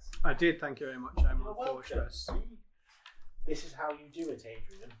 2 stress. I did, thank you very much. I'm You're on 4 welcome. stress. See? This is how you do it,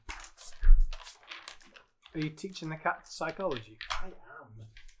 Adrian. Are you teaching the cat psychology? I am.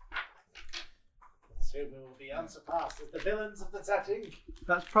 Soon we will be unsurpassed as the villains of the setting.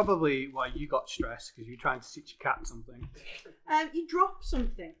 That's probably why you got stressed, because you're trying to teach your cat something. You drop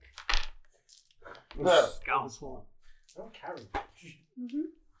something. Scalpel. Don't carry. Mm-hmm. You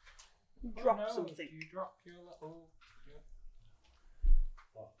Oh, drop no, something. You drop your little.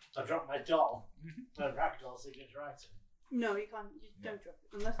 What? I dropped my doll. My ragdoll signature item. No, you can't. You don't drop it.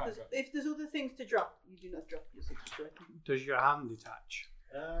 Unless Can't there's, drop if there's other things to drop, you do not drop your signature item. Does your hand detach?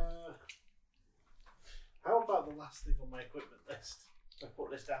 How about the last thing on my equipment list? I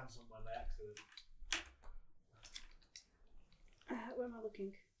put this down somewhere by accident. Where am I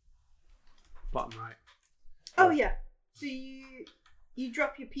looking? Bottom right. Oh yeah. So you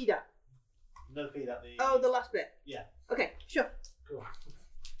drop your PDAT. Another P that the. Oh, the last bit. Yeah. Okay, sure. Cool.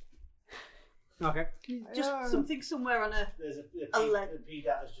 Okay. Just something somewhere on a There's a A leg. P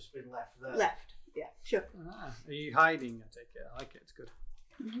that has just been left there. left. Yeah, sure. Ah, are you hiding? I take it. I like it. It's good.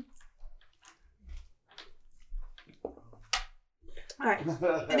 All right.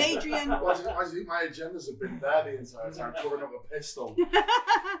 And Adrian. Why do you think my agendas have been there the entire time, covering up a pistol?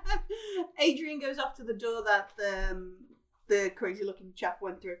 Adrian goes off to the door that the crazy-looking chap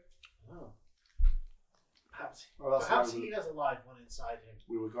went through. Oh. Perhaps, Well, that's perhaps why he has a live one inside him.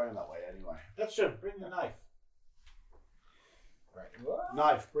 we were going that way anyway. That's true. Bring the knife. Right. What?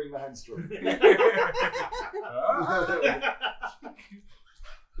 Knife, bring the hens through.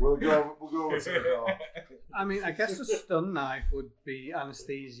 We'll go over to the door. I mean, I guess a stun knife would be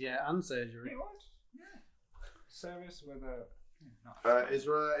anesthesia and surgery. It was. Yeah. Service with a. Not Is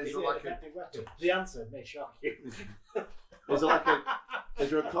there Is it like an effective weapon? The answer may shock you. is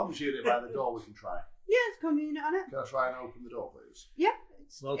there a comms unit by the door we can try? Yeah, it's a community on it. Can I try and open the door, please? Yeah,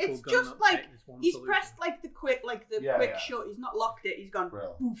 Local it's gun just uptake, like there's one he's solution. pressed like the quick Yeah. shut. He's not locked it. He's gone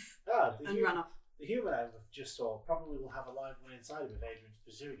Real. poof Ah, and ran off. The human I just saw probably will have a live one inside him if Adrian's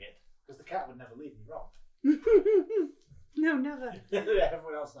pursuing it, because the cat would never leave me wrong. No, never.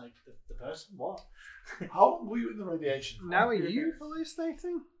 Everyone else like the person. What? How long were you in the radiation for? Now are you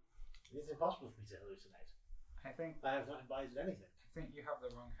hallucinating? It's impossible for me to hallucinate. I think I have not imbibed anything. you have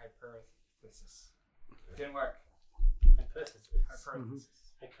the wrong hypothesis. Didn't work. Hypothesis. Hypothesis.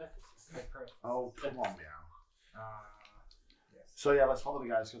 Hypothesis. Hypothesis. Oh, come on, meow. Yes. So yeah, let's follow the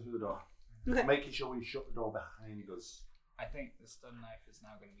guys, go through the door. Okay. Making sure we shut the door behind us. I think the stun knife is now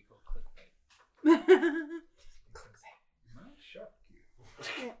going to be called clickbait. Shock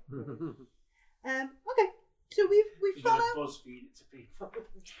you. Okay. So we You're going follow. to BuzzFeed it to people.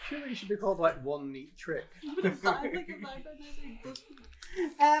 Surely it should be called like one neat trick.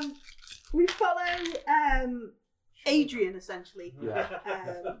 We follow Adrian essentially. Yeah.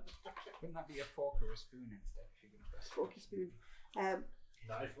 Wouldn't that be a fork or a spoon instead if you're going to press Forky spoon.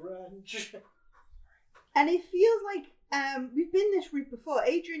 Knife wrench. And it feels like we've been this route before.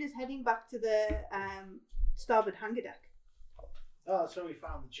 Adrian is heading back to the starboard hangar deck. Oh, that's where we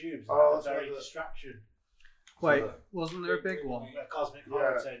found the tubes. Oh, That's that's very where the- distraction. Wait, wasn't there a big one? Where cosmic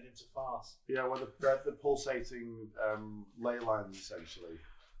horror Yeah. turned into farce. Yeah, where the pulsating ley lines essentially.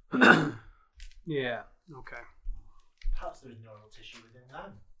 Yeah, okay. Perhaps there is neural tissue within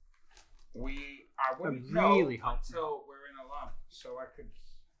them. I wouldn't really know hope until we're in a lab, so I could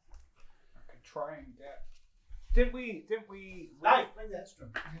try and get. Didn't we? Knife, bring the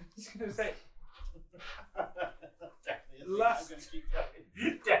headstrom. I was gonna say. Definitely. Last- I'm going to keep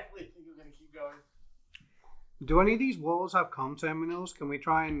going. Definitely think I'm going to keep going. Do any of these walls have comm terminals? Can we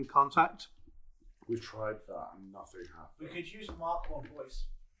try and contact? We've tried that and nothing We happened. could use Mark 1 voice.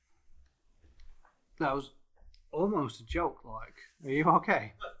 That was almost a joke, like. Are you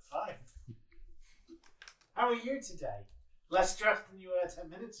okay? Fine. How are you today? Less stressed than you were 10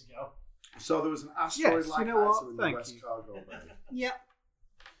 minutes ago. So there was an asteroid Yes, like you know what? item in the Thank West you. Cargo Bay. Yep.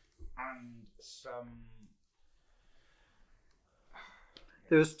 And some.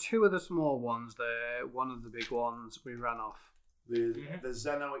 There was two of the small ones there. One of the big ones we ran off. The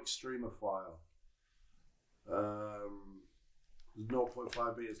Xeno Extremophile. There's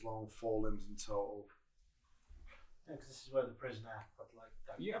 0.5 meters long, 4 limbs in total. Yeah, because this is where the prisoner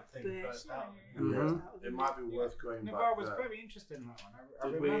that thing burst out. It might be worth going Navarre back was there. very interested in that one. I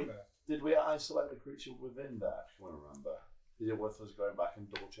remember. Did we isolate the creature within there? If you want to remember, is it worth us going back and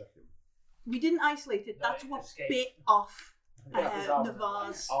double checking? We didn't isolate it. No, That's it what escaped. bit off His arm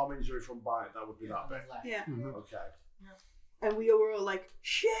Navarre's. Arm injury from bite. That would be that bit. Yeah. Okay. And we were all like,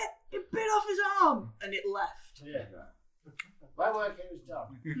 shit, it bit off his arm! And it left. Yeah. My work here is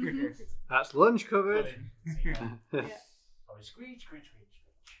done. That's lunch covered. Yeah. Oh, screech, screech, screech.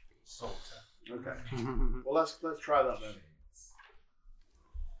 Salter. Okay. Well, let's try that then.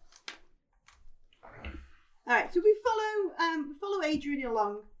 Alright, so we follow Adrian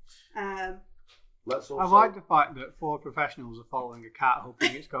along. Let's also. I like the fact that 4 professionals are following a cat,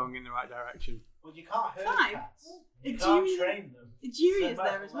 hoping it's going in the right direction. Well, you can't hurt 5. cats. You can't train them. Jiri So is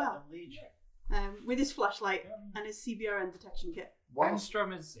might there as as well well. let them lead you. With his flashlight and his CBRN detection kit.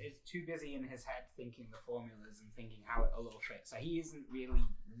 Enstrom is too busy in his head thinking the formulas and thinking how it'll all fit. So he isn't really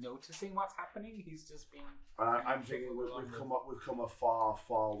noticing what's happening. He's just being. I'm thinking we've come a far,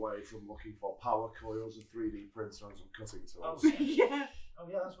 far way from looking for power coils, a 3D printer, and some cutting tools. Yeah. Oh,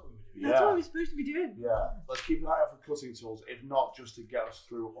 yeah, that's what we were doing. That's what we're supposed to be doing. Yeah. Let's keep an eye out for cutting tools, if not just to get us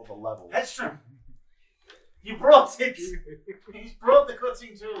through other levels. Hedstrom! You brought it! He's brought the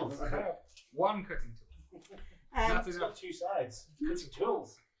cutting tools. One cutting tool. It's got 2 sides. Cutting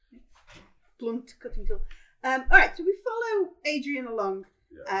tools. Blunt cutting tool. Alright, so we follow Adrian along.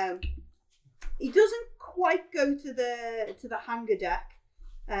 Yeah. He doesn't quite go to the hangar deck.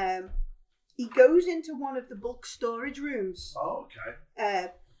 He goes into one of the bulk storage rooms. Oh, okay.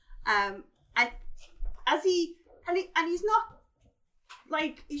 And as he's not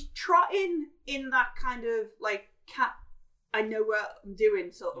like he's trotting in that kind of like cat I know what I'm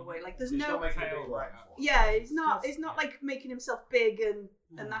doing sort of way. Like there's He's no not making a big line for it. yeah, he's not like making himself big and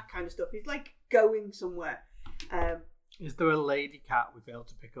that kind of stuff. He's like going somewhere. Is there a lady cat we failed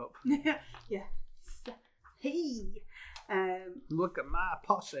to pick up? Yeah. Hey. Look at my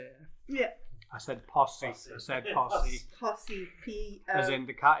posse. Yeah. I said posse. I said posse. Posse P. As in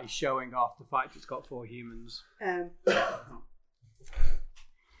the cat is showing off the fact it's got 4 humans. I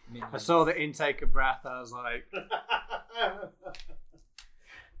saw the intake of breath. I was like,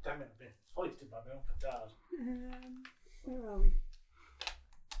 Damn it, I've been foisted by my own petard. Where are we?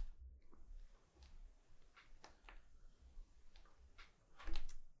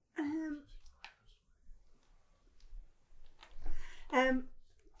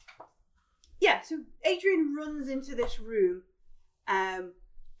 Yeah, so Adrian runs into this room, and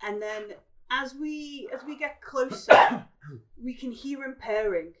then as we get closer, we can hear him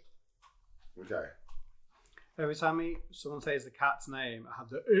purring. Okay. every time someone says the cat's name, I have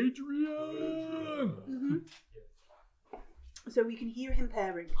the Adrian. Mm-hmm. So we can hear him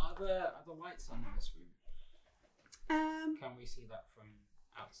purring. Are the lights on in this room? Can we see that from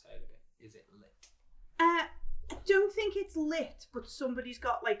outside of it? Is it lit? I don't think it's lit, but somebody's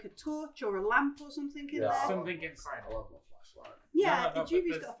got like a torch or a lamp or something in there. Something inside. I love my flashlight. Yeah, No,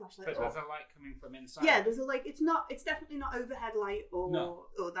 Juby's but got a flashlight. But there's a light coming from inside. Yeah, there's a like. It's definitely not overhead light or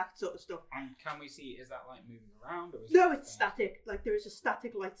that sort of stuff. And can we see? Is that light moving around? Or is No, it it's static. Like there is a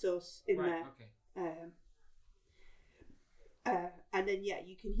static light source in there. Okay. And then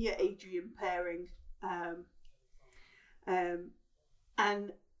you can hear Adrian purring.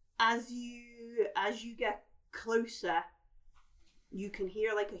 And as you get closer, you can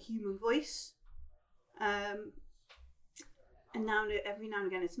hear like a human voice. And every now and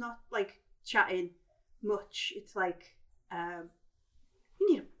again, it's not like chatting much. It's like, you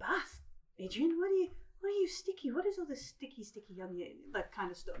need a bath, Adrian. What are you sticky? What is all this sticky on you? That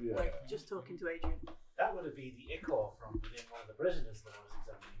kind of stuff. Yeah. Like just talking to Adrian. That would have been the ichor from within one of the prisoners that I was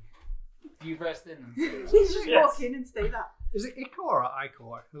examining. You burst in and say, You just walk in and say that. Is it Icor or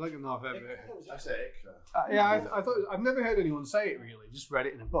Icor? I don't know if I've ever heard it. I say it. Yeah, I thought I've never heard anyone say it really. Just read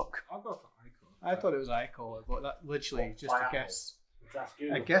it in a book. I'll go for Icor. I thought it was Icor, but that literally just a guess. That's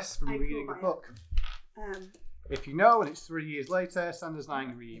Google. A guess from Icor, reading a yeah. book. Um, If you know and it's 3 years later, send us an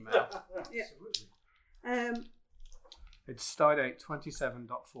angry email. yeah. It's stardate 27.4.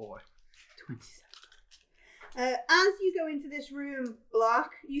 27. As you go into this room,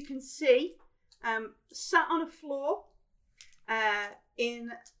 Lark, you can see sat on a floor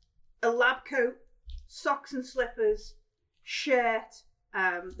in a lab coat, socks and slippers, shirt.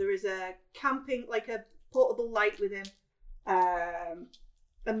 There is a camping, like a portable light with him,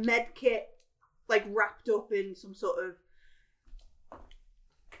 a med kit, like wrapped up in some sort of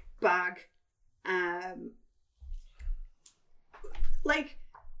bag, like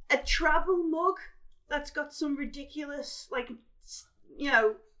a travel mug that's got some ridiculous like you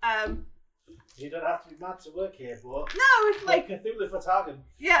know, You don't have to be mad to work here, but no, it's like, Cthulhu Fatagan.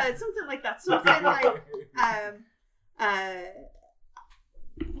 yeah, it's something like that. Something like,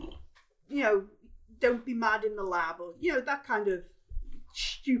 you know, don't be mad in the lab, or, you know, that kind of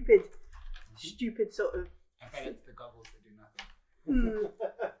stupid sort of. I bet it's the goggles that do nothing.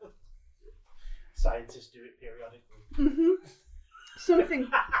 Scientists do it periodically. Something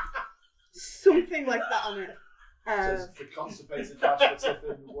like that on it. Says the constipated Joshua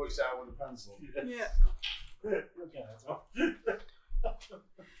Tiffin works out with a pencil. Yeah.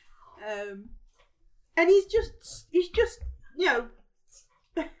 And he's just, you know,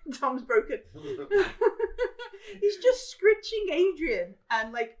 Tom's broken. He's just scritching Adrian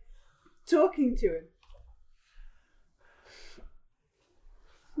and like talking to him.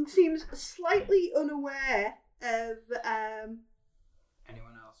 He seems slightly unaware of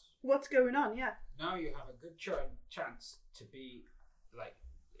Anyone else? what's going on. Yeah. Now you have a good chance to be like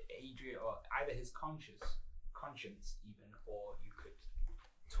Adrian, or either his conscience even, or you could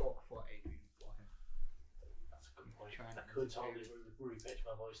talk for Adrian for him. That's a good point. Trying I to could interfere. totally repitch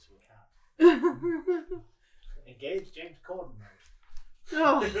my voice to a cat. Engage James Corden mode.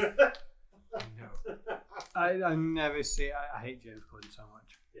 Oh. No. I never see. I hate James Corden so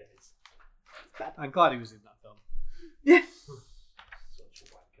much. Yeah, it's I'm glad he was in that film. Yeah. such a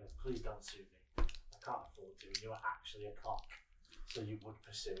wanker. Please don't sue me. I can't afford to. You are actually a cock, so you would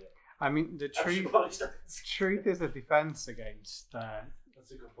pursue it. I mean, the truth is a defense against.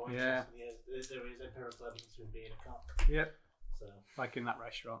 That's a good point. Yeah. There is empirical evidence of being a cock. Yep. So Like in that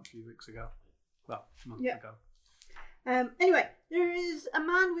restaurant a few weeks ago. Well, a month Yeah. ago. Anyway, there is a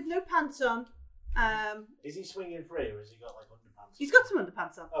man with no pants on. is he swinging free, or has he got like underpants? He's got some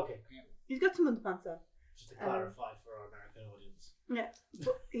underpants on. Okay, He's got some underpants on. just to clarify for our American audience. Yeah,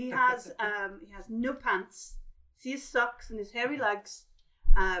 but he has no pants. See his socks and his hairy legs,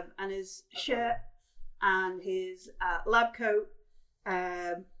 and his shirt and his lab coat.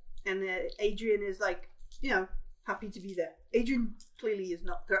 And Adrian is like, you know, happy to be there. Adrian clearly is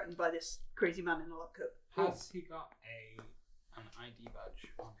not threatened by this crazy man in a lab coat. Has he got an ID badge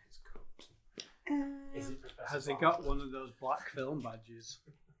on his coat? Is it Professor Has he got Bartlett? one of those black film badges?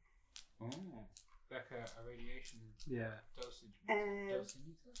 Oh, like a radiation Yeah. dosage.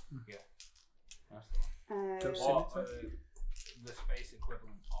 Dosimeter? Yeah, that's the one. Dosimeter? Or the space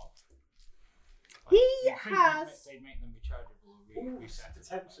equivalent of. He you'd think has- They'd make them rechargeable or Ooh, reset.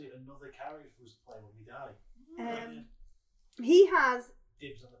 potentially another character for us to play when we die. He has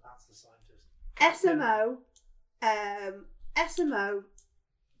Dibs on the pants, the scientist. SMO,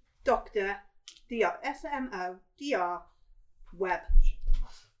 Doctor, DR, SMO, DR, Web.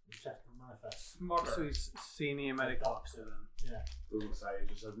 Check the manifest. Smogger. So he's senior medical officer then. Yeah. Doesn't say, it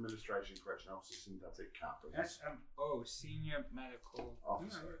just administration, correction officer, synthetic cat. SMO, senior medical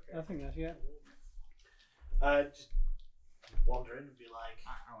Officer. I think that's, yeah. Just wander in and be like,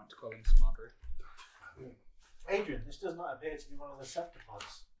 I want to call him Smogger. Adrian, this does not appear to be one of the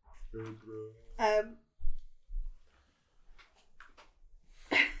septipods.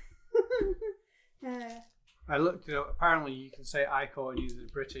 I looked it up. Apparently, you can say ICO in either the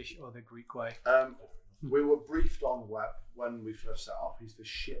British or the Greek way. We were briefed on Webb when we first set off. He's the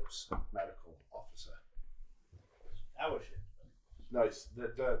ship's medical officer. Our ship. No, it's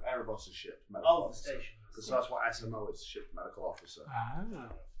the Erebos' ship medical Oh, the officer. station. So that's what SMO is, ship medical officer.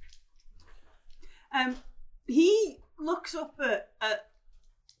 He looks up at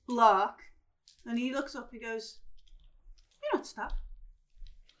Lark, and he looks up. He goes, "You're not stabbed.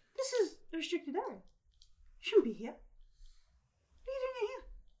 This is a restricted area. You shouldn't be here. What are you doing here?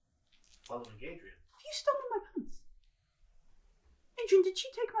 Following Adrian. Have you stolen my pants? Adrian, did she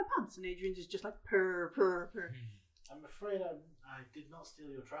take my pants?" And Adrian is just like purr. I'm afraid I did not steal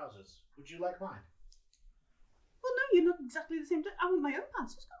your trousers. Would you like mine? Well, no, you're not exactly the same. I want my own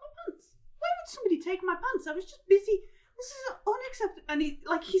pants. Who's got my pants? Why would somebody take my pants? I was just busy. This is unacceptable. And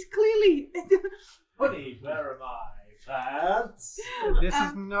he's clearly. Honey, where are my pants? This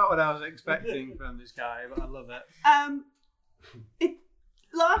is not what I was expecting from this guy, but I love it.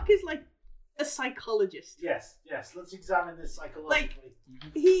 Lark is like a psychologist. Yes. Let's examine this psychologically.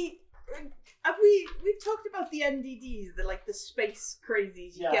 We've talked about the NDDs, the space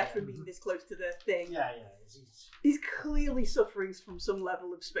crazies you get from being this close to the thing. Yeah. He's clearly suffering from some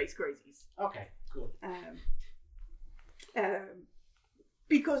level of space crazies. Okay, good.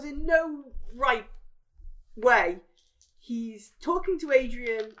 Because in no right way, he's talking to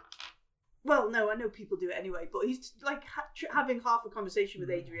Adrian. Well, no, I know people do it anyway, but he's like having half a conversation with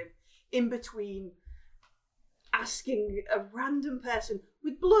Adrian in between asking a random person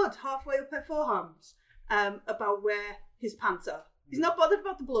with blood halfway up her forearms about where his pants are. He's not bothered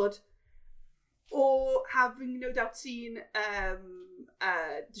about the blood, or having no doubt seen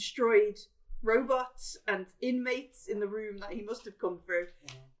destroyed robots and inmates in the room that he must have come through.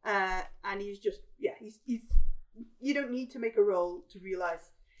 And he's just, he's you don't need to make a roll to realise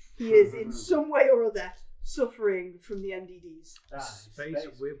he is in some way or other suffering from the NDDs. Space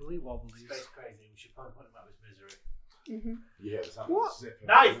wibbly wobblies. Space crazy. We should probably put him out of his misery. Mm-hmm. Yeah, it's that What? zipper.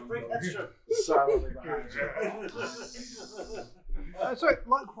 Knife! Bring extra! Silently behind you. Sorry,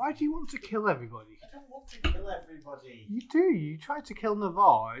 like, why do you want to kill everybody? I don't want to kill everybody. You do. You tried to kill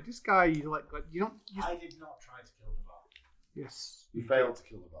Navarre. This guy, you don't. I did not try to kill Navarre. Yes. You failed to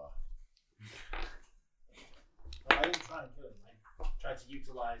kill the bar. Well, I didn't try and kill him. I tried to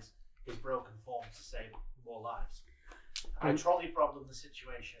utilise his broken form to save more lives. I trolley problem the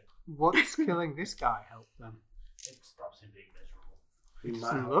situation. What's killing this guy help them? It stops him being miserable. He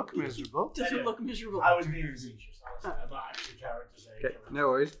Doesn't look miserable. Doesn't look miserable. I was being facetious. I'm not actually character saying. Okay, no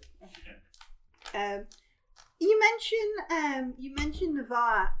worries. You mention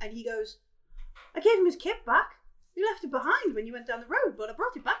Navarre, and he goes, I gave him his kit back. You left it behind when you went down the road, but I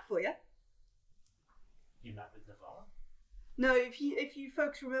brought it back for you. You met with Navarre? No, if you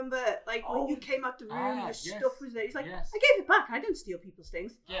folks remember, like when you came out the room, your stuff was there. He's like, Yes. I gave it back. I didn't steal people's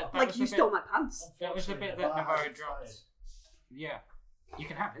things. Yeah, that Like was you the stole bit, my pants. That was the bit that Navarre dropped. Yeah, you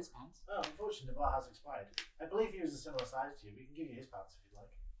can have his pants. Oh, unfortunately, Navarre has expired. I believe he was a similar size to you. We can give you his pants if you'd like.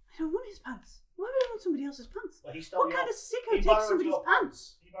 I don't want his pants. Why would I want somebody else's pants? Well, he stole What your, kind of sicko he takes borrowed somebody's your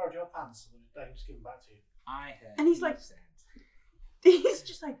pants? He borrowed your pants, so they just give them back to you. I heard. And he's he like- said, He's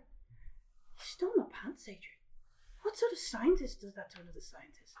just like, you stole my pants, Adrian. What sort of scientist does that to another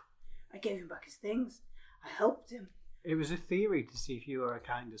scientist? I gave him back his things. I helped him. It was a theory to see if you were a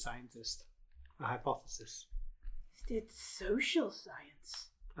kind of scientist. A hypothesis. He did social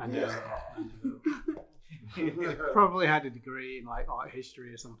science. I know. Probably had a degree in like art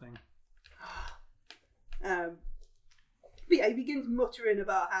history or something. But yeah, he begins muttering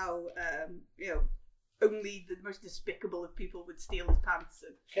about how, only the most despicable of people would steal his pants.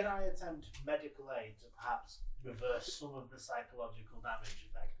 And Can I attempt medical aid to perhaps reverse some of the psychological damage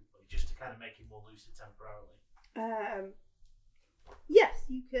effectively, just to kind of make him more lucid temporarily? Yes,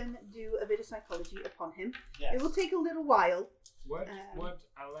 you can do a bit of psychology upon him. Yes. It will take a little while. would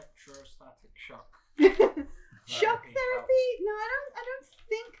electrostatic shock? Shock Therapy therapy? No, I don't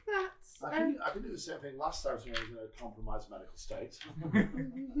think that's. I can do the same thing last time when I was in a compromised medical state. Yeah,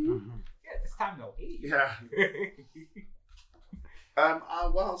 this time they'll heal you. Yeah.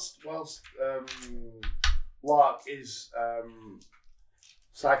 Whilst Lark is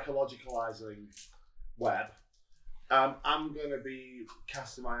psychologicalizing Webb, I'm going to be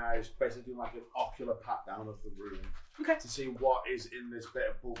casting my eyes, basically doing like an ocular pat down of the room Okay. to see what is in this bit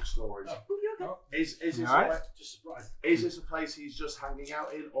of book storage. Oh, you okay? Is this You alright? Just surprised. is this a place he's just hanging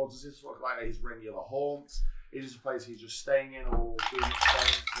out in, or does this look like his regular haunt? Is this a place he's just staying in, or doing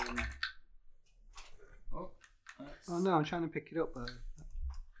something? Oh no, I'm trying to pick it up.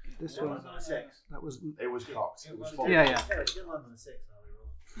 This That one. was on a 6. That was. It was cocked. It was It full. Yeah, Yeah, we didn't land on a 6, are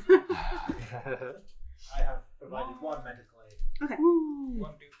we, Roll? I have provided one medical aid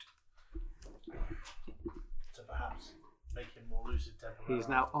One dude. to perhaps make him more lucid temporarily. He's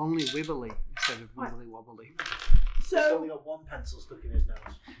now only wibbly instead of wibbly wobbly. He's So, only got one pencil stuck in his nose.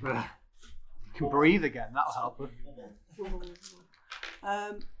 You can breathe again. That'll help.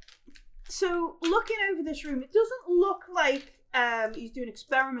 so looking over this room, it doesn't look like he's doing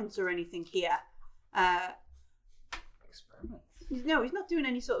experiments or anything here. Experiment. No, he's not doing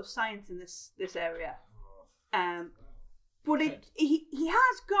any sort of science in this area. But he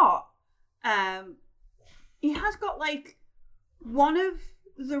has got like one of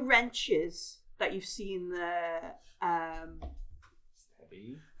the wrenches that you've seen there.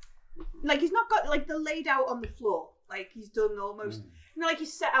 Steady. Like he's not got like the laid out on the floor. Like he's done almost. You know, like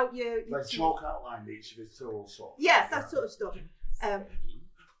he's set out your Like chalk outlined each of his tools. Sort of. yeah, that sort of stuff.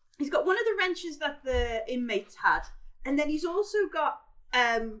 He's got one of the wrenches that the inmates had, and then he's also got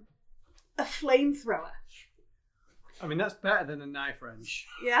a flamethrower. I mean, that's better than a knife wrench.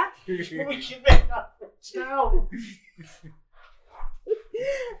 Yeah. We can make that now.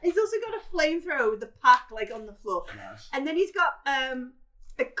 He's also got a flamethrower with the pack like on the floor, Nice. and then he's got a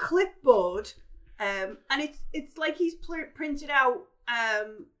clipboard, and it's like he's printed out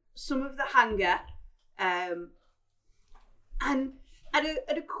some of the hanger, and at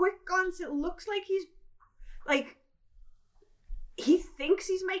a quick glance, it looks like he thinks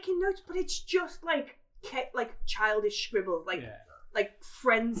he's making notes, but it's just like childish scribbles, like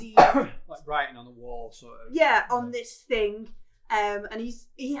frenzy. Like writing on the wall, sort of. Yeah, on this thing, and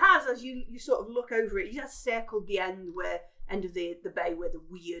he has, as you sort of look over it, he has circled the end where end of the bay where the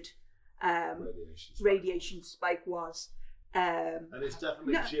weird Radiation radiation spike was. And it's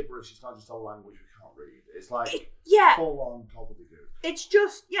definitely No. gibberish. It's not just a language we can't read. It's like Yeah, full on gobbledygook. it's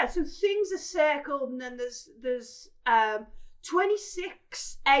just so things are circled, and then there's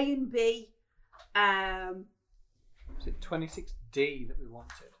 26 A and B. Was it 26D that we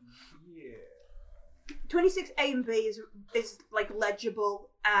wanted? Yeah. 26 A and B is like legible.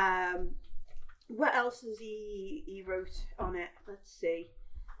 What else has he wrote on it? Let's see.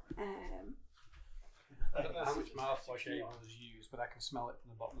 I don't know how much mouthwash anyone has used, but I can smell it from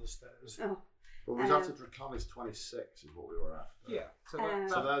the bottom of the stairs. Oh, But we have to Draconis 26 is what we were after. Yeah. So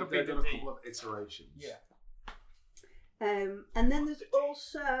So that could be they've the done a D. couple of iterations. Yeah. and then there's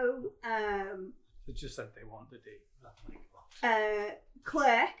also They just said they want the D.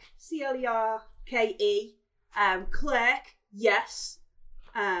 Clerk, Clerke, Clerk, yes,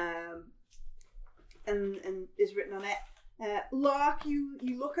 and is written on it. Lark, you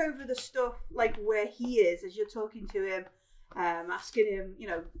look over the stuff like where he is as you're talking to him, asking him,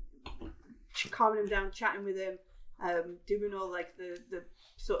 calming him down, chatting with him, doing all like the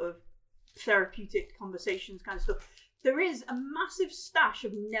sort of therapeutic conversations kind of stuff. There is a massive stash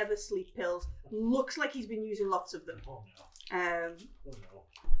of never sleep pills. Looks like he's been using lots of them. Oh no.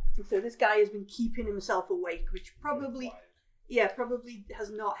 So this guy has been keeping himself awake, which probably has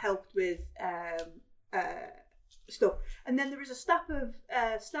not helped with stuff. And then there is a stack of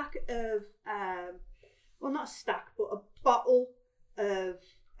well, not a stack, but a bottle of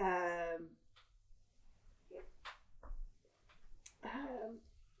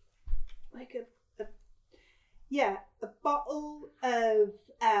like a bottle of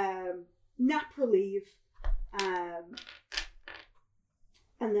Naprolieve,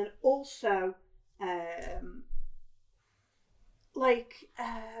 and then also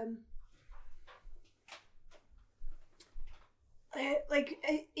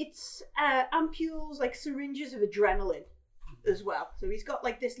it's ampules, like syringes of adrenaline as well. So he's got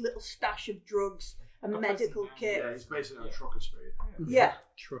like this little stash of drugs, a medical kit. Yeah, he's basically on trucker speed. Yeah.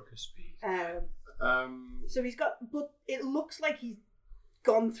 Trucker speed. So he's got, but it looks like he's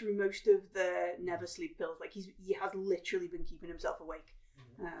gone through most of the never sleep pills. Like he has literally been keeping himself awake.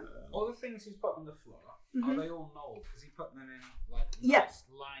 All the things he's put on the floor, Mhm. are they all knolled? Is he putting them in like Yeah. nice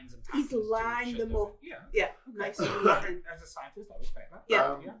lines and patterns? He's lined them up. Yeah. Yeah, nice and Okay. As a scientist, I respect that.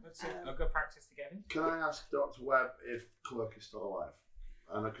 Yeah. Yeah, that's a good practice to get in. Can I ask Dr. Webb if Clerk is still alive?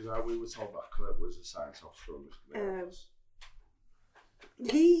 And because we were told that Clerk was a science officer on this.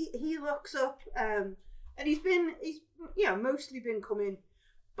 He looks up, and he's mostly been coming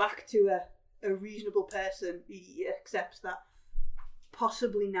back to a reasonable person. He accepts that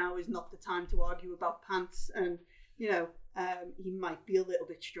possibly now is not the time to argue about pants, and he might be a little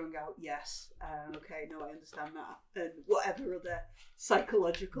bit strung out. Yes, okay, no, I understand that, and whatever other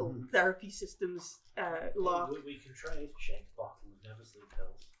psychological therapy systems, Lark. We can trade shake bottle of never sleep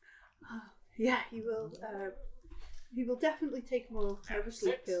pills. Yeah, he will. He will definitely take more never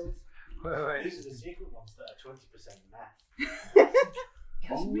sleep pills. Wait. These are the secret ones that are 20% meth.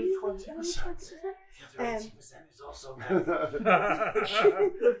 Only Really? 20%. The other 80% is also meth.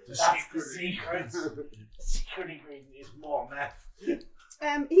 The That's the secret. The secret ingredient is more meth. He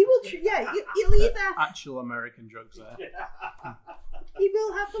will. He'll either. Actual American drugs there. He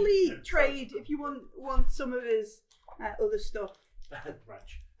will happily trade if you want some of his other stuff.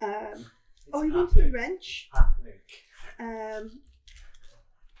 Wrench. He wants the wrench. Happening.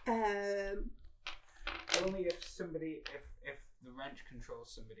 Only if the wrench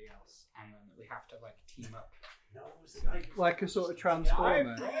controls somebody else, and then we have to like team up. No, it's like Like a sort of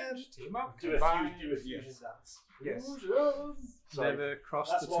transformer. Team up. do combine. a fusion dance. Yes. Sorry. Never cross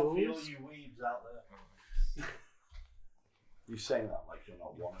That's the what feel tools. you weaves out there. You're saying that like you're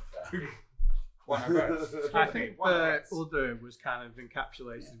not one of them. One of us. I think One of the us. other was kind of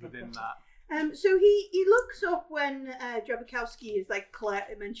encapsulated within that. So he looks up when Drabikowski is like Clerk.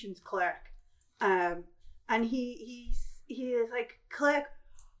 It mentions Clerk, and he is like, Clerk,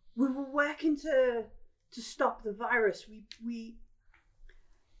 we were working to stop the virus. We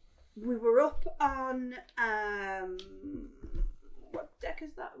were up on what deck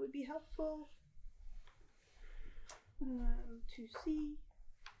is that? Would be helpful to see.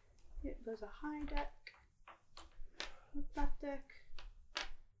 Yeah, there's a high deck. Not that deck.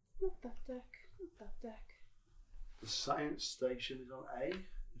 Not that deck. Not that deck. The science station is on A,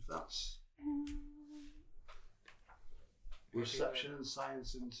 if that's. Reception and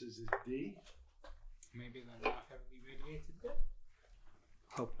science centers is D. Maybe they're not heavily radiated bit.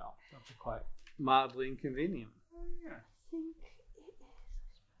 Hope not. That'd be quite mildly inconvenient. Yeah.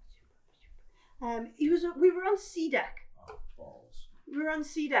 I think it is. We were on C deck. Falls. We were on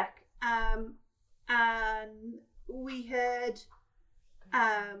C deck, and we had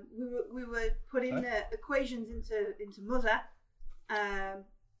we were putting the equations into Mother,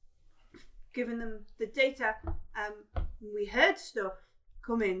 giving them the data. We heard stuff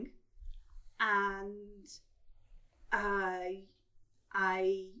coming, and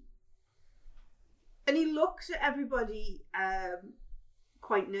and he looks at everybody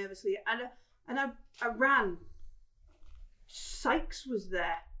quite nervously, and I ran. Sykes was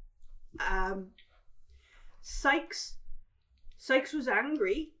there. Sykes was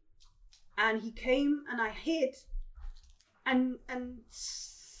angry, and he came, and I hid, and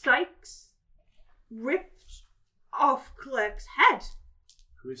Sykes ripped off Clerk's head.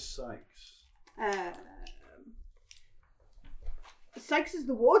 Who is Sykes? Sykes is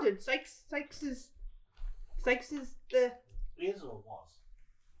the warden. Sykes is the. He is or was.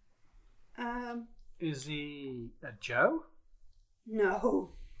 Is he a Joe?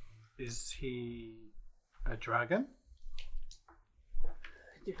 No. Is he a dragon?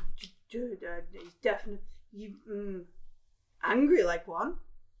 Dude, he's definitely angry like one.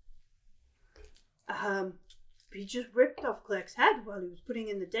 He just ripped off Clerk's head while he was putting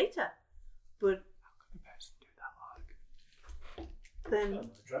in the data. But how could a person do that, like? Then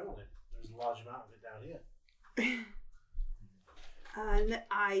adrenaline. There's a large amount of it down here. And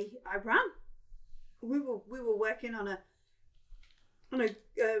I ran. We were working on a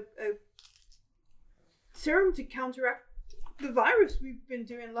serum to counteract the virus. We've been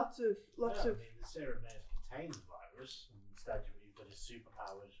doing lots of. I mean, the serum may have contained the virus, and instead you've got a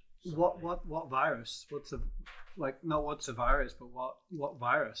superpowered. What virus? What's a not what's a virus, but what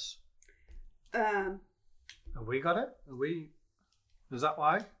virus? Have we got it? Are we? Is that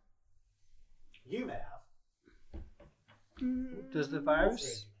why? You may have. Does the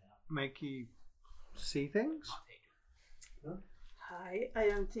virus make you see things? I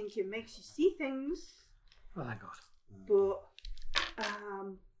don't think it makes you see things. Oh my god. But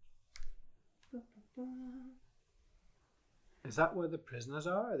is that where the prisoners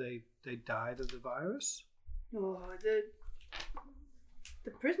are? Are they died of the virus? No,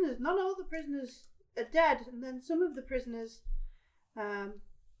 the prisoners. Not all the prisoners are dead, and then some of the prisoners.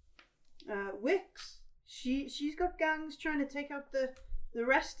 Wicks. She's got gangs trying to take out the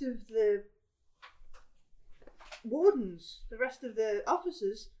rest of the wardens, the rest of the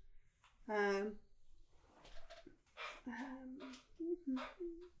officers.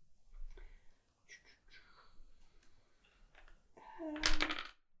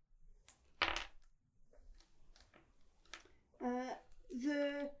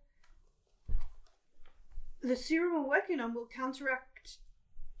 The serum we're working on will counteract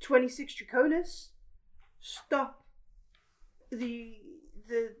 26 Draconis, stop the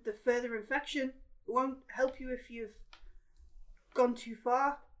further infection. It won't help you if you've gone too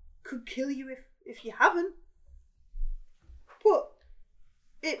far. Could kill you if you haven't. But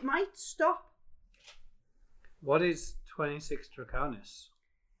it might stop. What is 26 Draconis?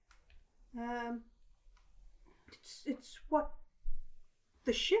 It's what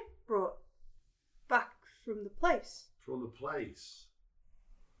the ship brought back from the place. From the place?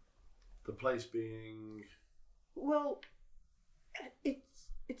 The place being... Well,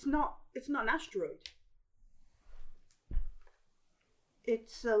 it's not an asteroid.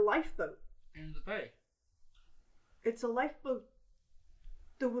 It's a lifeboat. In the bay. It's a lifeboat.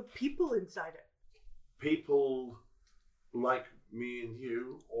 There were people inside it. People like me and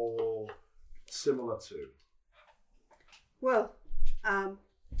you, or similar to? Well, I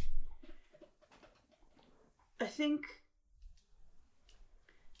think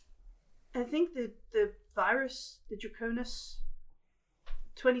the virus, the Draconis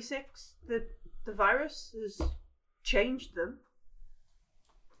 26, the virus has changed them.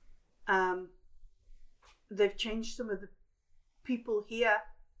 They've changed some of the people here.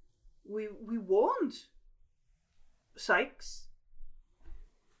 We warned Sykes.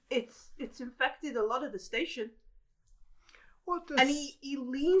 It's infected a lot of the station. What does... And he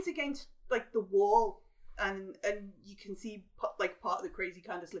leans against like the wall, and you can see like part of the crazy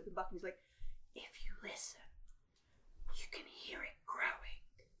kind of slipping back, and he's like, if you listen, you can hear it growing.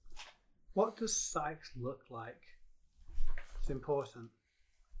 What does Sykes look like? It's important.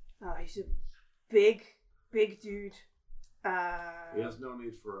 Oh, he's a big dude. He has no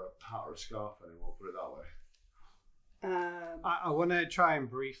need for a hat or a scarf anymore, put it that way. I want to try and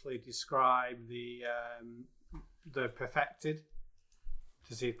briefly describe the perfected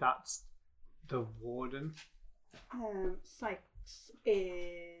to see if that's the warden. Sykes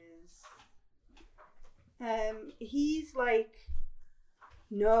is he's like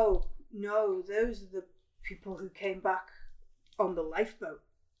no, those are the people who came back on the lifeboat.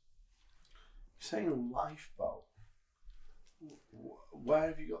 Saying lifeboat. Where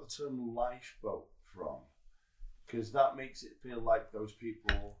have you got the term lifeboat from? Because that makes it feel like those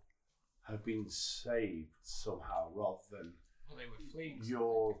people have been saved somehow, rather than Well, they were fleeing.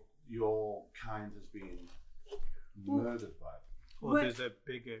 your kind has been murdered by them. Or there's a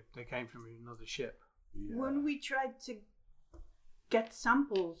bigger. They came from another ship. Yeah. When we tried to get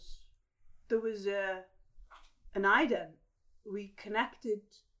samples, there was an ident. We connected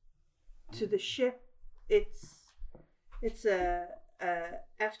to the ship. It's a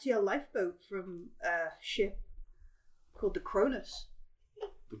FTL lifeboat from a ship called the Cronus.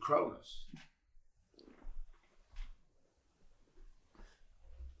 The Cronus.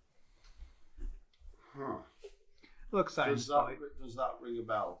 Huh. Look, science boy. Does that ring a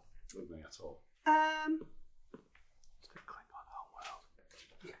bell with me at all? It's the Klingon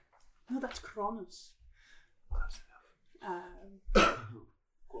homeworld. No, that's Cronus. Close enough.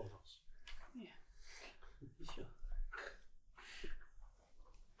 Quarters. Sure.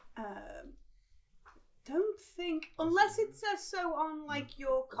 Don't think, unless it says so on like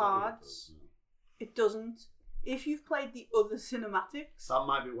your cards, it doesn't. If you've played the other cinematics, That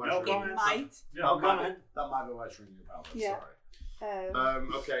might be why No it's ringing. comment. might. No comment. That might be why it's ringing a bell. I'm Yeah.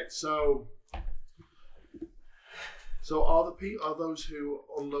 sorry. Okay, so are those who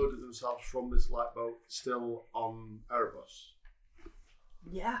unloaded themselves from this lifeboat still on Erebus?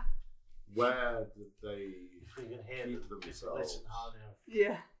 Yeah, Where did they If we can hear keep them, themselves? listen hard enough.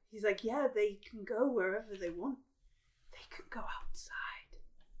 yeah. He's like, yeah, they can go wherever they want. They can go outside.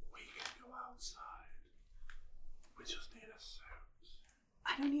 We can go outside. We just need a suit.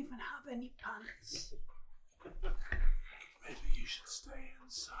 I don't even have any pants. Maybe you should stay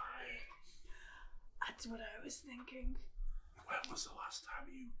inside. That's what I was thinking. When was the last time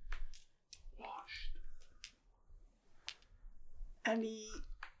you washed? And he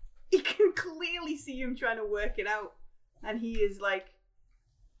can clearly see him trying to work it out. And he is like,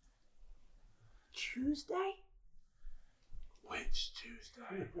 Tuesday? Which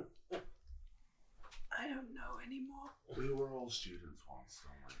Tuesday? I don't know anymore. We were all students once,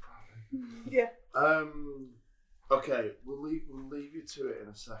 don't worry about it. Yeah. Okay, we'll leave you to it in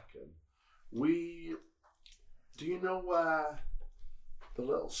a second. Do you know where the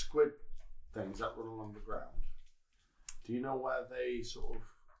little squid things that run along the ground? Do you know where they sort of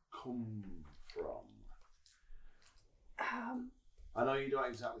come from? I know you don't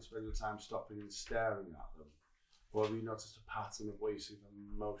exactly spend your time stopping and staring at them, but have you noticed a pattern of where you see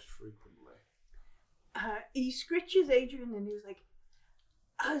them most frequently? He scritches Adrian and he was like,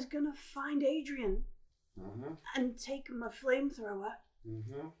 I was gonna find Adrian Mm-hmm. and take my flamethrower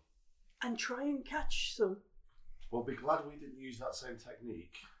Mm-hmm. and try and catch some. Well, be glad we didn't use that same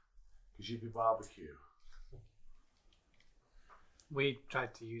technique, because you'd be barbecue. We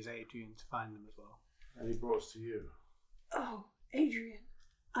tried to use Adrian to find them as well. And he brought us to you. Oh, Adrian,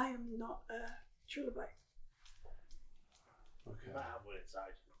 I am not a trilobite. We Okay. might have one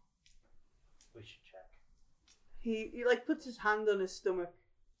inside. We should check. He like puts his hand on his stomach,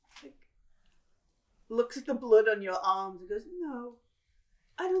 like looks at the blood on your arms and goes, no,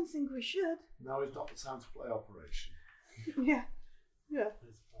 I don't think we should. Now is not the time to play Operation. Yeah. There's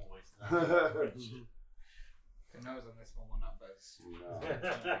always that. The nose on this one will not buzz. No.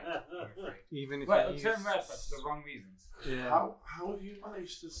 I'm afraid. Even if Well, you it'll turn use- red, but for the wrong reasons. Yeah. How have you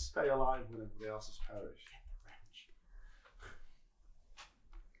managed to stay alive when everybody else has perished?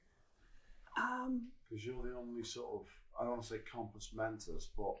 Because you're the only sort of, I don't want to say compos mentis,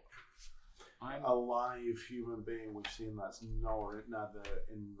 but I'm alive human being we've seen that's neither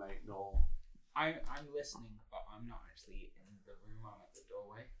inmate nor. I'm listening, but I'm not actually in the room. I'm at the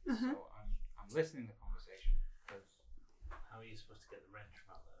doorway, Mhm. so I'm listening to the conversation because How are you supposed to get the wrench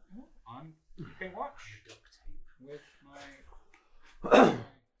from out there? I'm keeping watch Duct tape. with my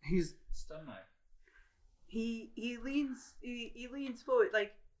He's stun knife. He leans forward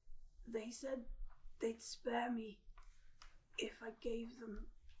like they said they'd spare me if I gave them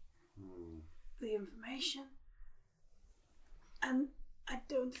the information. And I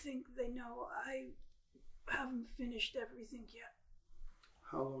don't think they know I haven't finished everything yet.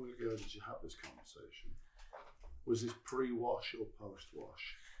 How long ago did you have this conversation? Was this pre-wash or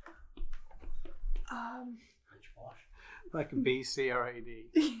post-wash? Which wash? like a BC or AD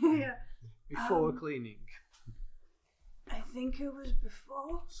Yeah. before cleaning. I think it was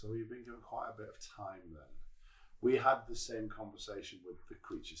before. So you've been given quite a bit of time then. We had the same conversation with the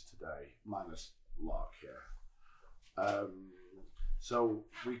creatures today, minus Lark here. So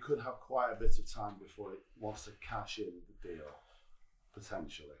we could have quite a bit of time before it wants to cash in the deal,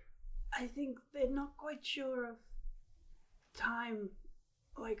 potentially. I think they're not quite sure of time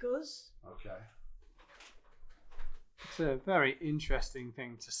like us. Okay. It's a very interesting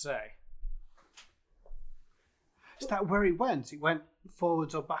thing to say. Is that where it went? It went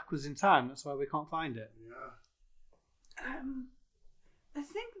forwards or backwards in time. That's why we can't find it. Yeah. I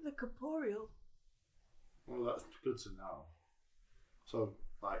think the corporeal. Well, that's good to know. So,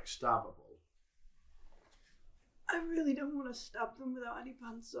 like, stabbable. I really don't want to stab them without any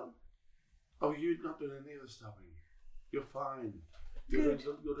pants on. Oh, you're not doing any of the stabbing. You're fine. You're Good.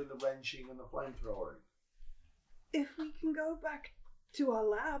 doing the wrenching and the flamethrowing. If we can go back to our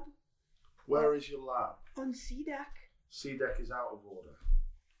lab Where is your lab? on CDAC. C-Deck is out of order.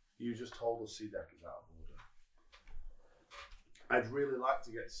 You just told us C-Deck is out of order. I'd really like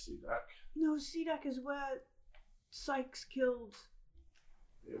to get to C-Deck. No, CDAC is where Sykes killed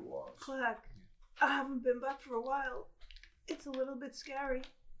It was. Clark. I haven't been back for a while. It's a little bit scary.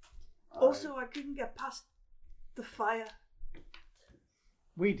 Also, I couldn't get past the fire.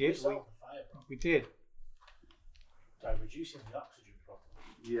 We did. Solve the fire problem We did. by reducing the oxygen problem.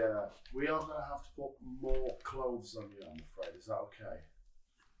 Yeah, we are going to have to put more clothes on you, I'm afraid. Is that okay?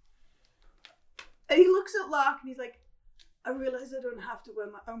 And he looks at Lark and he's like, I realise I don't have to wear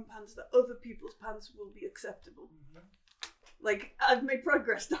my own pants, that other people's pants will be acceptable. Mm-hmm. Like, I've made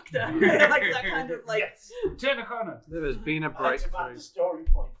progress, Doctor. Like that kind of like. Yes. Turn the corner. There has been a I had to mark breakthrough. the story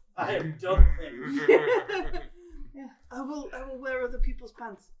point. I have done things. Yeah, I will wear other people's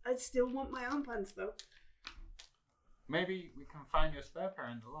pants. I still want my own pants though. Maybe we can find your spare pair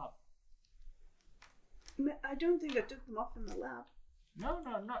in the lab. I don't think I took them off in the lab. No,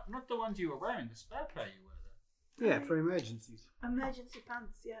 not the ones you were wearing. The spare pair you were there. Yeah, for emergencies. Emergency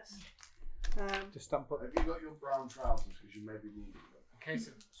pants, yes. Just don't put. Have you got your brown trousers? Because you maybe need them. In case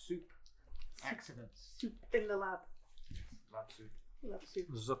of soup accidents. Soup in the lab. Lab soup. Lab soup.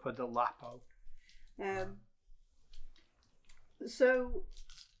 Zuppa de Lapo. So,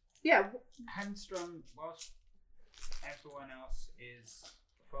 yeah. Henstrom, whilst everyone else is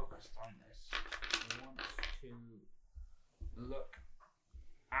focused on this, wants to look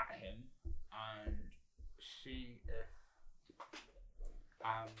at him and see if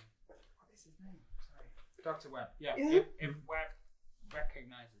what is his name? Sorry, Dr. Webb. Yeah, Yeah. if Webb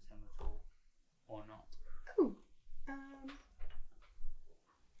recognizes him at all or not. Oh.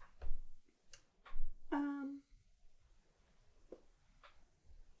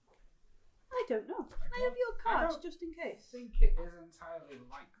 I don't know. I have your I cards don't just in I case. think it is entirely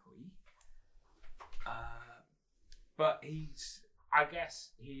likely. But I guess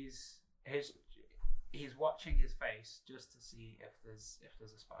he's watching his face just to see if there's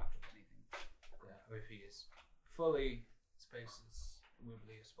a spark of anything there, or if he is fully spaces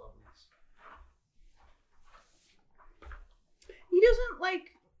wibbly as wobblies. He doesn't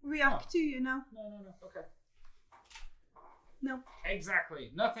like react to you now. No. Okay. No.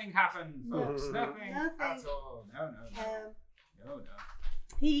 Exactly. Nothing happened, folks. No. Nothing Nothing. at all. No.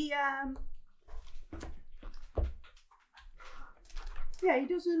 He yeah, he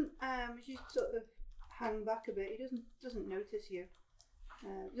doesn't he sort of hang back a bit. He doesn't notice you.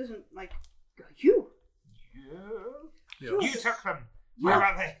 Doesn't like go, you. You took them. Where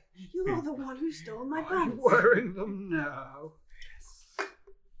are they? You're the one who stole my Are you pants. wearing them now?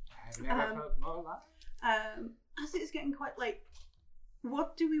 I've never felt more alive. As it's getting quite late,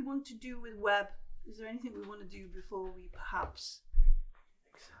 what do we want to do with Webb? Is there anything we want to do before we perhaps?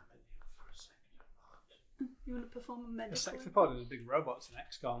 Examine him for a second. You want to perform a The medical? Sextopod is a big robot. It's an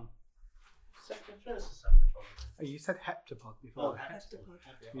XCOM. Second, first, or second, Oh, you said Heptapod Oh, before. Heptapod.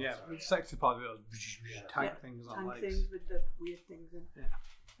 Yeah, sorry. Sextopod with those tank Yeah, things on Tank legs. things with the weird things in.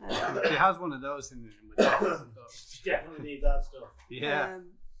 Yeah. He has one of those in him with legs and stuff. You definitely need that stuff. Yeah.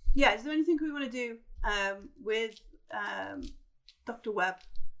 Yeah. Is there anything we want to do with Dr. Webb?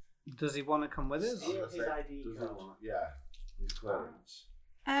 Does he want to come with us? Steal his ID Does he card. want? Yeah, his clearance.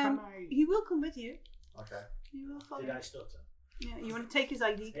 He will come with you. Okay. He will follow Did you. I stutter? Yeah, you want to take his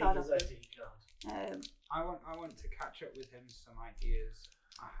ID Take card his off him. ID card. I want to catch up with him some ideas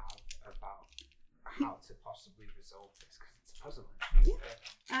I have about how to possibly resolve this because it's a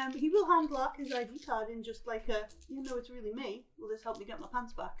puzzle. He will hand Lark his ID card in just like a, you know, it's really me. Will this help me get my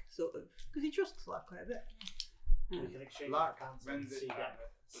pants back? Sort of. Because he trusts Lark quite a bit. We can exchange Lark pants and runs see it that. down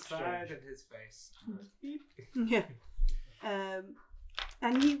the side of his face. Yeah.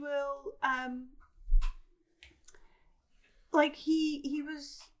 And he will, like he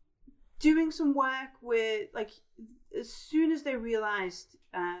was doing some work with, like, as soon as they realised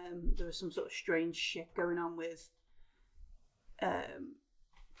there was some sort of strange shit going on with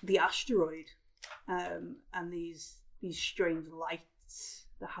the asteroid and these strange lights,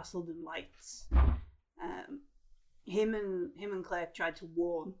 the Hasselden lights, him and Claire tried to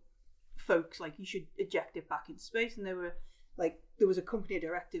warn folks like you should eject it back into space, and they were like, there was a company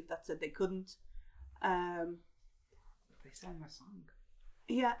directive that said they couldn't. They sang a song.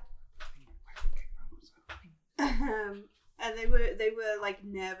 Yeah. And they were like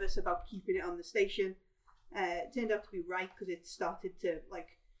nervous about keeping it on the station. It turned out to be right because it started to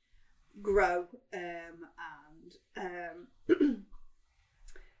like grow and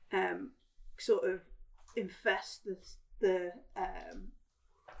sort of infest the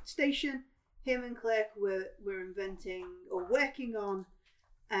station. Him and Clerk were inventing or working on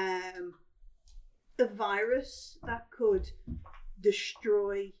a virus that could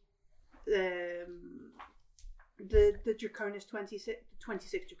destroy the Draconis 26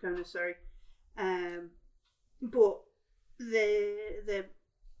 Draconis, sorry. But the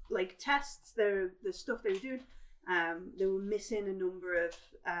like tests, the stuff they were doing, they were missing a number of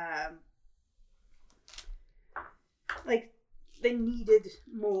like they needed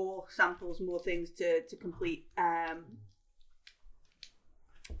more samples, more things to complete.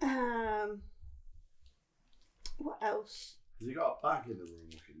 What else? Has he got a bag in the room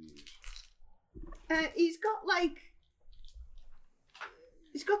we can use?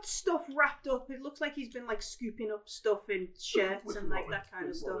 He's got stuff wrapped up. It looks like he's been like scooping up stuff in shirts and like that kind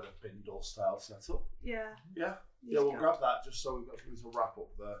of stuff. A bin door style setup. Yeah. Yeah. Yeah, we'll grab that just so we've got something to wrap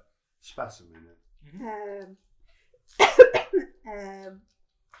up the specimen in.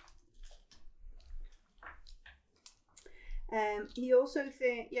 He also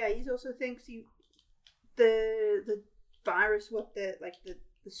thinks the virus, the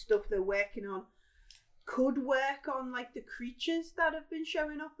stuff they're working on, could work on like the creatures that have been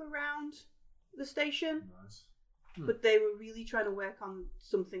showing up around the station. Nice. But they were really trying to work on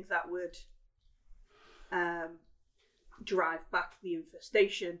something that would drive back the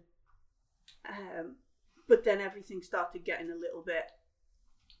infestation. But then everything started getting a little bit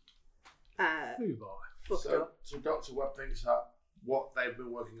fucked up. So Dr. Webb thinks that what they've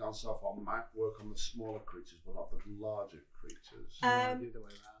been working on so far might work on the smaller creatures, but not the larger creatures. The other way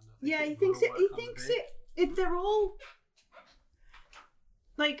around. Yeah, he thinks it. They're all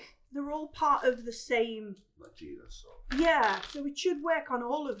like they're all part of the same. Like genus. Yeah, so it should work on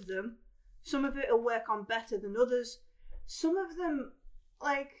all of them. Some of it will work on better than others. Some of them,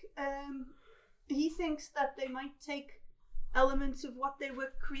 like, he thinks that they might take elements of what they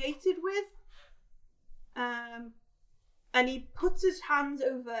were created with. And he puts his hands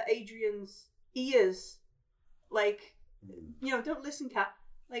over Adrian's ears, like, don't listen, Cat.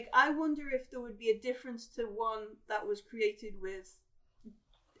 Like, I wonder if there would be a difference to one that was created with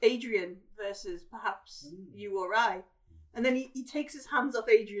Adrian versus perhaps you or I. And then he takes his hands off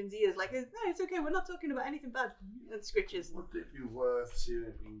Adrian's ears, like, no, it's okay, we're not talking about anything bad. And scritches. Would it be worth seeing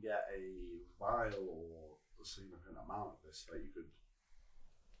if we can get a vial or a significant amount of this that you could...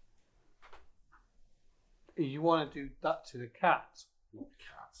 You want to do that to the cat? Not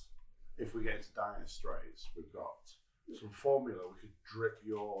cat. If we get into dire straits, we've got some formula we could drip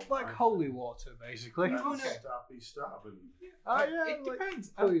your... Like holy water, basically. And Oh, no. stab and... Oh, yeah, It like depends.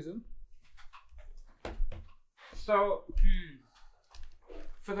 poison. So,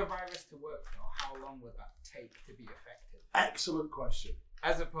 for the virus to work, though, how long would that take to be effective? Excellent question.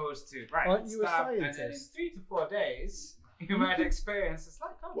 As opposed to, Aren't you a stab, and then in scientist? 3 to 4 days, you might experience a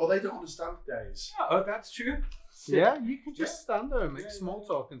slight Well, they don't understand days. Oh, that's true. Yeah, you can just stand there and make small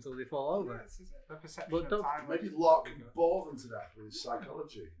talk until they fall over. Yes, is it? The perception But of don't- time. Maybe is Locke bigger. can bore them to death with his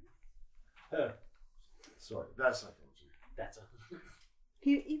psychology. Sorry, their psychology. Better.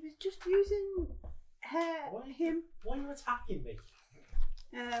 He was just using him. Why are you attacking me?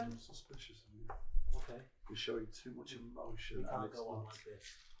 I'm suspicious of you. Okay. You're showing too much emotion. We and can't it's go on not- like this.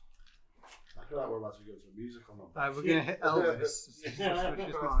 I feel like we're about to go to a musical number. We're going to hit Elvis. Just switch his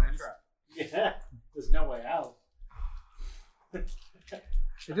Well, minds. that's Yeah, there's no way out.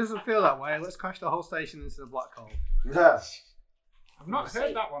 It doesn't feel that way. Let's crash the whole station into the black hole. Yes. I've not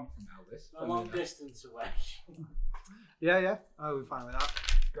heard that one from Elvis. A long distance away. Yeah. Oh, we're fine with that.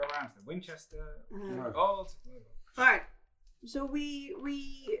 Go around to Winchester. Right. All Alright, so we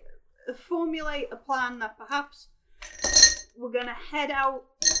formulate a plan that perhaps we're going to head out,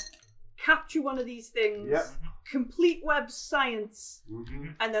 capture one of these things, Yep. complete Webb's science,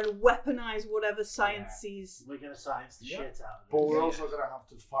 and then weaponize whatever science sees. We're going to science the shit out of it. But we're also going to have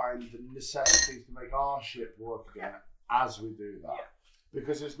to find the necessities to make our ship work again as we do that. Yeah.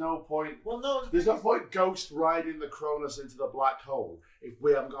 Because there's no point. Well, no. There's no point ghost riding the Cronus into the black hole if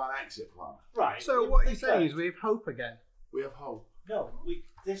we haven't got an exit plan. Right. So what you're saying is we have hope again. We have hope. No,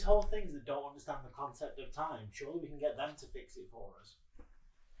 this whole things that don't understand the concept of time, surely we can get them to fix it for us.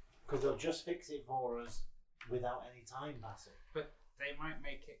 Because they'll just fix it for us without any time passing. But they might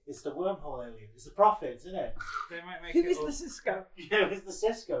make it. It's the wormhole alien. It's the prophets, isn't it? They might make Who it. is the Cisco? Yeah, it's the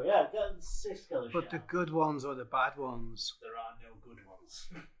Cisco. Yeah, get the Cisco. But the good ones or the bad ones? There are no good ones.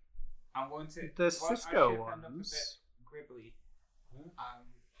 And won't it? The won't our Cisco ship end up a ones. bit gribbly?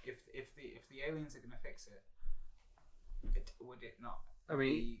 If the aliens are going to fix it, would it not? I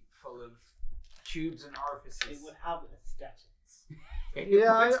mean- be full of tubes and orifices. It would have aesthetics.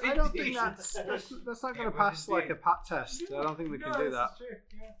 Yeah, I It don't would think indeed. that's not going It to would pass like a indeed. pat test. I don't think we can No, do this that. is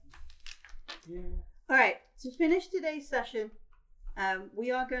true, yeah. All right. To finish today's session,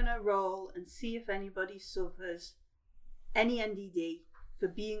 we are going to roll and see if anybody suffers any NDD for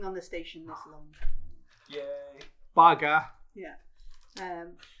being on the station this long. Yay. Bugger. Yeah.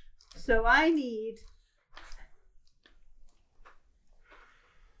 So I need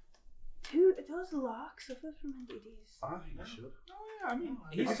does Lark suffer from NDDs? I think you should. Oh yeah, I mean,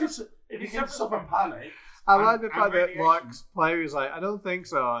 If you can suffer panic, I like the And fact that radiation. Lark's player is like, I don't think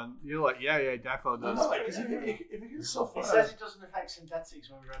so, and you're like, yeah, definitely no, does. because if you can suffer, It says it doesn't affect synthetics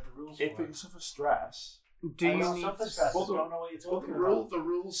when we read the rules. if you for can it. suffer stress, Do I you don't need suffer to? stress. Well, I don't know what you're but talking the about.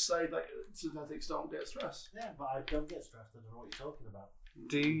 rules say that synthetics don't get stress. Yeah, but I don't get stressed. I don't know what you're talking about.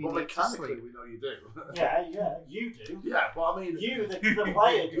 Do you Well, need to mechanically, sleep? we know you do. Yeah, you do. Yeah, but I mean, You, the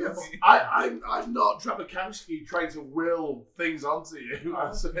player, does. I'm not Trabakowski trying to will things onto you.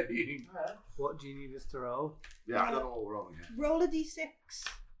 I'm saying. Yeah. What do you need us to roll? Yeah, I don't know what we're rolling here. Roll a d6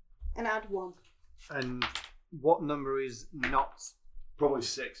 and add 1. And what number is not? Probably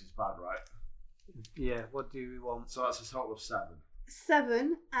 6 is bad, right? Yeah, what do we want? So that's a total of 7.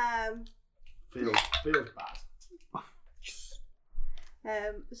 7. Feels bad.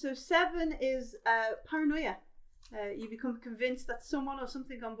 So 7 is paranoia. You become convinced that someone or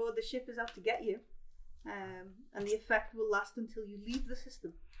something on board the ship is out to get you, and the effect will last until you leave the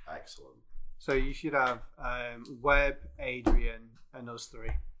system. Excellent. So you should have Webb, Adrian, and us three.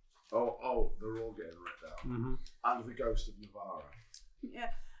 Oh, they're all getting ripped out. Mm-hmm. And the ghost of Navarra.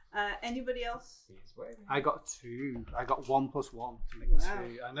 Yeah. Anybody else? He's waving. I got 2. I got 1 + 1 to make Wow.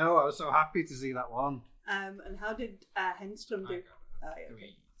 2. I know. I was so happy to see that one. And how did Henstrom do? I got Yeah,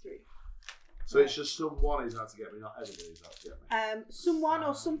 okay. 3. So it's just someone is out to get me, not everybody's out to get me. Someone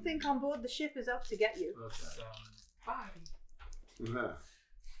or something on board the ship is out to get you. Okay. Body. Yeah.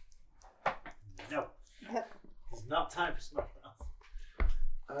 No. There's not time for Smash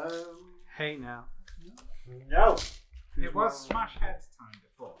Mouth. Hey now. No. It was Smash Head's time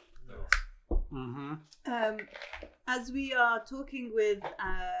before. Mm-hmm. As we are talking with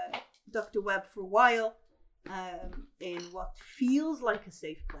Dr. Webb for a while, in what feels like a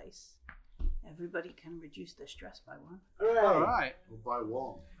safe place, everybody can reduce their stress by 1. Hooray. All right. Well, by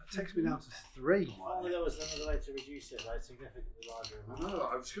 1. That takes me down to 3. If only there was another way to reduce it by a significantly larger I amount. know,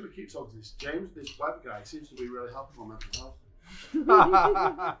 I was going to keep talking to this James, this web guy, seems to be really helping my mental health.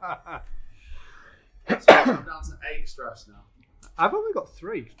 So I'm down to 8 stress now. I've only got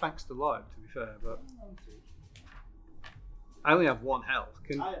 3, thanks to Lloyd, to be fair, but I only have 1 health.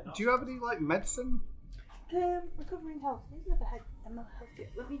 Do you have any like medicine? Recovering health. Maybe I've had enough health yet.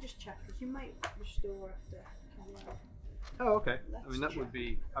 Let me just check, because you might restore after. Oh, okay. Let's I mean, that check. would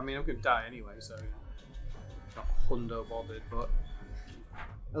be. I mean, I'm going to die anyway, so not hundo bothered, but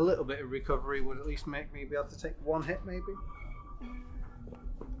a little bit of recovery would at least make me be able to take 1 hit, maybe.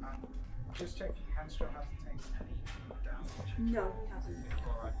 Just checking, Henstrom hasn't taken any damage. No, he hasn't.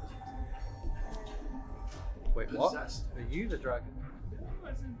 Alright. Wait, what? Possessed. Are you the dragon?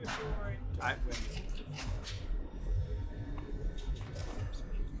 Wasn't before I win.